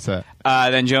didn't Diesel. realize that.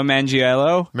 Then Joe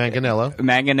Manganiello.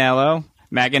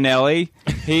 Manganelli.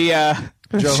 He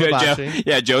Joe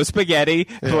Hibachi. Joe Spaghetti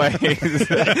plays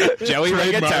Joey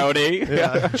Rigatoni.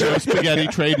 Yeah. Joe Spaghetti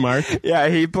trademark. Yeah,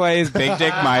 he plays Big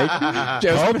Dick Mike.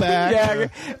 Joe back. Yeah,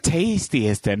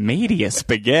 tastiest and meatiest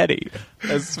spaghetti.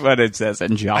 That's what it says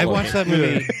in Jolly. I watched that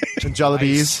movie.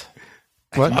 Jollibees.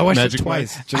 What? I watched Magic it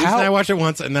twice. Mike. Jason and I watched it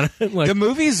once, and then like The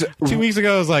movie's 2 weeks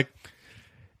ago, I was like,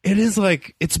 it is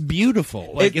like it's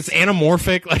beautiful. Like it's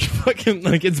anamorphic. Like fucking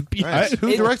like it's beautiful. Nice.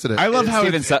 Who directed it? I love how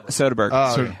Steven Soderbergh.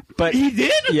 Oh, But He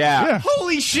did? Yeah.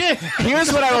 Holy shit!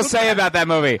 Here's what I will say about that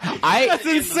movie. That's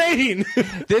insane.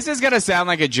 This is going to sound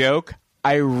like a joke.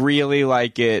 I really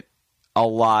like it a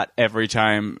lot every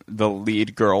time the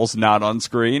lead girl's not on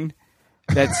screen.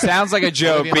 That sounds like a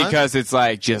joke because it's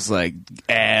like just like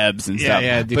abs and stuff.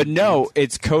 Yeah, dude. But no,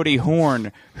 it's Cody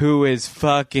Horn who is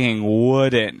fucking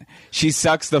wooden. She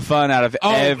sucks the fun out of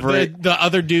every. The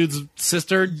other dude's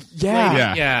sister. Yeah.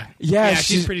 lady? Yeah, She's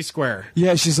she's- pretty square.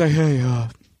 Yeah, she's like, hey,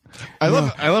 I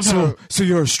love how so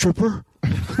you're a stripper?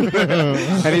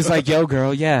 And he's like, yo,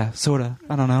 girl, yeah, sorta.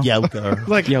 I don't know. Yeah, girl.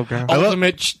 Like Yo, girl.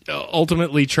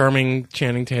 ultimately charming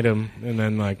Channing Tatum, and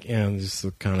then like just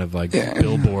the kind of like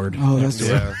billboard. Oh,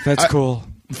 that's cool.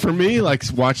 for me, like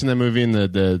watching that movie in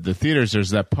the theaters,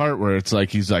 there's that part where it's like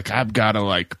he's like, I've got to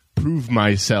like prove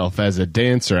myself as a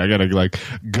dancer. I gotta like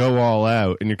go all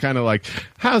out, and you're kind of like,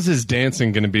 how's his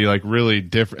dancing going to be like really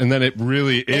different? And then it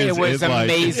really is. It was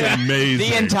amazing. It's amazing.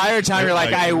 The entire time you're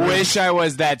like, I wish I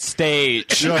was that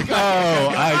stage. You're like,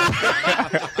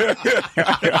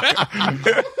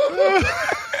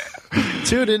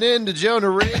 Tuning in to Jonah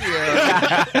Radio.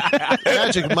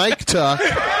 Magic Mike Talk.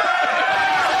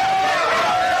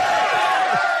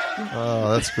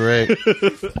 Oh, that's great.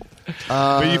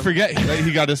 but you forget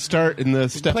he got to start in the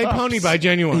step. Play Pony by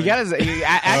Genuine. He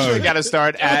actually got to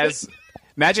start as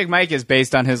Magic Mike is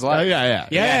based on his life.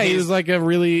 Yeah, he was like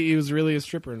he was really a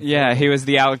stripper. Yeah, he was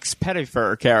the Alex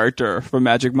Pettyfer character from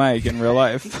Magic Mike in real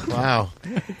life. Wow.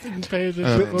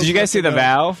 Did you guys see The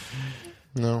Vow?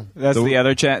 No. That's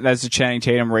that's the Channing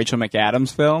Tatum Rachel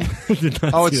McAdams film.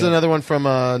 Oh, it's another one from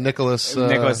Nicholas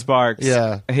Sparks.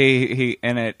 Yeah. He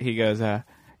in it he goes,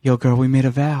 yo girl, we made a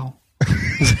vow.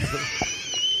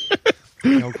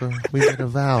 Yo, girl, we made a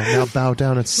vow. Now bow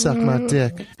down and suck my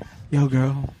dick. Yo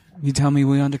girl, you tell me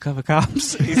we undercover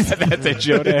cops? He said that to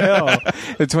Jonah Hill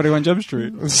at 21 Jump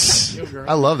Street.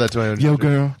 I love that 21 Jump Street.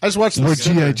 girl. I just watched We're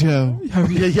G.I. Joe.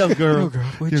 Yo, girl.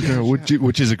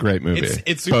 Which is a great movie.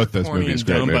 It's both super those corny movies and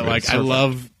great dumb, movies. but like I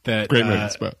love that. Great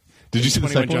movies, but did you see the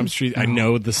 21 second one? Jump Street? I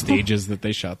know the stages that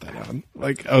they shot that on.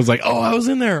 Like I was like, oh, I was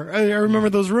in there. I remember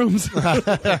those rooms. I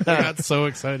got so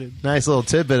excited. Nice little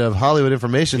tidbit of Hollywood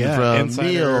information from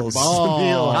Insider Neil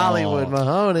Ball. Hollywood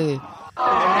Mahoney.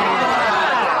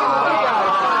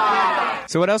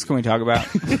 So what else can we talk about?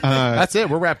 That's it.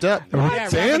 We're wrapped up.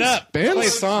 Wrap it up. Bands? Play a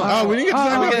song. Oh, we didn't get to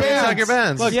talk about bands. Your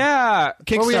bands. Look, yeah.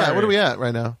 Where are we at? What are we at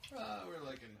right now?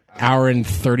 Hour and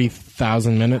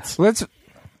 30,000 minutes.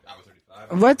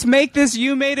 Let's make this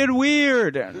You Made It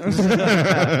Weird.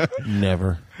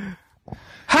 Never.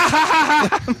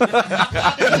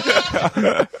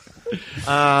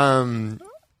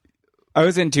 I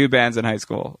was in two bands in high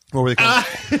school. What were they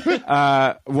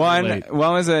called? One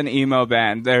was an emo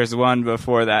band. There's one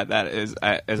before that is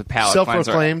a palate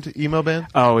Self-proclaimed cleanser. emo band?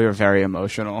 Oh, we were very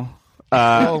emotional.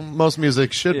 Well, most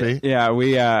music should be. Yeah,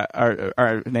 we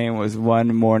our name was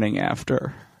One Morning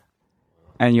After,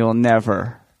 and you'll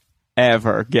never,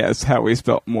 ever guess how we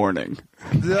spelt morning.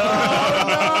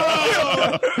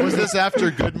 Was this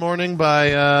after Good Morning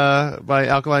by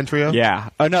Alkaline Trio? Yeah.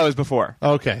 Oh, no, it was before.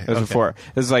 Okay. It was before.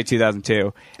 This was like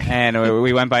 2002. And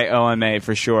we went by OMA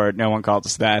for short. No one called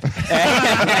us that.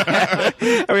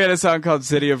 And we had a song called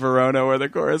City of Verona where the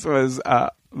chorus was,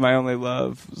 my only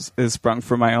love is sprung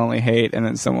from my only hate. And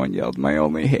then someone yelled, my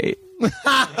only hate.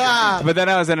 But then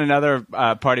I was in another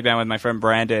party band with my friend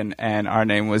Brandon, and our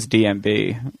name was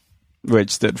DMB.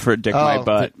 Which stood for Dick My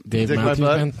Butt. Dick My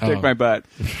Butt? Dick My Butt.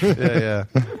 Yeah.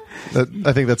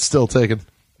 I think that's still taken.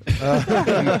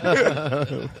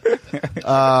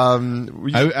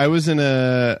 I was in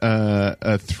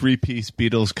a three-piece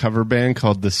Beatles cover band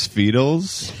called the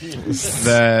Speedles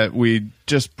that we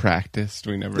just practiced.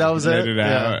 We never That was made it?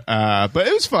 out. But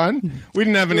it was fun. We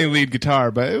didn't have any lead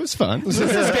guitar, but it was fun. This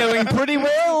is going pretty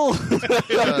well.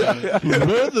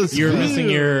 You're missing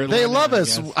your. They love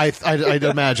us, I'd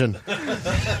imagine.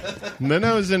 And then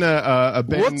I was in a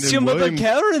band What's your in mother Williams-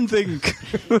 Karen think?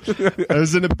 I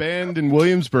was in a band in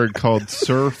Williamsburg called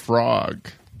Sir Frog.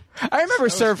 I remember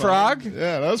Sir Frog.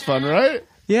 Yeah, that was fun, right?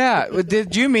 Yeah.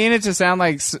 Did you mean it to sound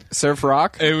like Surf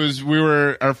Rock? It was. We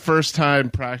were our first time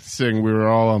practicing. We were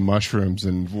all on mushrooms,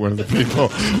 and one of the people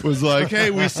was like,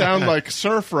 "Hey, we sound like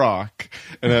surf rock,"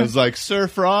 and I was like,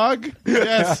 "Surf Frog?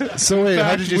 Yes." So wait, In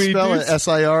how fact, did you we spell do- it?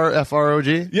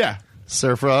 SIRFROG? Yeah,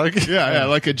 Sir Frog? yeah,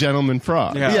 like a gentleman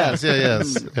frog. Yeah. Yes.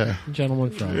 Yeah.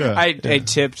 Gentleman frog. Yeah. I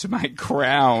tipped my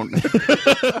crown.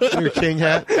 Your king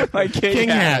hat? My king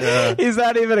hat. hat. He's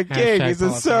not even a king. Hashtag He's a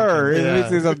politics. sir. Yeah.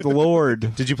 He's a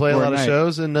lord. Did you play a lot of Fortnite.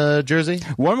 shows in Jersey?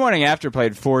 One morning after,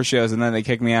 played 4 shows, and then they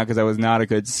kicked me out because I was not a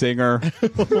good singer.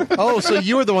 Oh, so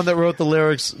you were the one that wrote the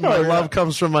lyrics, My love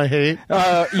comes from my hate?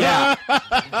 Yeah,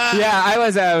 yeah. I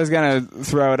was gonna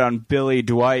throw it on Billy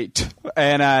Dwight,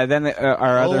 and then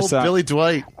our other song, Billy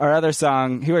Dwight. our other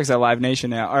song. He works at Live Nation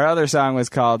now. Our other song was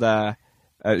called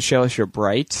 "Show Us Your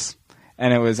Brights,"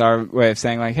 and it was our way of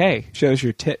saying like, "Hey, show us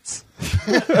your tits."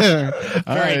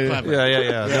 Very clever.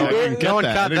 Yeah. No one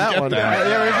caught that one. Yeah,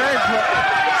 we're very.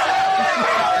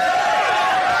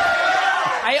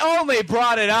 I only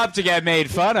brought it up to get made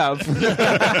fun of.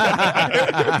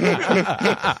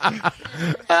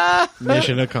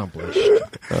 Mission accomplished.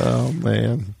 Oh,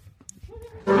 man.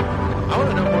 I want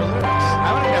to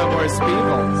know more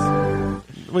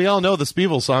Speedles. We all know the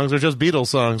Speeble songs are just Beatles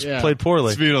songs played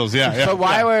poorly. Beatles. Yeah. But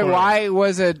why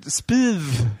was it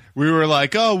Spiv? We were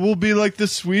like, oh, we'll be like the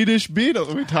Swedish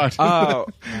Beatles. We talked. Oh,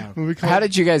 how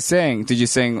did you guys sing? Did you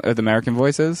sing with American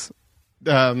voices?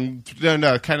 No,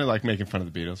 kind of like making fun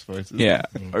of the Beatles voices. Yeah,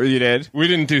 or you did. We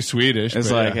didn't do Swedish. It's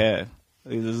but like, yeah.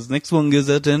 hey, this next one goes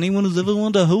out to anyone who's ever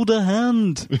wanted to hold a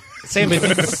hand. Sam,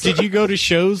 did you go to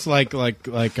shows like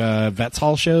Vets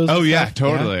Hall shows? Oh and yeah, stuff?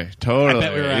 totally. I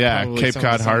bet we were at probably Cape some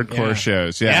Cod of the same- hardcore yeah.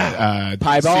 shows. Yeah,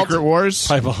 Piebald? Secret Wars.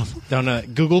 Down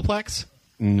Googleplex.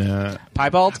 No,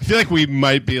 Piebald? I feel like we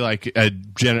might be like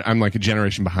I'm like a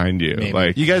generation behind you. Maybe.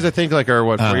 Like You guys, I think, like are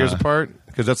what, 4 years apart?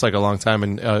 Because that's like a long time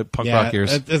in punk rock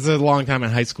years. It's a long time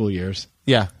in high school years.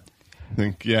 Yeah. I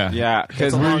think Yeah,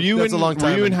 because were you that's in a long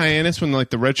time Were you in in- Hyannis when like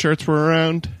the red shirts were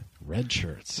around? Red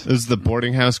shirts. It was the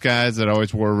boarding house guys that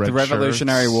always wore red the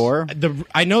Revolutionary shirts. War.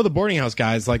 I know the boarding house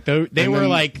guys. Like they And were then-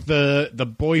 like the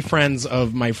boyfriends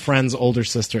of my friend's older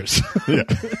sisters. Yeah.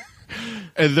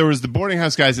 And there was the boarding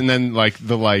house guys, and then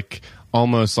like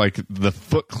almost like the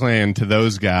Foot Clan to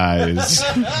those guys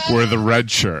were the red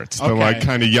shirts, the Okay. like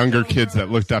kind of younger kids that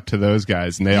looked up to those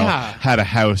guys, and they all Yeah. had a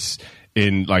house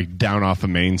in like down off of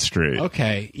Main Street.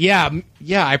 Okay. Yeah.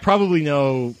 I probably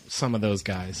know some of those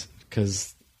guys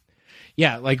because,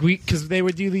 because they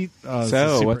would do the. So,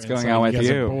 super what's going inside. on with guys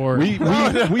are you? bored. We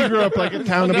grew up like a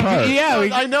town apart. Yeah,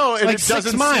 I know, and like it 6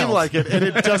 doesn't miles. seem like it. And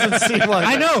it doesn't seem like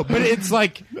I know, but it's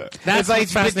like that's like,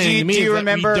 what's fascinating to me. do you is that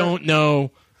remember- we don't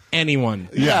know anyone?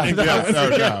 Yeah.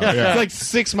 It's like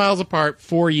 6 miles apart,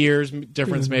 4 years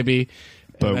difference maybe.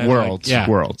 But And then, worlds. like, yeah.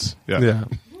 Worlds. Yeah. Yeah.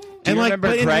 And you like, remember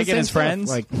but in the Craig and same his stuff, friends?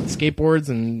 like skateboards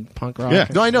and punk rock. Yeah.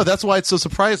 No, I know. That's why it's so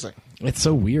surprising. It's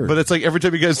so weird. But it's like every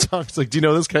time you guys talk, it's like, do you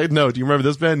know this guy? No. Do you remember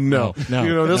this band? No. No.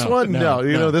 You know this No. one? No. No.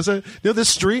 You No. know this? You know this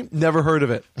street? Never heard of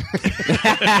it.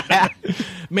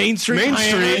 Main Street. Main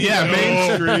Street. Yeah. No.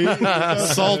 Main Street.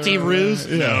 Salty Ruse.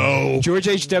 No. George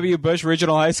H.W. Bush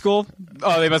Regional High School?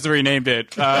 Oh, they must have renamed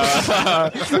it.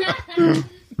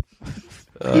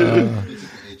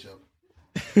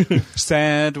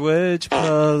 Sandwich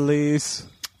Police.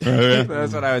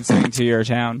 That's what I would sing to your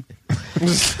town.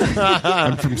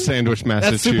 I'm from Sandwich,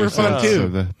 Massachusetts. super fun, too. So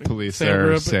the police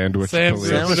there are Sandwich Sam Police.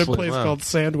 grew up in a Sandwich place Wow. called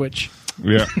Sandwich.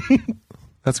 Yeah.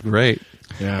 That's great.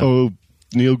 Yeah. Oh,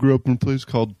 Neil grew up in a place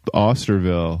called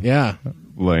Osterville. Yeah.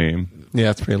 lame.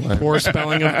 Yeah, it's pretty lame. Poor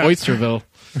spelling of Oysterville.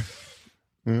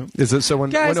 Yeah. Is it so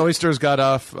when oysters got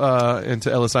off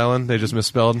into Ellis Island, they just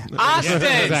misspelled? Austin!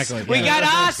 Exactly. We got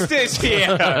Austin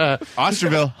here!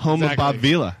 Osterville, home of Bob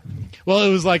Vila. Well,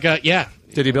 it was like Did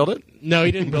he build it? No,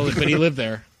 he didn't build it, but he lived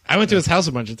there. I went to his house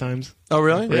a bunch of times. Oh,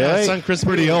 really? Yeah, his son Chris.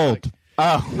 Pretty old.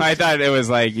 Oh, I thought it was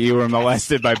like you were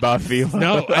molested by Bob Vila.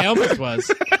 No, I almost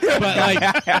was. But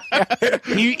like,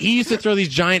 he used to throw these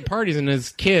giant parties, and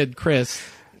his kid Chris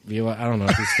Vila, I don't know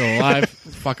if he's still alive.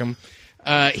 Fuck him.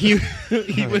 He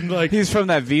would like. He's from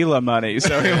that Vila money,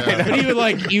 so but he would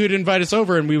like. He would invite us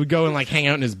over, and we would go and like hang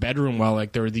out in his bedroom while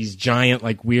like there were these giant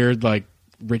like weird like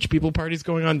rich people parties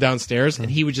going on downstairs,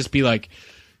 and he would just be like,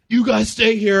 "You guys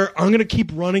stay here. I'm gonna keep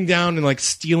running down and like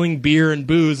stealing beer and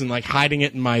booze and like hiding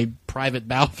it in my private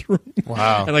bathroom."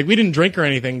 Wow. And like we didn't drink or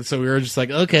anything, so we were just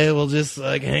like, "Okay, we'll just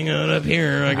like hang out up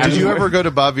here." I guess. Did you ever go to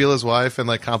Bob Vila's wife and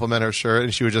like compliment her shirt,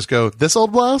 and she would just go, "This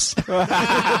old blouse"?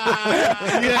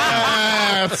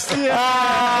 Yes!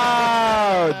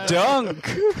 Oh, dunk!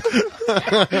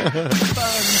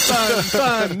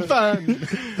 Fun.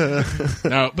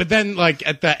 No, but then like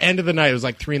at the end of the night, it was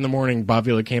like 3 a.m. Bob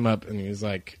Vila came up and he was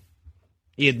like,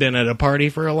 he had been at a party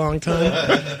for a long time,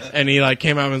 and he like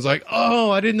came out and was like,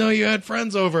 "Oh, I didn't know you had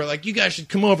friends over. Like, you guys should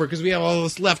come over because we have all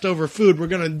this leftover food. We're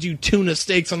gonna do tuna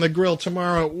steaks on the grill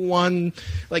tomorrow at 1.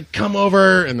 Like, come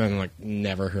over." And then like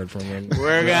never heard from him.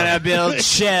 We're gonna build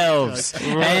shelves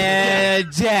and a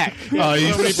deck. Oh,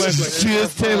 you see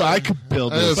this table? I could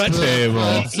build this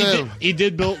table. He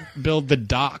did build the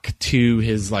dock to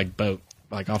his like boat.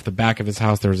 Like off the back of his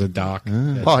house, there was a dock.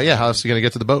 Oh yeah, how's he gonna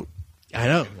get to the boat? I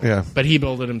know. Yeah. But he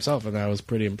built it himself, and I was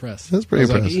pretty impressed. That's pretty I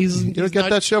was impressive. You don't get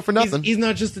that show for nothing. He's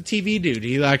not just a TV dude.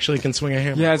 He actually can swing a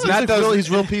hammer. Yeah, it's not those. He's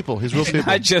real people. He's real people.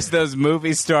 Not just those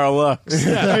movie star looks. He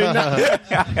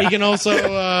can also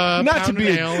pound a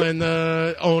nail and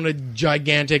own a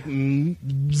gigantic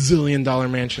zillion-dollar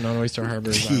mansion on Oyster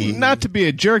Harbor. Not to be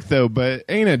a jerk, though, but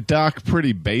ain't a dock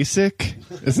pretty basic?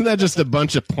 Isn't that just a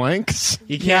bunch of planks?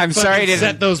 You can't I'm sorry to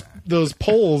set those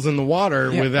poles in the water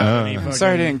without any fucking...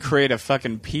 Sorry I didn't create a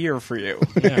fucking pier for you.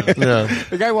 Yeah.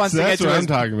 The guy wants to get to I'm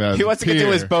talking about. He wants to get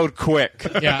to his boat quick.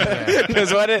 Yeah.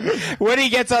 Because when he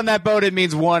gets on that boat, it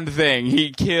means one thing. He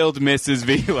killed Mrs.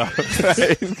 Vila.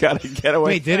 He's got to get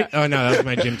away. Wait, did he? Oh, no, that was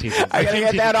my gym teacher. I got to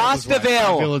get that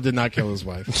Osterville. Vila did not kill his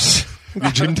wife.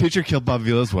 Your gym teacher killed Bob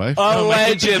Vila's wife?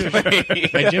 Allegedly.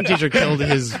 My gym teacher killed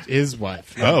his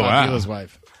wife. Oh, wow. Vila's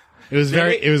wife. It was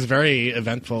very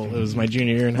eventful. It was my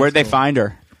junior year in high Where'd they school. find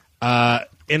her?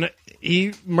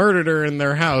 He murdered her in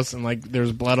their house, and like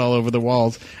there's blood all over the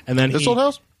walls. And then This old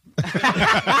house?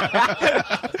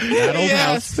 that old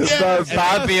house. The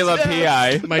Bob Vila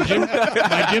PI. My gym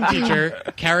teacher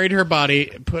carried her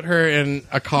body, put her in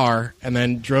a car, and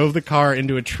then drove the car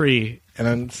into a tree, and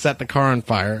then set the car on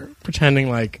fire, pretending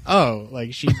like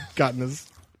she'd gotten this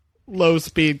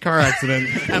low-speed car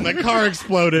accident, and the car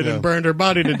exploded and burned her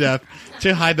body to death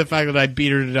to hide the fact that I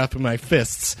beat her to death with my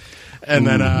fists. And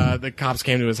then the cops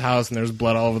came to his house, and there's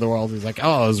blood all over the world. He's like,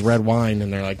 "Oh, it was red wine,"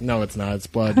 and they're like, "No, it's not. It's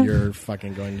blood. You're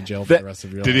fucking going to jail for the rest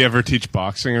of your life." Did he ever teach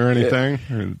boxing or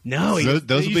anything? No, those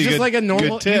would he's be just good, like a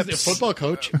normal good tips. He's a football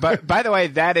coach. But by the way,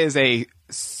 that is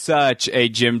such a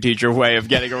gym teacher way of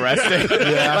getting arrested.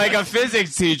 Like a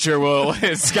physics teacher will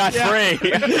scot free.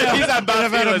 He's on Bob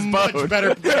Vila's boat. Much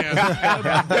better plan.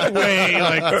 Way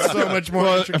like so much more.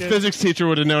 Well, a intricate. physics teacher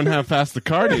would have known how fast the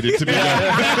car needed to be.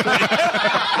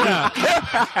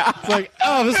 It's like,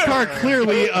 oh, this car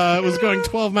clearly was going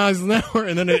 12 miles an hour,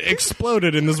 and then it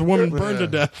exploded, and this woman burned to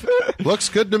death. Looks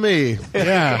good to me.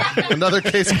 Yeah. Another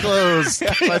case closed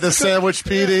by the Sandwich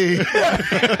PD.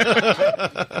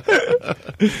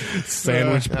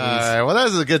 Sandwich, please. All right. Well, that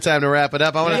was a good time to wrap it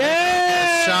up. I want to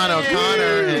thank Sean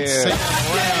O'Connor and Sam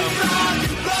Brown.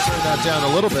 Turn that down a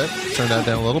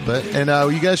little bit. And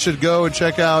you guys should go and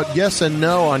check out Yes and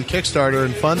No on Kickstarter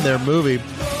and fund their movie.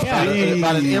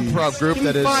 About an improv group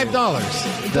that is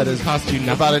 $5. That is cost you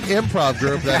nothing. About an improv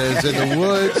group that is in the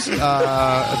woods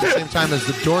at the same time as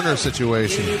the Dorner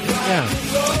situation.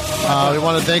 Yeah. We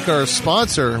want to thank our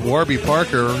sponsor,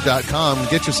 WarbyParker.com.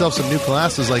 Get yourself some new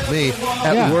glasses like me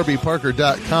at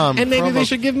WarbyParker.com. And maybe they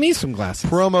should give me some glasses.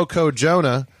 Promo code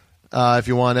Jonah. If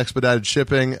you want expedited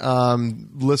shipping,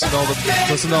 listen to all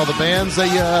the bands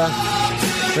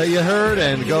that you heard,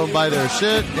 and go and buy their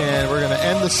shit. And we're gonna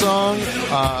end the song.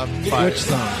 Which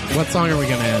song? What song are we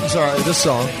gonna end? Sorry, this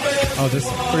song. Oh, this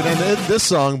song. We're gonna end this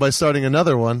song by starting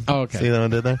another one. Oh, okay. See what I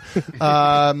did there?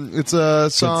 It's a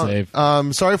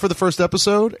song. Sorry for the first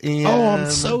episode. And I'm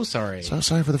so sorry. So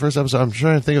sorry for the first episode. I'm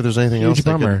trying to think if there's anything else. Huge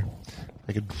bummer.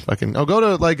 I could fucking. Go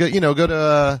to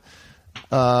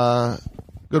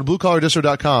Go to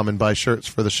bluecollardistro.com and buy shirts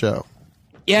for the show.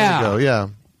 Yeah. There you go. Yeah.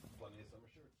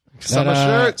 Summer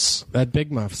shirts. That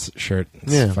Big Muffs shirt.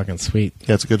 It's Yeah. fucking sweet.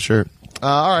 Yeah, it's a good shirt.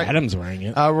 All right. Adam's wearing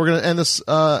it. We're going to end this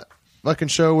fucking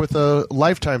show with a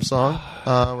Lifetime song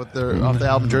off the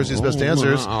album Jersey's Best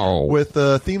Dancers with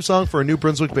the theme song for a New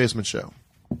Brunswick Basement Show.